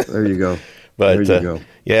 There you go. But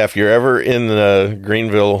yeah, if you're ever in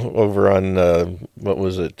Greenville over on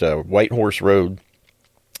White Horse Road,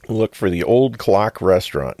 look for the Old Clock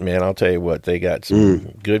Restaurant. Man, I'll tell you what, they got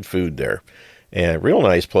some good food there, and real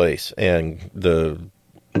nice place. And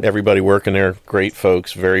everybody working there, great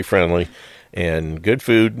folks, very friendly, and good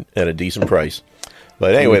food at a decent price.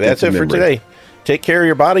 But anyway, that's it for today. Take care of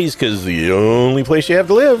your bodies, because the only place you have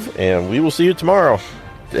to live. And we will see you tomorrow.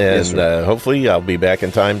 And hopefully I'll be back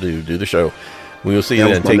in time to do the show. We will see you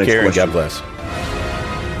then. Take care and God bless.